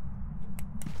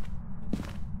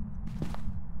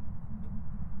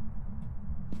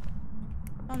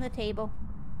 On the table.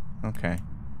 Okay.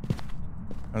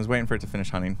 I was waiting for it to finish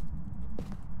hunting.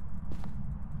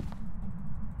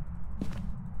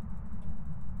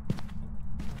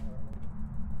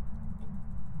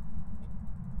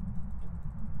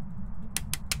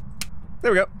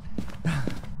 There we go.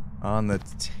 On the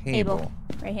table.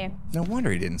 Right here. No wonder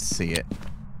he didn't see it.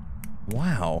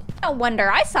 Wow. No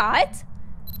wonder I saw it.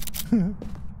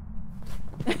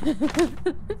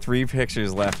 3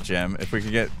 pictures left, Jim. If we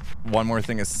could get one more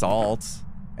thing of salt,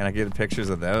 and I get pictures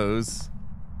of those,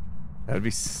 that'd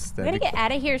be. We're gonna get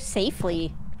out of here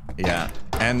safely. Yeah,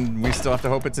 and we still have to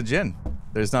hope it's a djinn.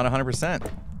 There's not 100%.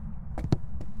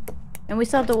 And we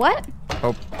still have to what?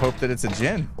 Hope that it's a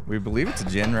djinn. We believe it's a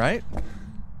djinn, right?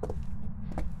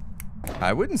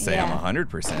 I wouldn't say I'm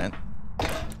 100%.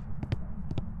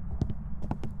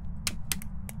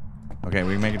 Okay,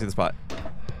 we can make it to the spot.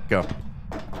 Go.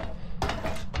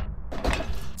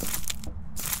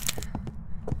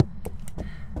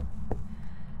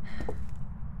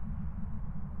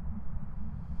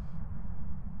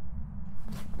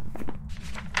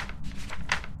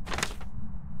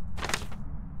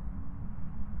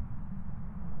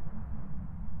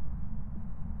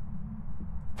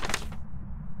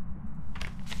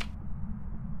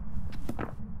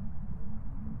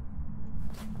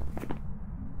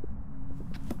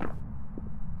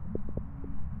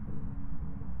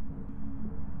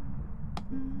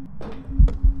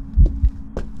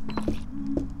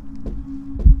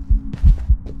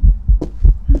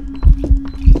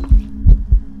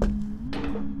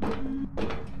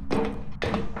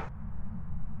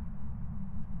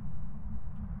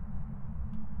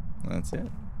 That's it.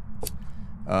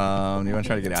 Do you want to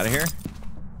try to get out of here?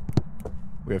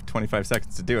 We have 25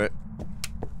 seconds to do it.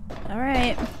 All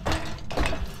right.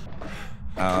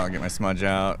 I'll get my smudge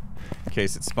out in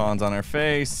case it spawns on our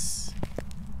face.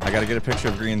 I gotta get a picture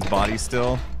of Grian's body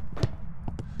still.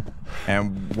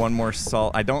 And one more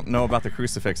salt. I don't know about the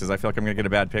crucifixes. I feel like I'm gonna get a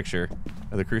bad picture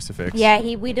of the crucifix. Yeah,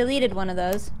 we deleted one of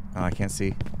those. Oh, I can't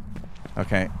see.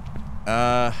 Okay.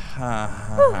 I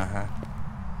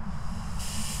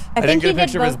didn't get a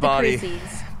picture of his body,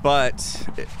 but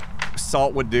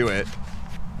salt would do it.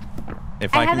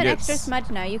 If I have can an get extra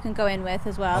smudge now you can go in with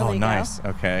as well. Oh, there you nice. Go.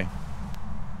 Okay.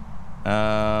 Ooh,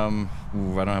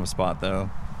 I don't have a spot though.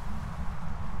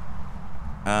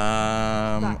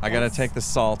 I gotta take the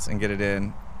salt and get it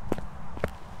in.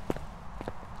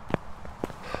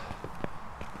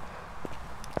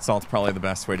 Salt's probably the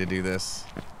best way to do this.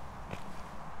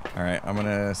 All right, I'm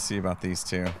gonna see about these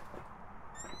two.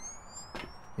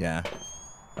 Yeah,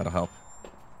 that'll help.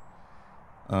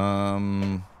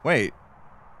 Wait,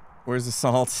 where's the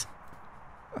salt?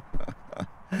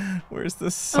 Where's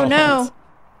the salt? Oh no!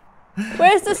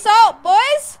 Where's the salt,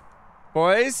 boys?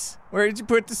 Boys, where did you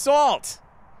put the salt?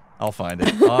 I'll find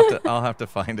it. I'll have to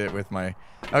find it with my.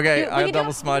 Okay, I'll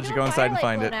double smudge. Go inside and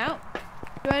find it. Out.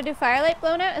 You want to do firelight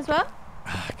blown out as well?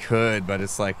 I could, but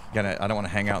it's like I don't want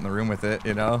to hang out in the room with it,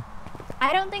 you know.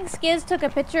 I don't think Skizz took a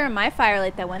picture of my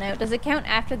firelight that went out. Does it count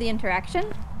after the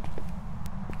interaction?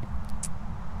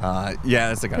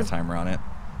 Yeah, it's got a timer on it.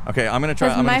 Okay, I'm gonna try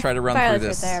to run through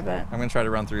this. Right there, I'm gonna try to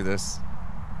run through this.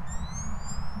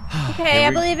 Okay,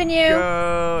 I believe in you.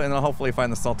 Go, and I'll hopefully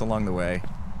find the salt along the way.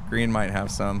 Grian might have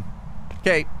some.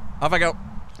 Okay, off I go.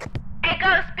 Hey,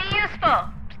 Ghost, be useful.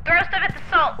 Throw stuff at the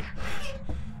salt.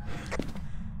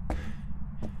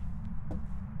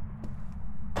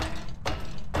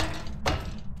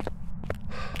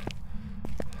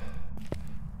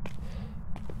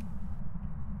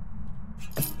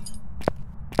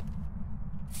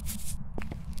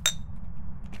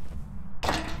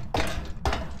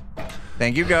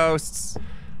 Thank you, ghosts.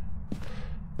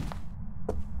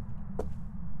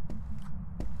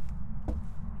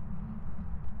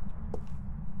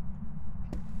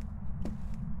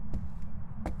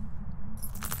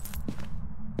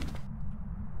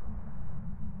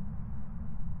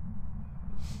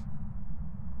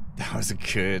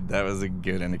 That was a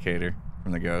good indicator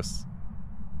from the ghosts.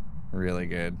 Really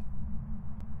good.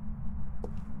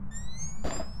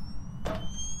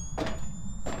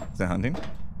 Is that hunting?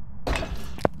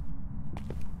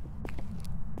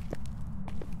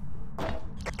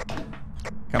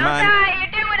 Come on. Die,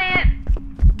 you're doing it.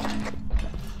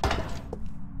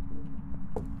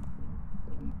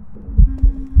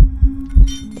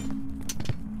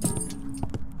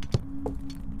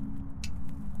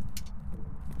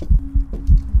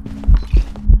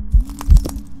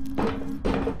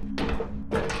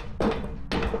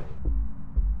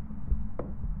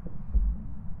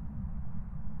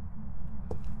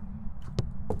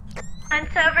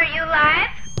 Hunt's over, you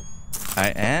live?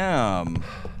 I am.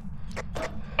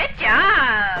 Good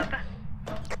job.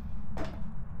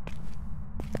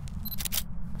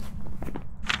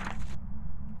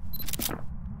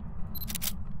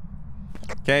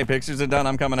 Okay, pictures are done.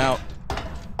 I'm coming out.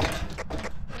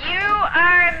 You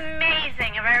are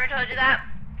amazing. Have I ever told you that?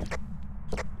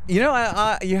 You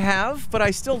know, you have, but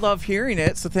I still love hearing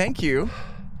it, so thank you.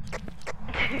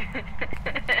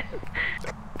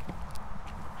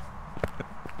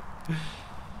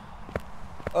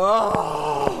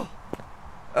 Oh,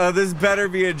 this better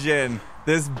be a gin.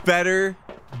 This better.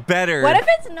 What if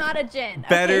it's not a gin?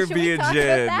 Better okay, be a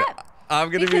gin. I'm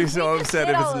gonna be so upset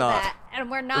if it's not. That,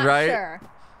 and we're not right? sure.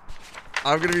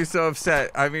 I'm gonna be so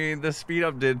upset. I mean, the speed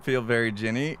up did feel very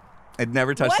ginny. It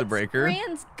never touched the breaker. What's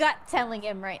Grian's gut telling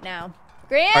him right now?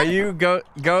 Grian? Are you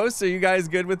Ghost? Are you guys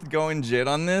good with going gin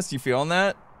on this? You feeling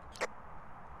that?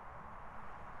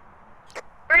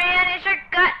 Grian, is your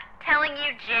gut telling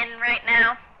you gin right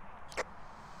now?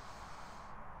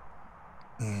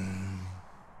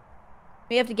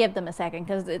 We have to give them a second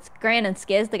because it's Grian and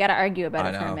Skizz. They got to argue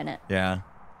about it for a minute. Yeah.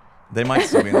 They might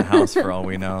still be in the house for all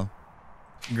we know.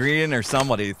 Grian or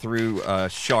somebody threw a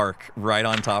shark right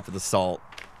on top of the salt,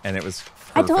 and it was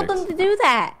perfect. I told them to do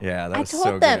that. Yeah, that was so good. I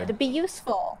told them to be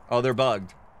useful. Oh, they're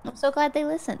bugged. I'm so glad they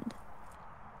listened.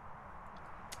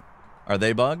 Are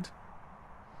they bugged?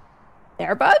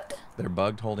 They're bugged? They're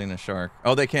bugged holding a shark.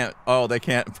 Oh, they can't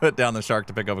put down the shark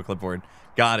to pick up a clipboard.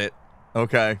 Got it.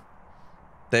 Okay.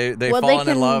 They've fallen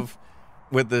in love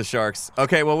with the sharks.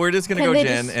 Okay, well, we're just going to go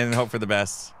gin and hope for the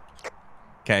best.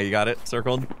 Okay, you got it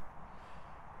circled?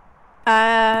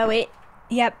 Wait.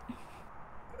 Yep.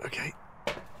 Okay.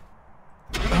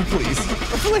 Oh, please.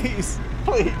 Please.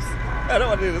 Please. I don't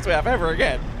want to do this map ever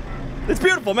again. It's a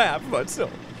beautiful map, but still.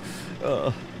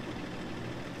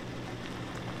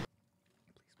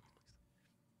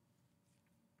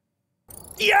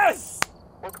 Yes!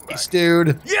 Thanks,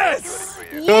 dude. Yes!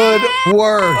 Good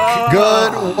work.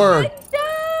 Good work.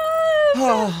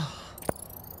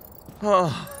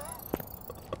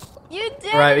 You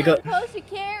did Right, we it! got- Post you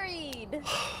carried.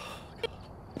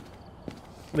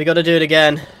 We got to do it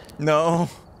again. No.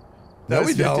 That No, was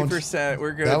we don't. 50%.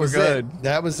 We're good. That was We're good. it.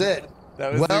 That was it.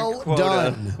 That was well the quota.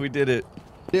 done. We did it.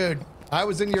 Dude, I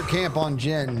was in your camp on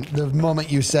Jen the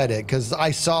moment you said it because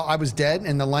I saw I was dead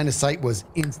and the line of sight was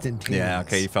instantaneous. Yeah,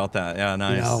 okay, you felt that. Yeah,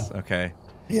 nice. You know? Okay.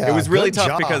 Yeah, it was really good tough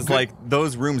job. because Good- like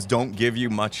those rooms don't give you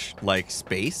much like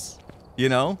space, you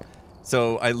know?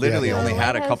 So I literally Yeah. only The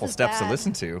had a lighthouse couple is steps to bad.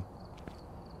 listen to.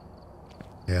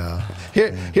 Yeah.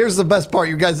 Here's the best part,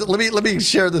 you guys. Let me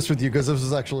share this with you because this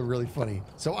is actually really funny.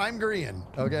 So I'm Grian,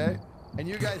 okay, and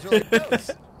you guys are like,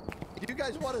 "Ghost, you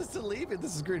guys want us to leave?" And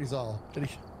this is Greedy's all. And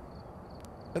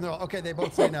they're all, okay, they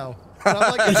both say no. And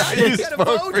I'm like, I you just get a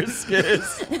spoke vote. for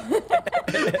Skizz.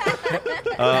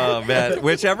 Oh man,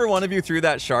 whichever one of you threw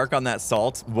that shark on that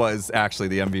salt was actually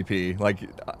the MVP. Like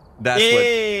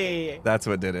that's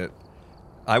what did it.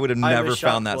 I would have never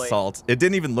Shark found that Boy. salt. It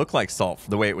didn't even look like salt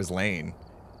the way it was laying.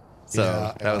 So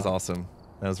Yeah, that was yeah. awesome.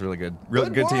 That was really good. Real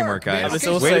good work, teamwork, man. guys. I was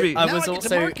Okay, also- Way to be- I now was get to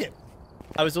also- mark it.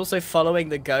 I was also following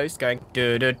the ghost going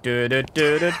do do do do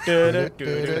do do do do do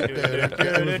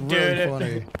It was really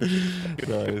funny.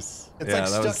 Nice. It's Yeah, like that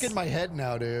stuck was, in my head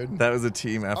now, dude. that was a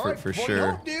team effort All right, for point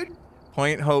sure. hope, dude.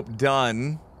 Point hope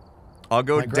done. I'll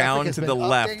go My graphic down has to been the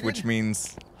left, updated. which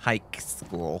means hike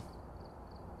school.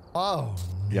 Oh,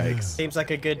 Yikes. Seems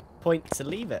like a good point to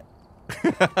leave it.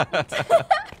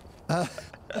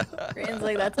 Grian's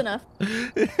like, that's enough.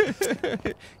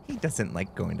 He doesn't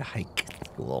like going to hike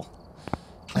school.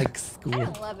 hike I school.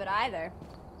 don't love it either.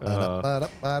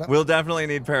 We'll definitely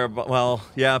need parabolic. Well,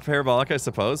 yeah, parabolic, I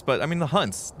suppose. But I mean, the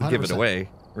hunts give it 100%. away,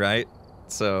 right?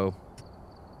 So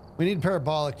We need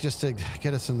parabolic just to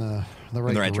get us in the right,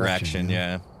 in the right direction, you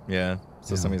know? yeah.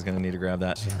 So Yeah. somebody's gonna need to grab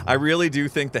that. Yeah. I really do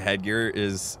think the headgear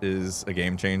is a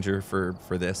game changer for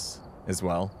this as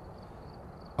well.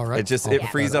 All right. It just I'll it put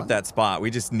frees up on. that spot. We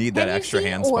just need that Can extra you see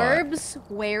hand spot. orbs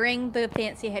wearing the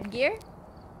fancy headgear?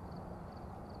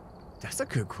 That's a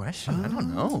good question. I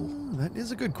don't know. That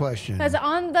is a good question. Because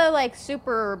on the like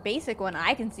super basic one,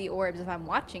 I can see orbs if I'm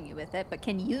watching you with it. But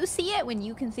can you see it when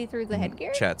you can see through the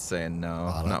headgear? Chat's saying no,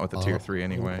 not with the tier 3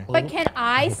 anyway. But can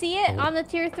I see it on the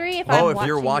tier 3 if Oh, I'm if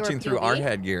you're watching your through our POV?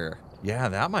 headgear, yeah,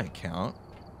 that might count.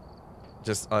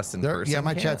 Just us in person. Yeah,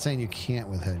 my can't? chat's saying you can't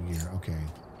with headgear. Okay.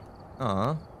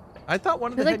 I thought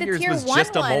one of the Because like the headgears tier was 1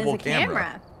 just a one mobile is a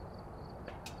camera.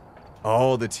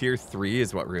 Oh, the tier 3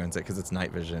 is what ruins it because it's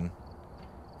night vision.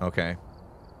 Okay.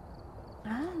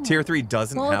 Oh. Tier 3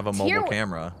 doesn't Well, have a tier- mobile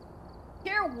camera.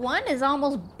 Tier 1 is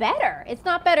almost better. It's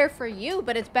not better for you,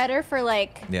 but it's better for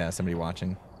like Yeah, somebody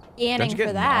watching. scanning Don't you get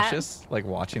for that. nauseous like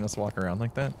watching us walk around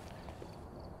like that?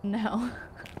 No.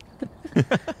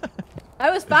 I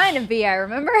was fine in VR,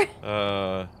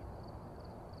 remember?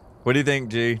 What do you think,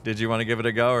 G? Did you want to give it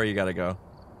a go or you gotta go?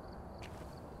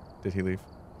 Did he leave?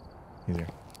 He's here.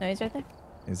 No, he's right there.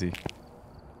 Is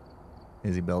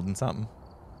he building something?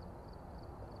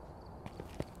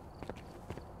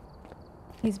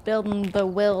 He's building the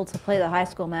will to play the high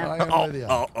school map. I am with you.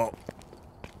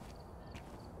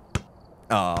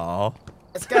 Oh.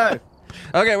 Let's go.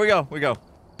 Okay, we go.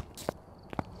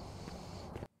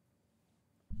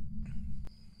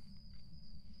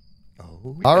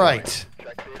 All right.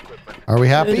 Are we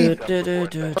happy? Yeah,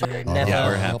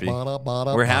 we're happy.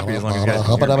 We're happy as long as you guys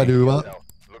can hear me.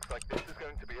 Looks like this is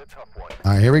going to be a tough one.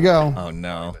 All right, here we go. Oh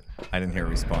no, I didn't hear a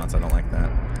response. I don't like that.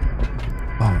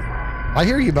 Oh, I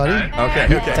hear you, buddy. Okay.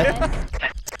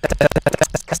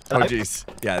 Oh jeez.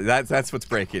 Yeah, that's what's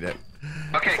breaking it.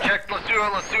 Okay, check. Let's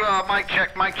do a mic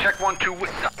check. Mic check 1 2.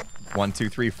 What's up? 1, 2,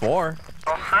 3, 4.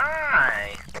 Oh,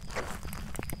 hi.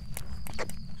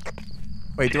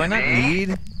 Wait, do I not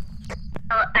need?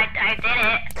 Oh, I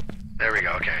did it. There we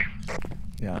go. Okay.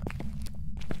 Yeah.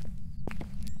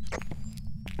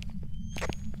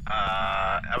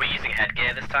 Are we using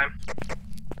headgear this time?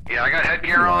 Yeah, I got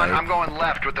headgear on. Right. I'm going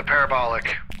left with the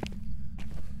parabolic.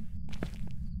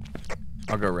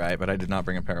 I'll go right, but I did not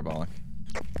bring a parabolic.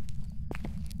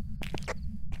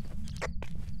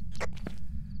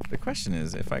 The question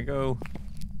is, if I go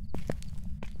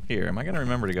here, am I going to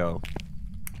remember to go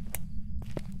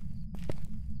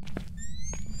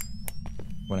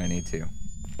when I need to?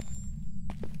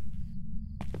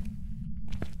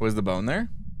 Was the bone there?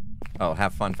 Oh,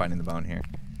 have fun finding the bone here.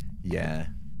 Yeah.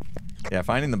 Yeah,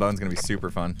 finding the bone's going to be super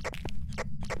fun.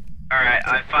 Alright, Alright,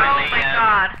 I finally, Oh my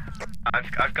god.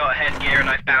 I've got a headgear and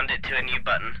I've bound it to a new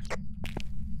button.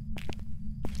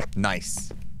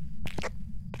 Nice.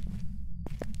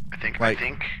 I think I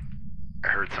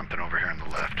heard something over here on the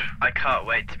left. I can't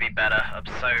wait to be better. I'm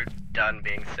so done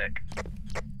being sick.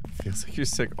 Feels like you're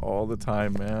sick all the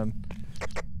time, man.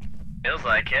 Feels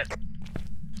like it.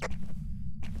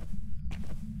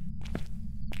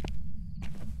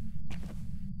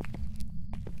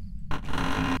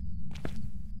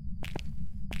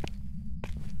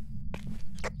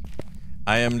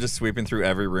 I am just sweeping through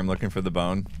every room looking for the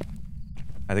bone.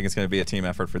 I think it's going to be a team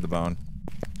effort for the bone.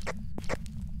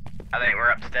 I think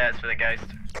we're upstairs for the ghost.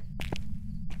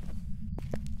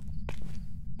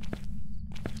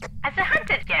 Has it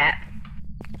hunted yet?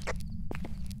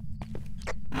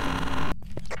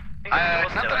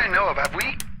 Not that I know of. Have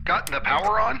we gotten the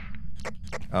power on?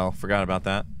 Oh, forgot about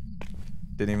that.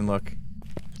 Didn't even look.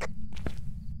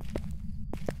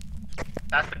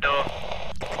 That's the door.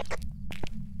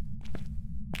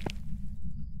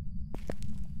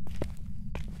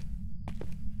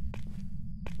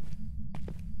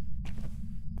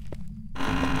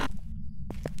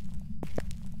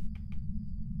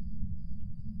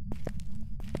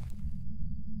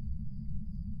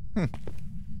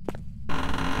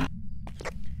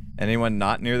 Anyone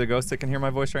not near the ghost that can hear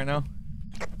my voice right now?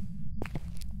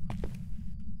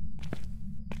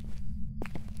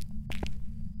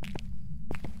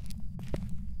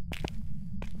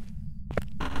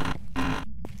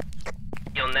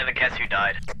 You'll never guess who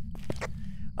died.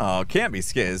 Oh, can't be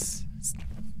Skizz.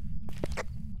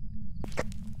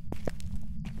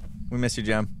 We miss you,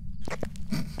 Gem.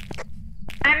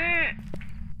 I'm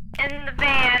in the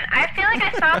van. I feel like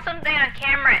I saw something on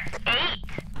camera at 8.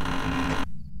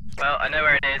 Well, I know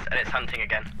where it is, and it's hunting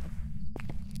again.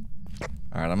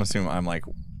 Alright, I'm assuming I'm like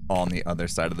on the other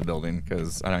side of the building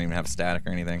because I don't even have static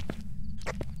or anything.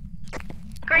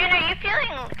 Grian, are you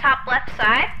feeling top left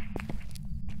side?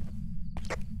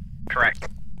 Correct.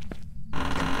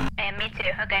 And me too,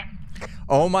 okay.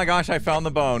 Oh my gosh, I found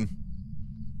the bone.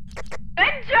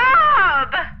 Good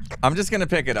job! I'm just gonna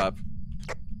pick it up.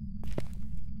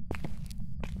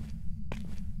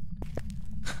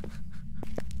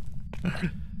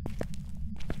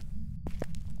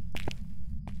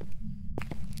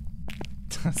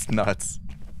 That's nuts.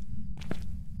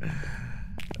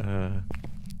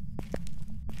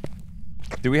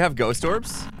 Do we have ghost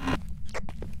orbs?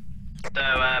 So,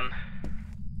 I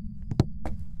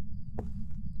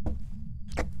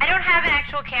don't have an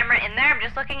actual camera in there. I'm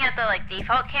just looking at the like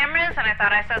default cameras, and I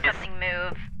thought I saw something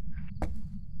move.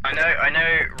 I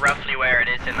know roughly where it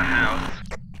is in the house.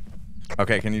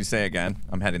 Okay, can you say again?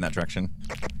 I'm heading that direction.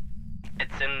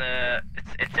 It's in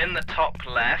the top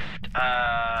left.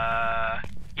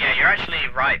 Yeah, you're actually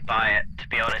right by it, to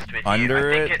be honest with you.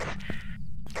 Under I think it?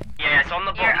 It's on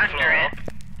the bottom floor.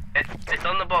 It's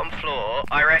on the bottom floor.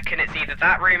 I reckon it's either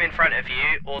that room in front of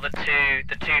you or the two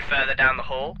further down the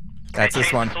hall. That's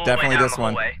this one. Definitely this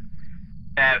one.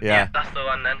 Yeah, that's the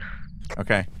one then.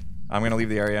 Okay. I'm gonna leave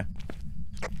the area.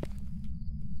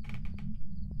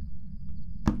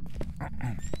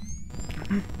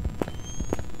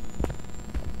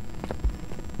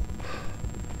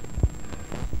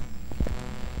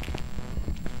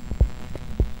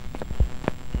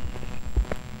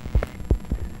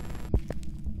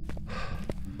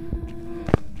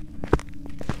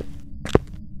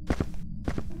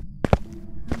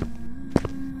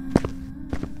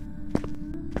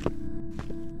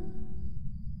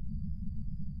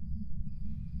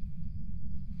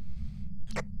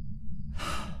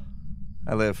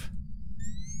 I live.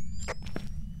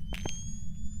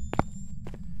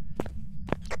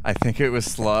 I think it was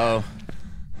slow.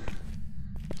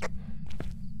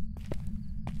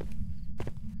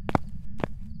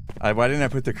 Why didn't I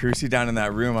put the crucie down in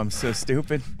that room? I'm so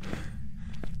stupid.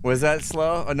 Was that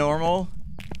slow? A normal?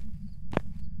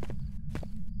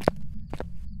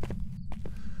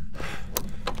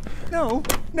 No,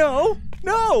 no,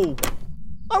 no!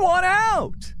 I want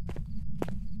out!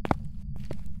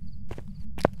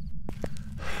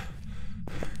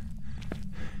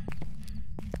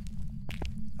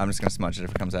 I'm just gonna smudge it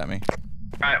if it comes at me.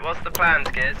 Alright, what's the plan,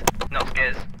 Skizz? Not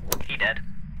Skizz. He dead.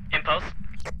 Impulse?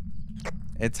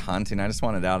 It's hunting. I just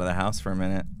wanted out of the house for a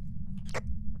minute.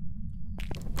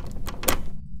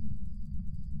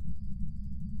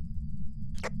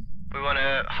 We want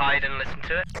to hide and listen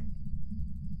to it?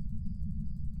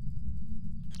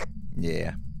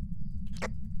 Yeah.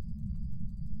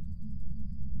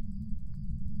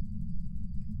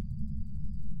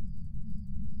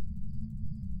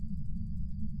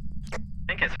 I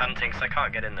think it's hunting, so I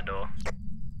can't get in the door.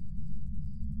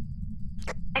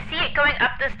 I see it going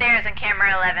up the stairs in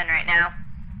camera 11 right now.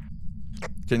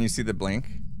 Can you see the blink?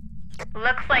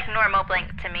 Looks like normal blink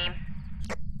to me.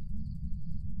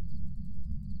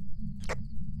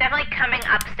 Definitely coming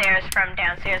upstairs from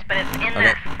downstairs, but it's in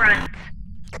that front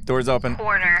doors open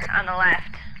corner on the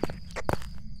left.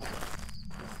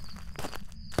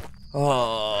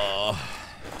 Oh,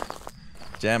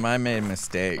 Gem, I made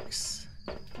mistakes.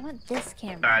 I want this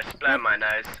camera. Sorry, I just blew my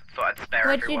nose. Thought I'd spare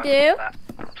What'd everyone you do? that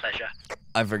pleasure.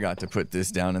 I forgot to put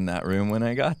this down in that room when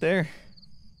I got there.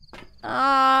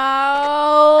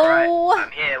 Oh. Right,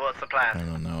 I'm here. What's the plan? I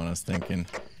don't know what I was thinking.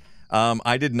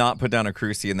 I did not put down a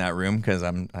crucie in that room because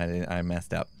I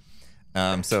messed up.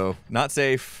 So not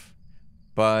safe,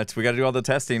 but we got to do all the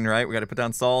testing, right? We got to put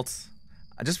down salt.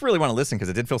 I just really want to listen because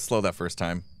it did feel slow that first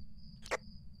time.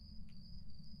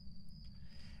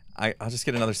 I'll just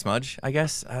get another smudge, I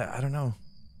guess. I don't know.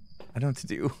 I don't know what to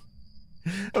do.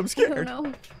 I'm scared. I don't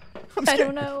know. I'm scared. I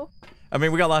don't know. I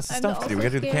mean, we got lots of I'm stuff to do. We got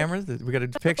to do the scared. cameras. We got to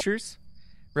do pictures,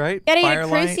 right? Gotta get a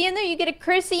Firelight. crucie in there. You get a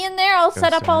crucie in there. I'll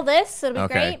set up all this. It'll be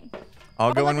Okay. great.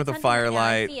 I'll go look, in with a it's hunting me now.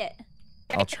 I firelight. see it.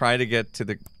 I'll try to get to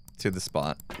the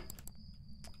spot.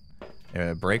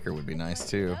 A breaker would be nice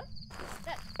too.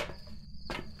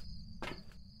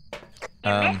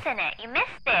 You're missing it. You missed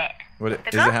it. What The is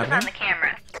it ghost is happening? on the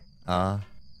camera.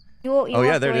 You Oh, yeah,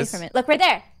 walked there it away is. from it. Look right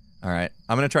there. All right,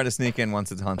 I'm gonna try to sneak in once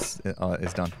the hunt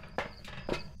is done.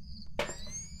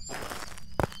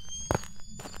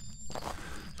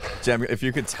 Jem, if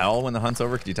you could tell when the hunt's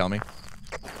over, could you tell me?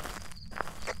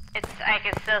 I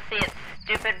can still see its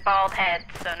stupid bald head,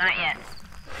 so not yet.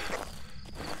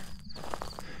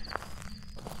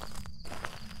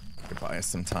 Could buy us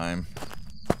some time.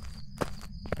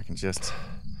 I can just.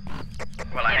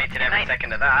 Well, I hated every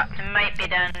second of that. It might be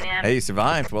done, yeah. Hey, you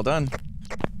survived. Well done.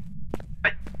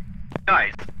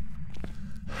 Guys,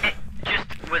 it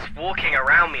just was walking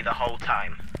around me the whole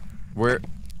time. Where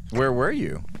were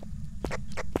you?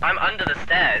 I'm under the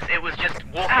stairs. It was just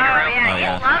walking Oh, around yeah, me.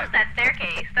 yeah. it loves that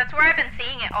staircase. That's where I've been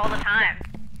seeing it all the time.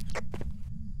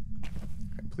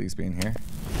 Okay, please be in here.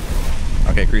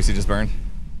 Okay, Greasy just burned.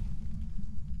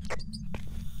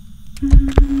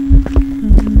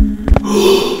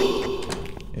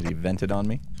 It vented on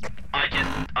me.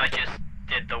 I just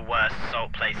did the worst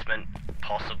salt placement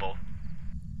possible.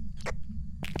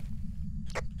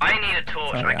 I need a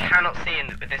torch. Oh, I yeah. cannot see in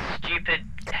with this stupid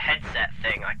headset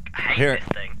thing. I hate Here, this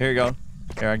thing. here you go.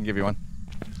 Here, I can give you one.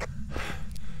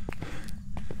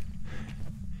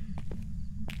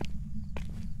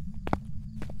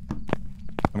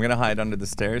 I'm gonna hide under the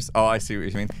stairs. Oh, I see what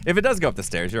you mean. If it does go up the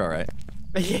stairs, you're all right.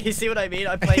 You see what I mean?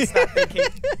 I placed that thinking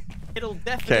it'll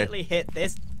definitely hit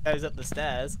this. Goes up the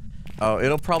stairs. Oh,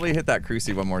 it'll probably hit that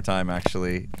crucie one more time,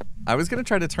 actually. I was gonna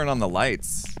try to turn on the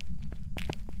lights.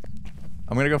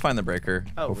 I'm gonna go find the breaker,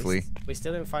 Oh, hopefully. we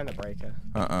still didn't find the breaker.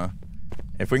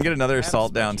 If we can get another have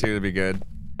assault down smudgy. too, it'd be good.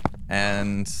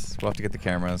 And we'll have to get the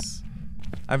cameras.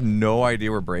 I have no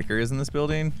idea where breaker is in this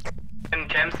building. Can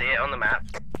Jem see it on the map?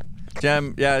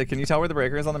 Jem, yeah, can you tell where the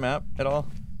breaker is on the map at all?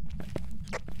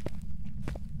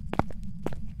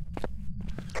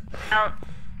 I don't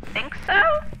think so.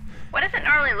 What does it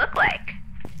normally look like?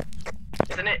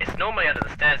 Isn't it? It's normally under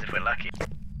the stairs if we're lucky.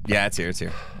 Yeah, it's here, it's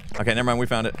here. Okay, never mind, we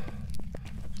found it.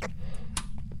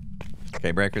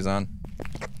 Okay, breaker's on.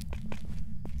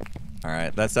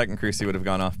 Alright, that second crucie would have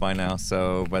gone off by now,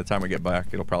 so by the time we get back,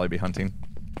 it'll probably be hunting.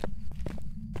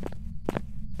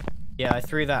 Yeah, I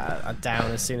threw that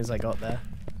down as soon as I got there.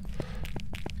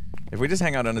 If we just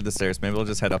hang out under the stairs, maybe we'll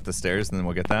just head up the stairs and then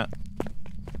we'll get that.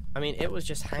 I mean, it was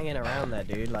just hanging around there,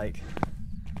 dude. Like.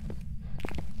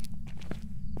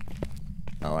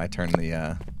 Oh, I turned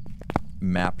the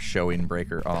map showing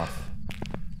breaker off.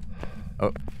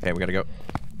 Oh, okay, we gotta go.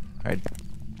 Alright.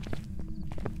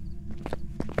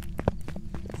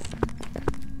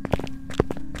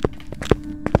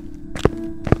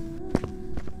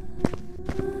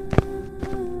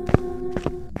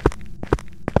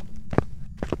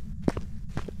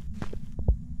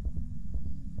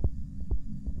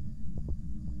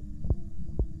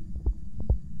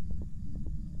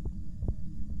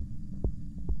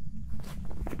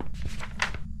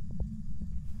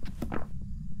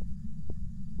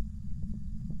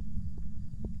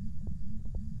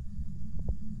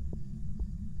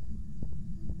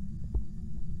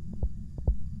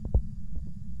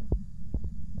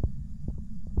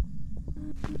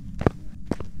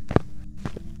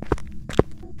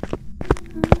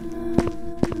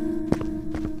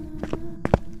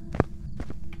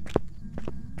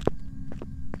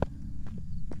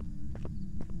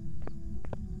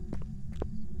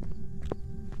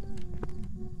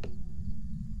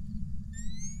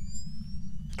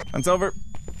 Hunt's over.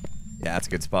 Yeah, that's a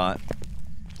good spot.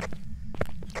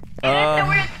 Yeah, that's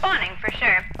where it's spawning for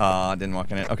sure. Didn't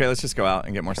walk in it. Okay, let's just go out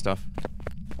and get more stuff.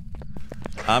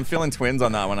 I'm feeling twins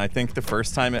on that one. I think the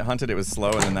first time it hunted, it was slow,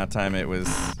 and then that time it was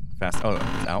fast. Oh, it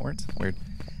was outwards? Weird.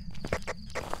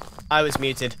 I was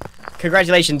muted.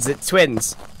 Congratulations, it's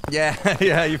twins. Yeah,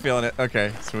 yeah, you feeling it.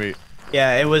 Okay, sweet.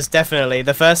 Yeah, it was definitely.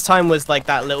 The first time was like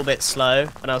that little bit slow,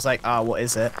 and I was like, what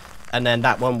is it? And then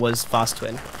that one was fast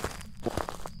twin.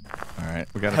 Alright,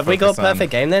 we gotta Have we got a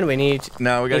perfect game then? We need...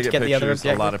 No, we gotta get pictures, the other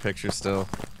objective. A lot of pictures still.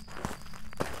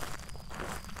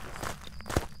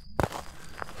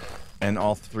 And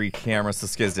all 3 cameras. So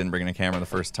Skizz didn't bring in a camera the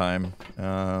first time.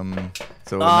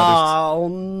 So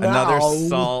another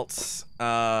salt.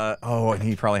 And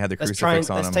he probably had the crucifix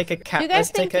on him. Do you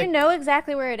guys think you know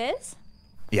exactly where it is?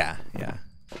 Yeah, yeah.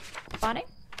 Spawning?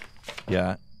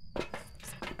 Yeah.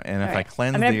 And if I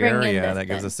cleanse the area, that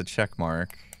gives us a check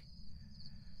mark.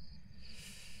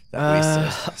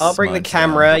 I'll bring the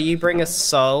camera, you bring a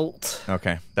salt.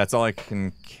 Okay, that's all I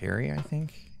can carry, I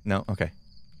think. No, okay.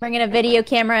 Bringing a video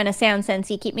camera and a sound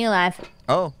sensor. Keep me alive.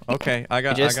 Oh, okay. I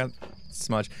got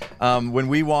smudge. When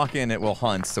we walk in, it will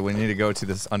hunt, so we need to go to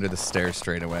this under the stairs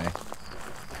straight away.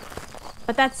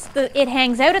 But it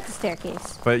hangs out at the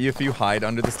staircase. But if you hide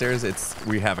under the stairs,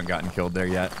 we haven't gotten killed there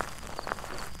yet.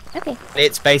 Okay.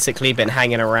 It's basically been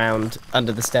hanging around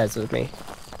under the stairs with me.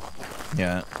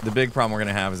 Yeah, the big problem we're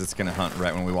gonna have is it's gonna hunt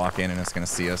right when we walk in, and it's gonna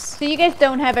see us. So you guys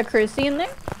don't have a crucie in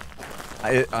there?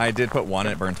 I did put one,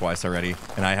 it burned twice already,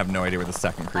 and I have no idea where the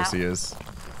second crucie is.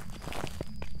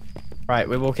 Right,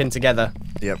 we're walking together.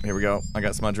 Yep, here we go. I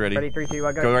got smudge ready. Ready, 3, 2,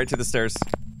 1, go. Go right to the stairs.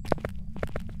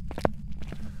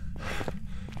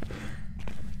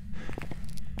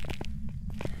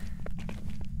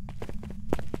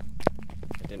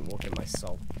 I didn't walk in my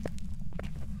salt.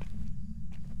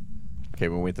 Okay,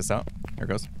 we'll wait this out. Here it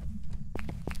goes.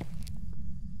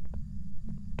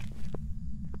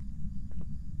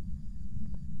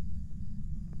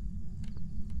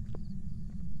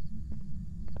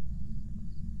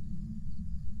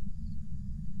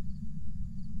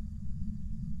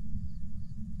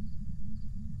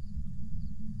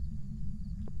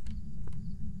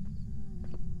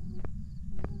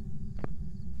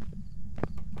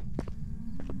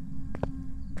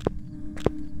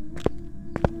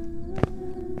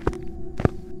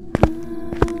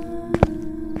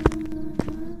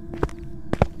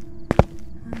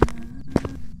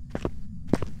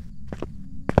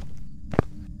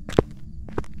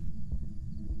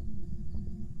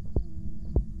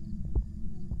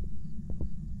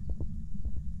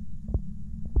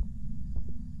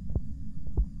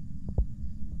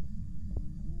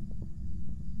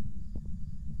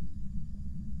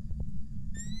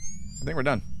 I think we're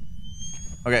done.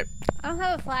 Okay. I don't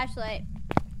have a flashlight.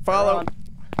 Follow.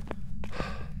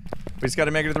 We just got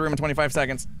to make it to the room in 25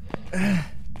 seconds.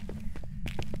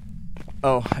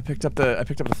 Oh, I picked up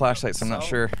the flashlight, so I'm not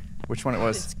sure which one it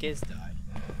was. How did Skizz die?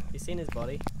 You seen his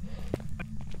body?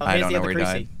 Oh, I don't know where he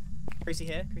died. Crucie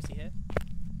here, Crucie here.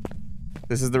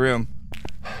 This is the room.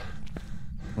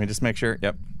 Let me just make sure.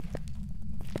 Yep.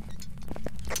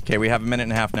 Okay, we have a minute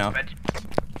and a half now.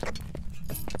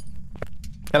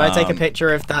 Can I take a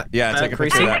picture of that? Yeah, take a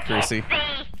picture of that crucie.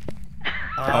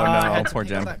 Oh no, poor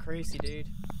Gem. That crucie, dude.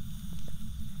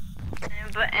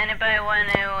 Anybody want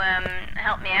to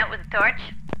help me out with a torch?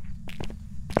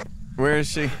 Where is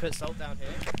she? Keep it salt down here.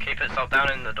 Keep it salt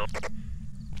down in the door.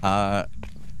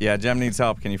 Yeah, Gem needs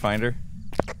help. Can you find her?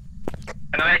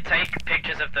 Can I take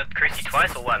pictures of the crucie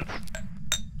twice or once?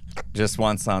 Just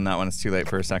once on that one. It's too late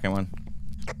for a second one.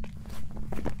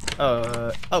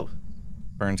 Oh.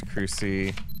 Burns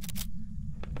crucie.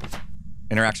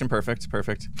 Interaction perfect,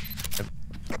 perfect.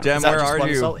 Gem, where are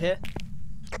you? Salt here?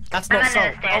 That's not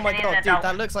salt. Oh my god, dude,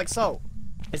 that looks like salt.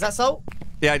 Is that salt?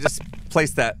 Yeah, I just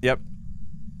placed that. Yep.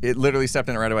 It literally stepped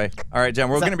in it right away. All right, Gem,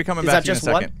 we're going to be coming back to you in a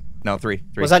second. One? No, three.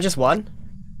 Was that just one?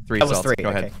 3 that was salts. 3. Go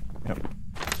okay. ahead. Yep.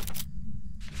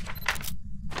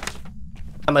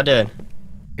 How am I doing?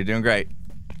 You're doing great.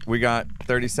 We got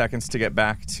 30 seconds to get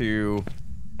back to.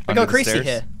 We got Crucie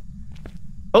here.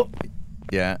 Oh.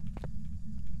 Yeah.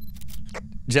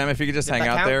 Gem, if you could just hang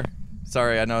out there.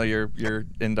 Sorry, I know you're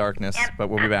in darkness, but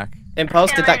we'll be back.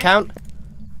 Impulse, did that count?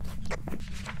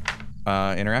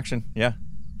 Interaction, yeah.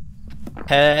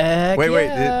 Heck wait,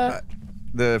 yeah.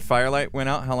 The firelight went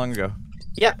out how long ago?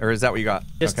 Yeah. Or is that what you got?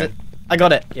 Just okay. I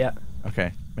got it, yeah.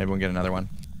 Okay, maybe we'll get another one.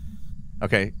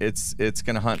 Okay, it's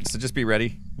gonna hunt, so just be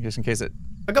ready, just in case it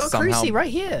I got a somehow... Crucie right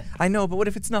here. I know, but what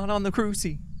if it's not on the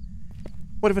Crucie?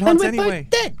 What if it hunts anyway?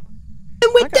 Dead.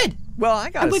 And we're dead. Well, I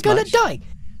got and we're gonna die.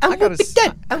 and we'll be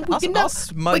dead. And we're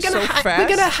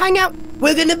gonna hang out.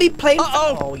 We're gonna be playing.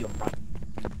 Oh, you're right.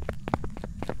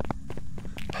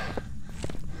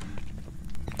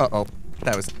 Uh-oh.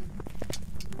 That was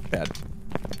bad.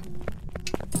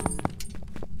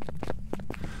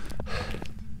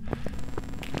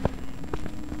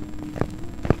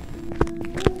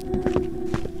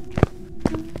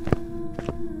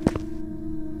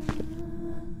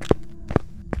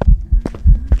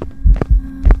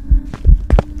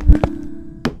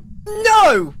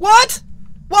 No! What?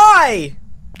 Why?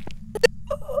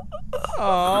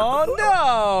 Oh,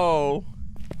 no!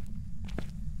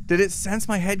 Did it sense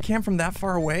my head cam from that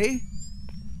far away?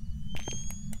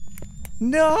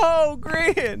 No,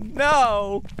 Grian,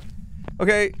 no.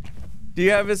 Okay, do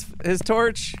you have his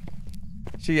torch?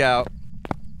 She out.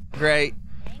 Great.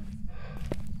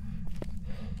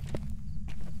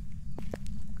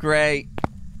 Great.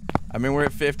 I mean, we're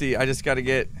at 50. I just got to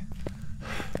get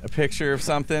a picture of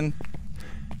something.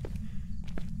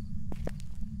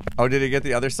 Oh, did it get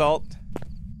the other salt?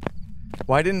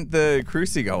 Why didn't the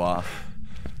cruci go off?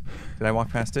 Did I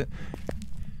walk past it?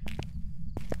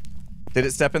 Did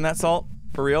it step in that salt?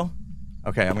 For real?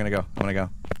 Okay, I'm gonna go. I'm gonna go.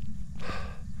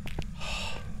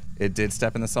 It did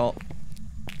step in the salt.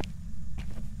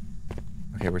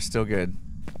 Okay, we're still good.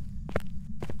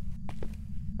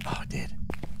 Oh, it did.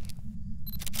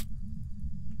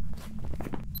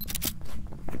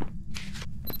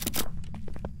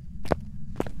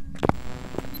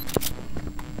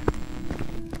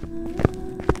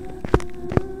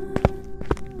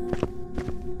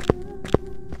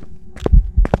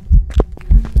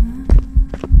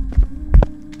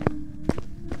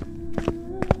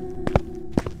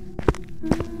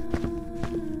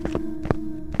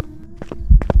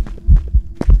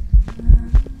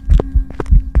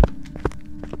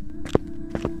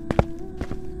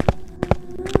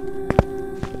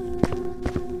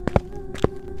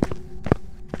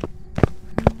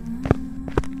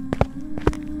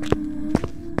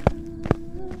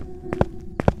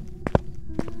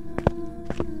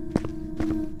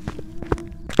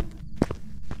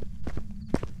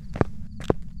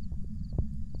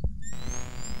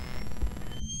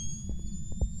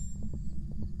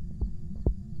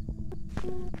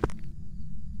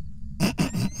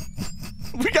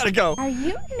 We gotta go. Are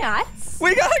you nuts?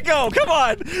 We gotta go. Come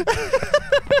on.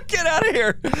 Get out of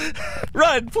here.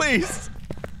 Run, please.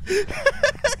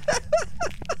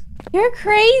 You're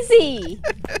crazy.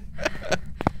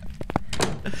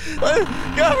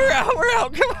 Go, we're out. We're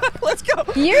out. Come on. Let's go.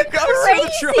 You're go crazy.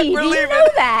 The truck. Do We're you leaving. know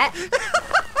that?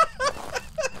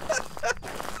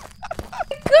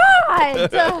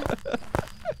 God.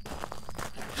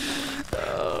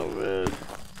 Oh, man.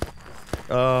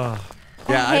 Oh.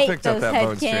 Yeah, I picked up that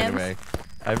bone straight away.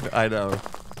 I know.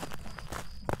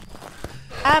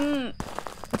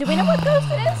 Do we know what ghost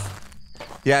it is?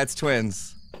 Yeah, it's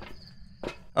twins.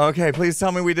 Okay, please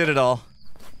tell me we did it all.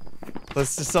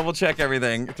 Let's just double check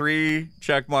everything. 3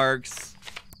 check marks,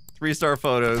 3-star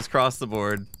photos, across the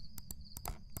board.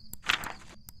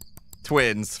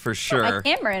 Twins, for sure. Put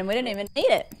my camera in, we didn't even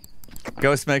need it.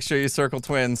 Ghost, make sure you circle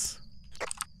twins.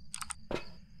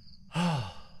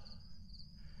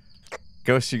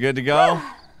 Ghost, you good to go?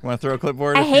 You want to throw a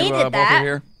clipboard if you both are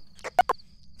here?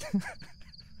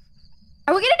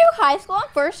 Are we gonna do high school on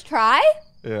first try?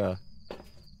 Yeah,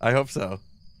 I hope so.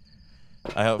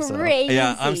 I hope Crazy. So.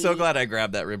 Yeah, I'm so glad I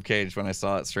grabbed that rib cage when I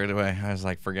saw it straight away. I was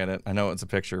like, forget it. I know it's a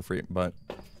picture for you, but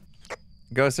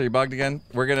Ghost, are you bugged again?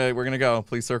 We're gonna go.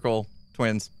 Please circle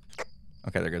twins.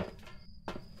 Okay, they're good.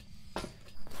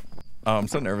 Oh, I'm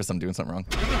so nervous. I'm doing something wrong.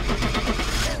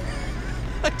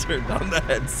 I turned on the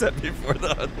headset before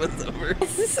the hunt was over.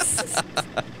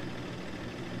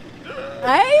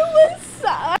 I was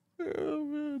so... Oh,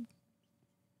 man.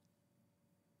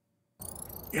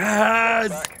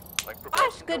 Yes!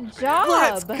 Gosh, good job.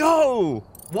 Let's go!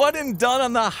 One and done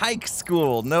on the hike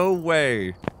school. No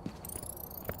way.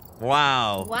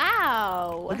 Wow.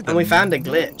 Wow. Look at and we found a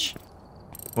glitch.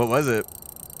 What was it?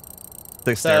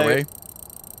 The stairway?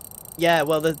 Yeah,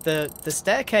 well, the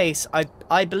staircase,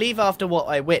 I believe after what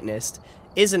I witnessed,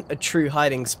 isn't a true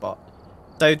hiding spot.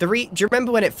 So do you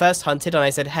remember when it first hunted and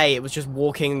I said, hey, it was just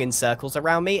walking in circles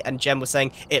around me, and Jen was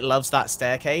saying it loves that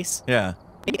staircase? Yeah.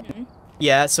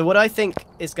 Yeah, so what I think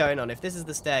is going on, if this is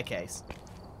the staircase,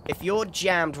 if you're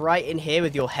jammed right in here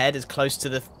with your head as close to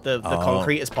the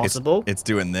concrete as possible... It's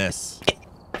doing this.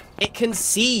 It can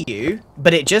see you,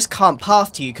 but it just can't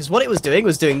path to you, because what it was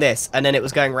doing this, and then it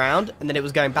was going round, and then it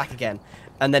was going back again.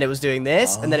 And then it was doing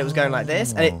this, and then it was going like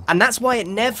this, and that's why it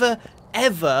never,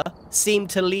 ever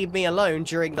seemed to leave me alone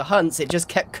during the hunts. It just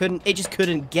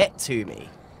couldn't get to me.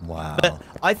 Wow. But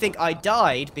I think I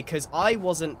died because I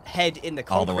wasn't head in the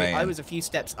All the concrete. way I in. was a few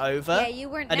steps over. Yeah, you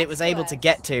weren't and next it was to able us. to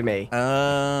get to me.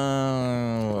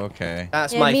 Oh, okay.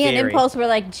 That's Yeah, my me theory. and Impulse were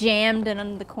like jammed in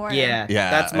on the corner. Yeah,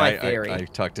 Yeah, that's my theory. I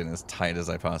tucked in as tight as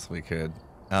I possibly could.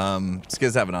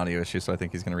 Skizz have an audio issue, so I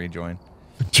think he's gonna rejoin.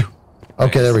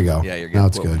 Okay, there we go. Yeah, you're good. Now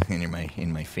it's Whoa, good.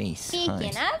 In my face.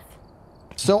 Speaking Hi. of,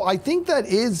 So I think that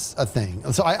is a thing.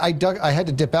 So I had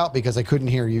to dip out because I couldn't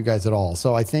hear you guys at all.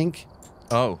 So I think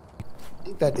Oh.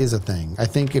 that is a thing. I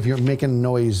think if you're making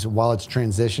noise while it's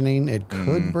transitioning, it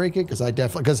could break it.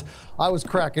 Because I was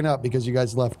cracking up because you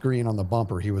guys left Grian on the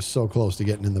bumper. He was so close to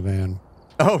getting in the van.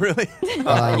 Oh, really?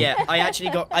 Yeah,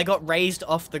 I got raised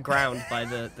off the ground by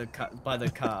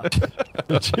the car.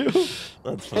 Did you?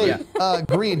 That's funny. Hey,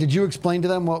 Grian, did you explain to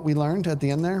them what we learned at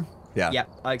the end there? Yeah. Yeah,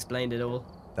 I explained it all.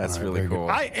 That's All right, really very cool.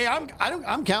 good.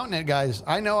 I'm counting it, guys.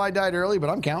 I know I died early, but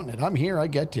I'm counting it. I'm here. I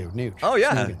get to. Nooch. Oh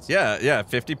yeah, Sneakins. yeah.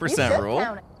 50% you rule. should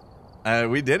count it.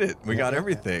 We did it. We got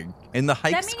everything in the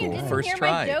hike Does that mean school you didn't first hear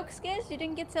try. my joke, Skizz? You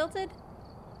didn't get tilted?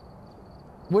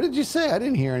 What did you say? I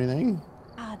didn't hear anything.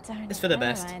 Oh, darn it. It's for the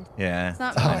Never best. mind. Yeah. It's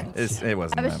not important. It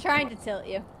wasn't. I was meant- trying to tilt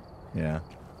you. Yeah.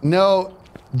 No,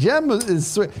 Jem is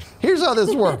sweet. Here's how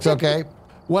this works, okay?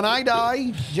 When I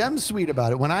die, Jem's sweet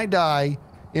about it. When I die,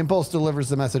 Impulse delivers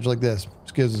the message like this: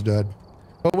 Skizz is dead.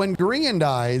 But when Grian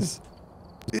dies,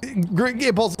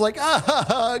 Impulse is like,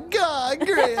 ah, God,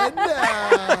 Grian,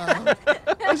 no.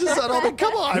 I just thought, oh,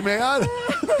 come on, man. I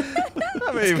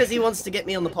It's mean, because he wants to get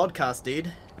me on the podcast,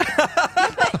 dude.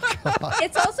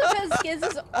 It's also because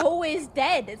Skizz is always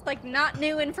dead. It's like not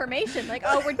new information. Like,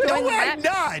 oh, we're doing No, the I'm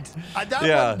map. not.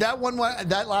 Yeah.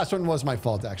 That last one was my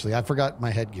fault, actually. I forgot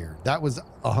my headgear. That was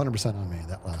 100% on me.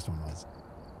 That last one was.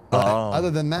 But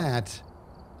other than that,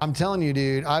 I'm telling you,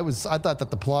 dude, I thought that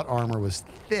the plot armor was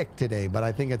thick today, but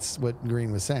I think it's what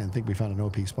Grian was saying. I think we found an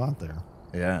OP spot there.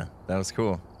 yeah, that was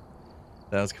cool.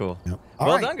 That was cool. Yep. Well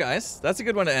All right. done, guys. That's a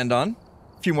good one to end on.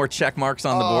 A few more check marks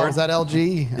on the board. Is that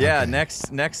LG? Yeah, Okay.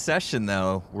 next session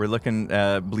though, we're looking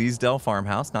at Bleasdale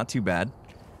Farmhouse. Not too bad.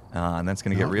 And that's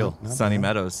gonna get No, real. not Sunny bad.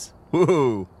 Meadows.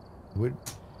 Woohoo!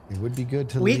 It would be good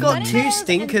to We leave. got Sunny two Meadows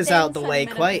stinkers and out the then way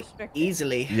Sunny quite Meadows restricted.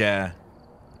 easily. Yeah.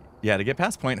 Yeah, to get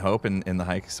past Point Hope in the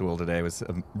hike school today was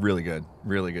really good.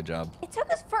 Really good job. It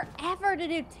took us forever to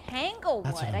do Tanglewood.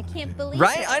 That's what I'm I gonna can't do. believe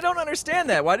Right? it. I don't understand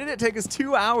that. Why did it take us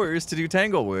 2 hours to do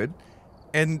Tanglewood?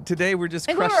 And today we're just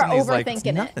Maybe we crushing were these like it's overthinking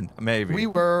it. nothing. Maybe. We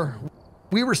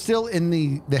were still in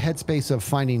the headspace of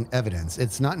finding evidence.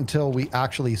 It's not until we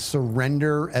actually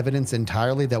surrender evidence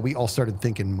entirely that we all started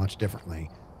thinking much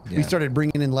differently. We Yeah. started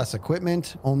bringing in less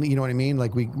equipment. Only, you know what I mean?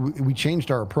 Like we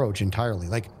changed our approach entirely.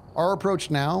 Like our approach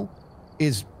now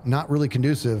is not really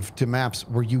conducive to maps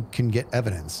where you can get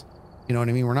evidence. You know what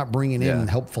I mean? We're not bringing in Yeah.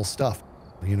 helpful stuff.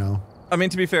 You know? I mean,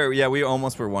 to be fair, yeah, we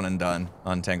almost were one and done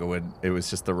on Tanglewood. It was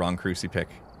just the wrong cruci pick.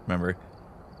 Remember?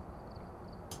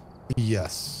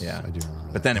 Yes. Yeah. I do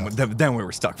remember. But that. then we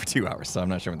were stuck for 2 hours, so I'm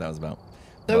not sure what that was about.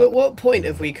 So at what point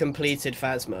have we completed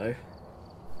Phasmo?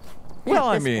 Well,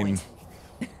 I this mean,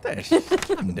 point.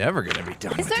 I'm never gonna be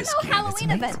done Is with there this no game.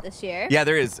 Halloween event this year? Yeah,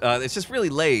 there is. It's just really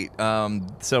late.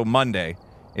 So Monday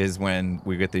is when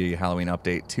we get the Halloween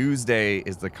update. Tuesday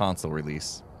is the console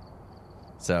release.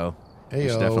 So we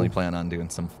should Heyo. definitely plan on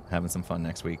having some fun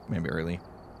next week, maybe early.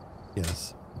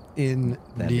 Yes. That'd be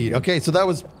Indeed. good. Okay, so that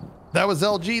was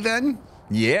LG then?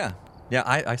 Yeah, yeah.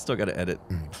 I still got to edit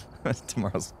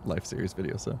tomorrow's live series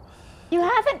video. So. You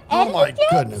haven't Oh edited my yet?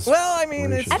 goodness. Well, I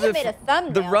mean, it's I haven't made a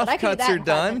thumbnail. the rough but I can do cuts that are in 5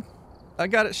 done. minutes. I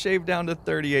got it shaved down to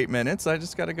 38 minutes. I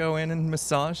just got to go in and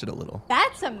massage it a little.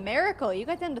 That's a miracle. You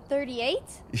got down to 38?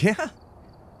 Yeah.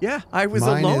 Yeah, I was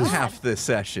Mine alone is- half this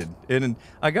session, and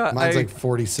Mine's like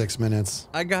 46 minutes.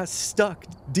 I got stuck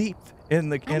deep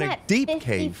in I'm a at deep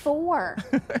cave. 54.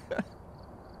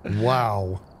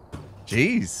 Wow.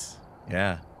 Jeez.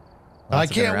 Yeah. I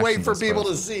Lots of can't wait interactions, for I people to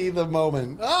suppose. see the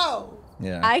moment. Oh,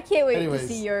 Yeah. I can't wait Anyways. to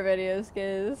see your videos,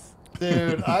 Skizz.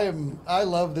 dude, I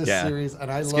love this Yeah. series,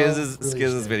 and I love Skizz's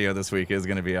release day. video this week is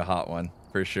going to be a hot one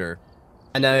for sure.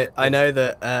 I know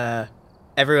that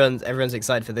everyone's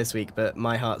excited for this week, but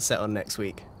my heart's set on next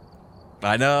week.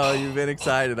 I know you've been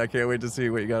excited. I can't wait to see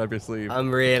what you got up your sleeve.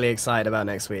 I'm really excited about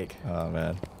next week. Oh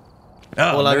man.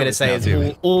 All I'm gonna say is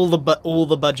too. all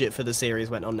the budget for the series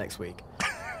went on next week.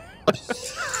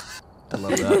 I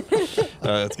love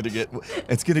that.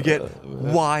 It's gonna get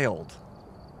wild.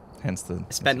 Hence the.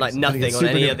 I spent like It's gonna get nothing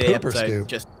on any super of the duper episodes. scoop.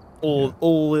 Just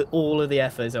all of the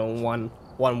efforts on one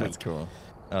That's week. cool.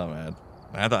 Oh man,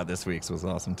 I thought this week's was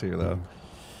awesome too, though.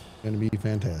 Gonna be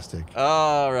fantastic.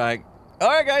 All right,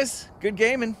 guys. Good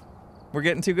gaming. We're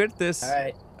getting too good at this. All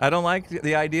right. I don't like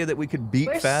the idea that we could beat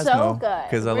We're Phasmo so good.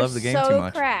 because I love the game so too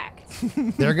much.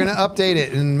 Cracked. They're gonna update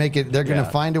it and make it. They're gonna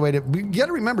find a way to. You got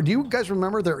to remember. Do you guys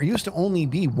remember there used to only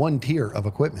be one tier of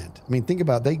equipment? I mean, think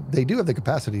about they do have the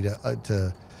capacity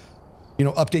to you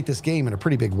know, update this game in a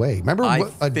pretty big way. Remember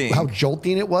how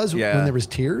jolting it was when there was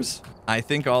tiers? I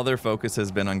think all their focus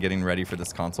has been on getting ready for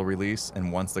this console release,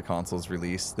 and once the console's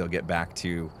released, they'll get back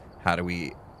to how do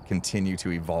we continue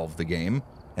to evolve the game,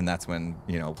 and that's when,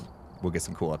 you know, we'll get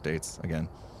some cool updates again.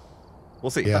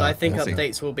 We'll see. Yeah, but I think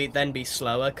updates will be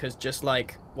slower because just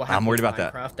like what happened I'm worried about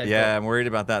Minecraft, that. Yeah, I'm worried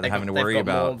about that. They're having to worry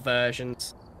about more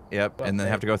versions. Yep, and then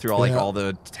have to go through all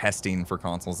the testing for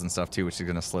consoles and stuff too, which is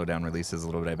going to slow down releases a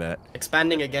little bit, I bet.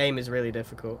 Expanding a game is really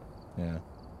difficult. Yeah.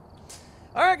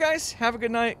 All right, guys, have a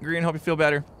good night. Grian, hope you feel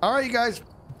better. All right, you guys,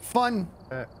 fun.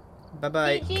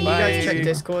 Bye-bye. Can you guys check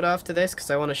Discord after this?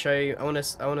 Because I want to show you. I want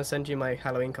to send you my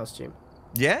Halloween costume.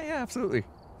 Yeah, absolutely.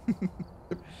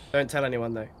 Don't tell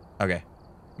anyone though. Okay.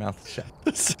 Mouth shut.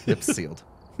 Lips sealed.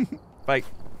 Bye.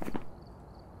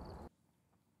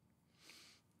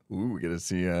 Ooh, we get to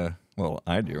see, well,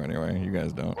 I do anyway. You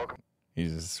guys don't.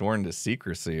 He's sworn to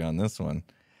secrecy on this one.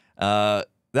 That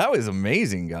was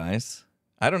amazing, guys.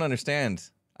 I don't understand.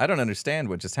 I don't understand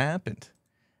what just happened.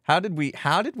 How did we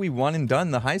one and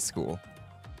done the high school?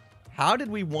 How did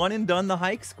we one and done the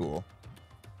high school?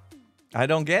 I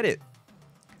don't get it.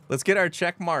 Let's get our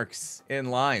check marks in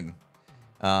line.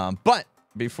 But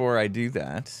before I do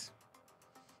that,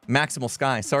 Maximal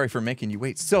Sky, sorry for making you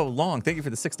wait so long. Thank you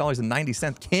for the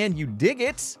 $6.90. Can you dig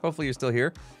it? Hopefully you're still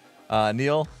here.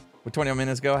 Neil, 21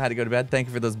 minutes ago, had to go to bed. Thank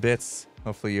you for those bits.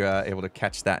 Hopefully you're able to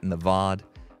catch that in the VOD.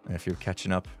 If you're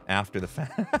catching up after the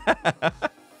fact.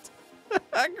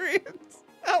 Grian's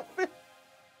outfit.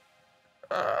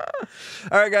 All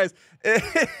right, guys.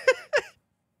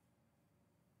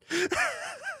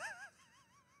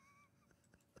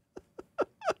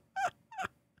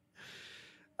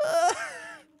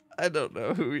 I don't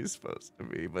know who he's supposed to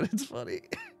be, but it's funny.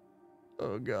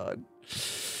 Oh, God.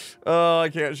 Oh, I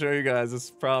can't show you guys.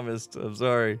 It's promised. I'm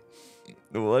sorry.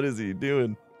 What is he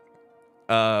doing?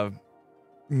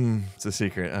 It's a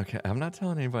secret. Okay, I'm not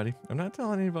telling anybody. I'm not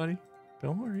telling anybody.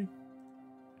 Don't worry.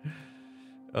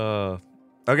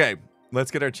 Okay,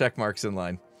 let's get our check marks in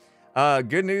line.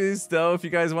 Good news though, if you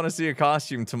guys want to see a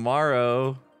costume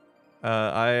tomorrow,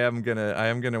 I am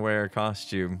gonna wear a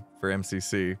costume for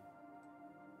MCC.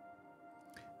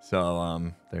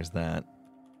 So there's that.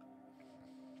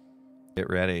 Get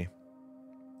ready.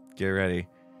 Get ready.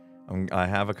 I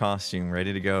have a costume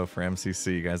ready to go for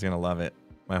MCC. You guys are gonna love it.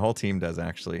 My whole team does,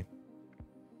 actually.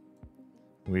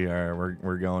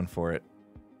 We're going for it.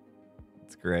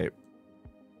 It's great.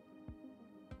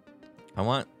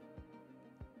 I'm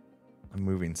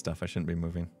moving stuff I shouldn't be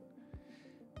moving.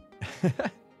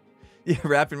 Yeah,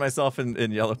 wrapping myself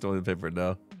in yellow toilet paper.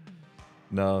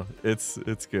 No, it's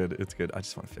good. It's good. I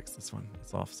just want to fix this one.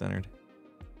 It's off-centered.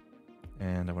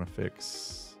 And I want to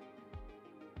fix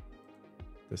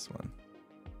this one.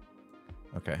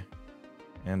 Okay.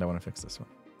 And I want to fix this one.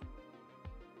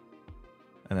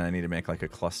 And then I need to make like a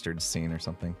clustered scene or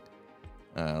something.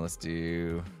 Let's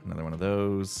do another one of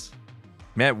those.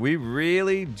 Man, we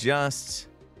really just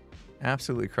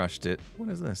absolutely crushed it. What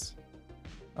is this?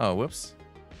 Oh, whoops.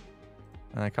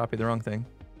 I copied the wrong thing.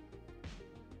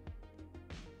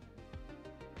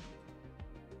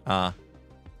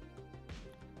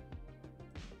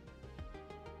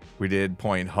 We did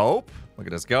Point Hope. Look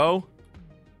at us go.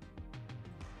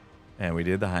 And we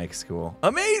did the hike school.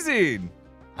 Amazing!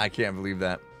 I can't believe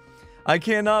that. I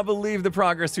cannot believe the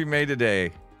progress we made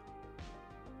today.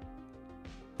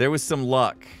 There was some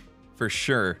luck, for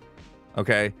sure.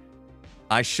 Okay?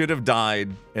 I should have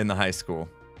died in the high school.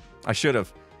 I should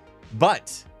have.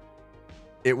 But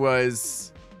it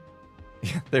was...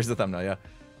 There's the thumbnail, yeah.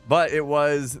 But it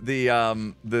was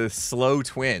the slow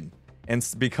twin. And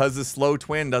because the slow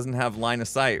twin doesn't have line of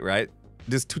sight, right?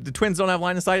 The twins don't have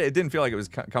line of sight. It didn't feel like it was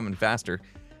coming faster.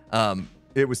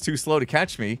 It was too slow to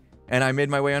catch me, and I made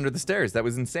my way under the stairs. That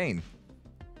was insane.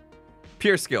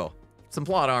 Pure skill. Some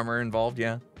plot armor involved,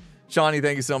 yeah. Shawnee,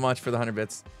 thank you so much for the 100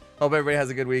 bits. Hope everybody has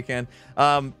a good weekend.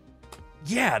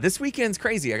 Yeah, this weekend's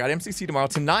crazy. I got MCC tomorrow.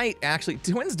 Tonight, actually,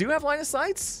 twins do have line of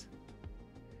sights?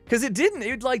 Because it didn't.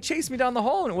 It like chase me down the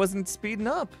hall, and it wasn't speeding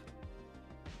up.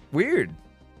 Weird.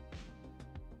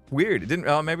 Weird. It didn't.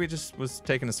 Oh, maybe it just was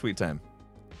taking a sweet time.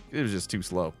 It was just too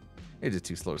slow. It was just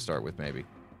too slow to start with, maybe.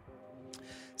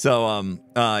 So,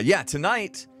 yeah,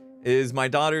 tonight is my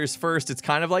daughter's first. It's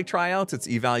kind of like tryouts. It's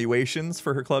evaluations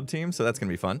for her club team, so that's going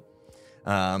to be fun.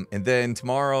 And then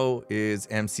tomorrow is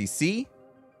MCC.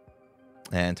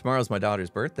 And tomorrow's my daughter's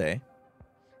birthday.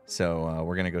 So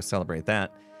we're going to go celebrate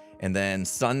that. And then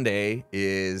Sunday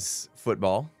is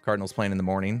football. Cardinals playing in the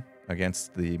morning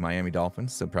against the Miami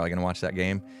Dolphins. So probably going to watch that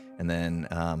game. And then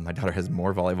my daughter has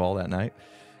more volleyball that night.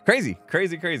 Crazy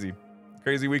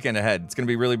weekend ahead. It's going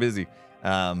to be really busy.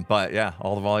 But yeah,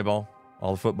 all the volleyball,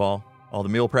 all the football, all the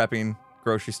meal prepping,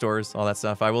 grocery stores, all that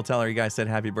stuff. I will tell her you guys said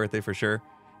happy birthday for sure.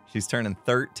 She's turning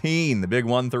 13, the big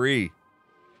 1-3.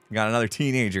 Got another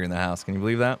teenager in the house. Can you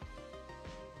believe that?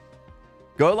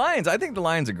 Go Lions. I think the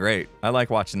Lions are great. I like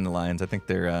watching the Lions. I think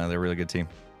they're a really good team.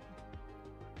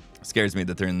 Scares me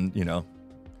that they're in, you know,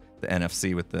 the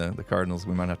NFC with the Cardinals.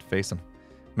 We might have to face them.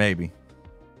 Maybe.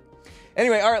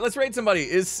 Anyway, all right, let's raid somebody.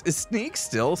 Is Sneak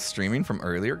still streaming from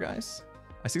earlier, guys?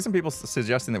 I see some people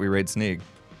suggesting that we raid Sneak.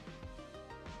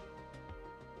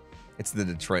 It's the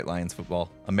Detroit Lions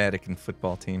football, American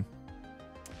football team.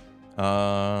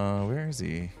 Where is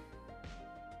he?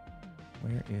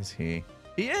 Where is he?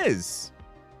 He is!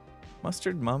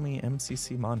 Mustard Mummy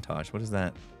MCC montage. What is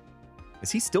that? Is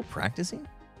he still practicing?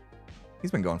 He's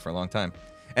been going for a long time.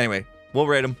 Anyway, we'll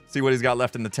raid him, see what he's got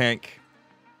left in the tank.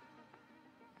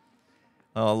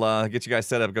 I'll get you guys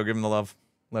set up. Go give him the love.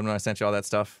 Let him know I sent you all that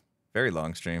stuff. Very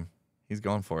long stream. He's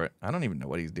going for it. I don't even know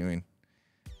what he's doing.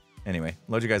 Anyway,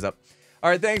 load you guys up. All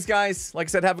right, thanks, guys. Like I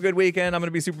said, have a good weekend. I'm going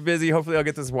to be super busy. Hopefully, I'll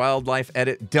get this wildlife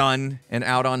edit done and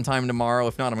out on time tomorrow.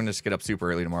 If not, I'm going to just get up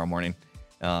super early tomorrow morning.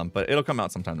 But it'll come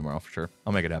out sometime tomorrow for sure.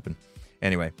 I'll make it happen.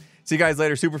 Anyway, see you guys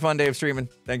later. Super fun day of streaming.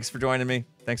 Thanks for joining me.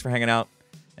 Thanks for hanging out.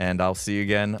 And I'll see you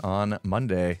again on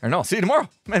Monday. Or no, see you tomorrow.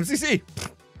 MCC.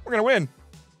 We're going to win.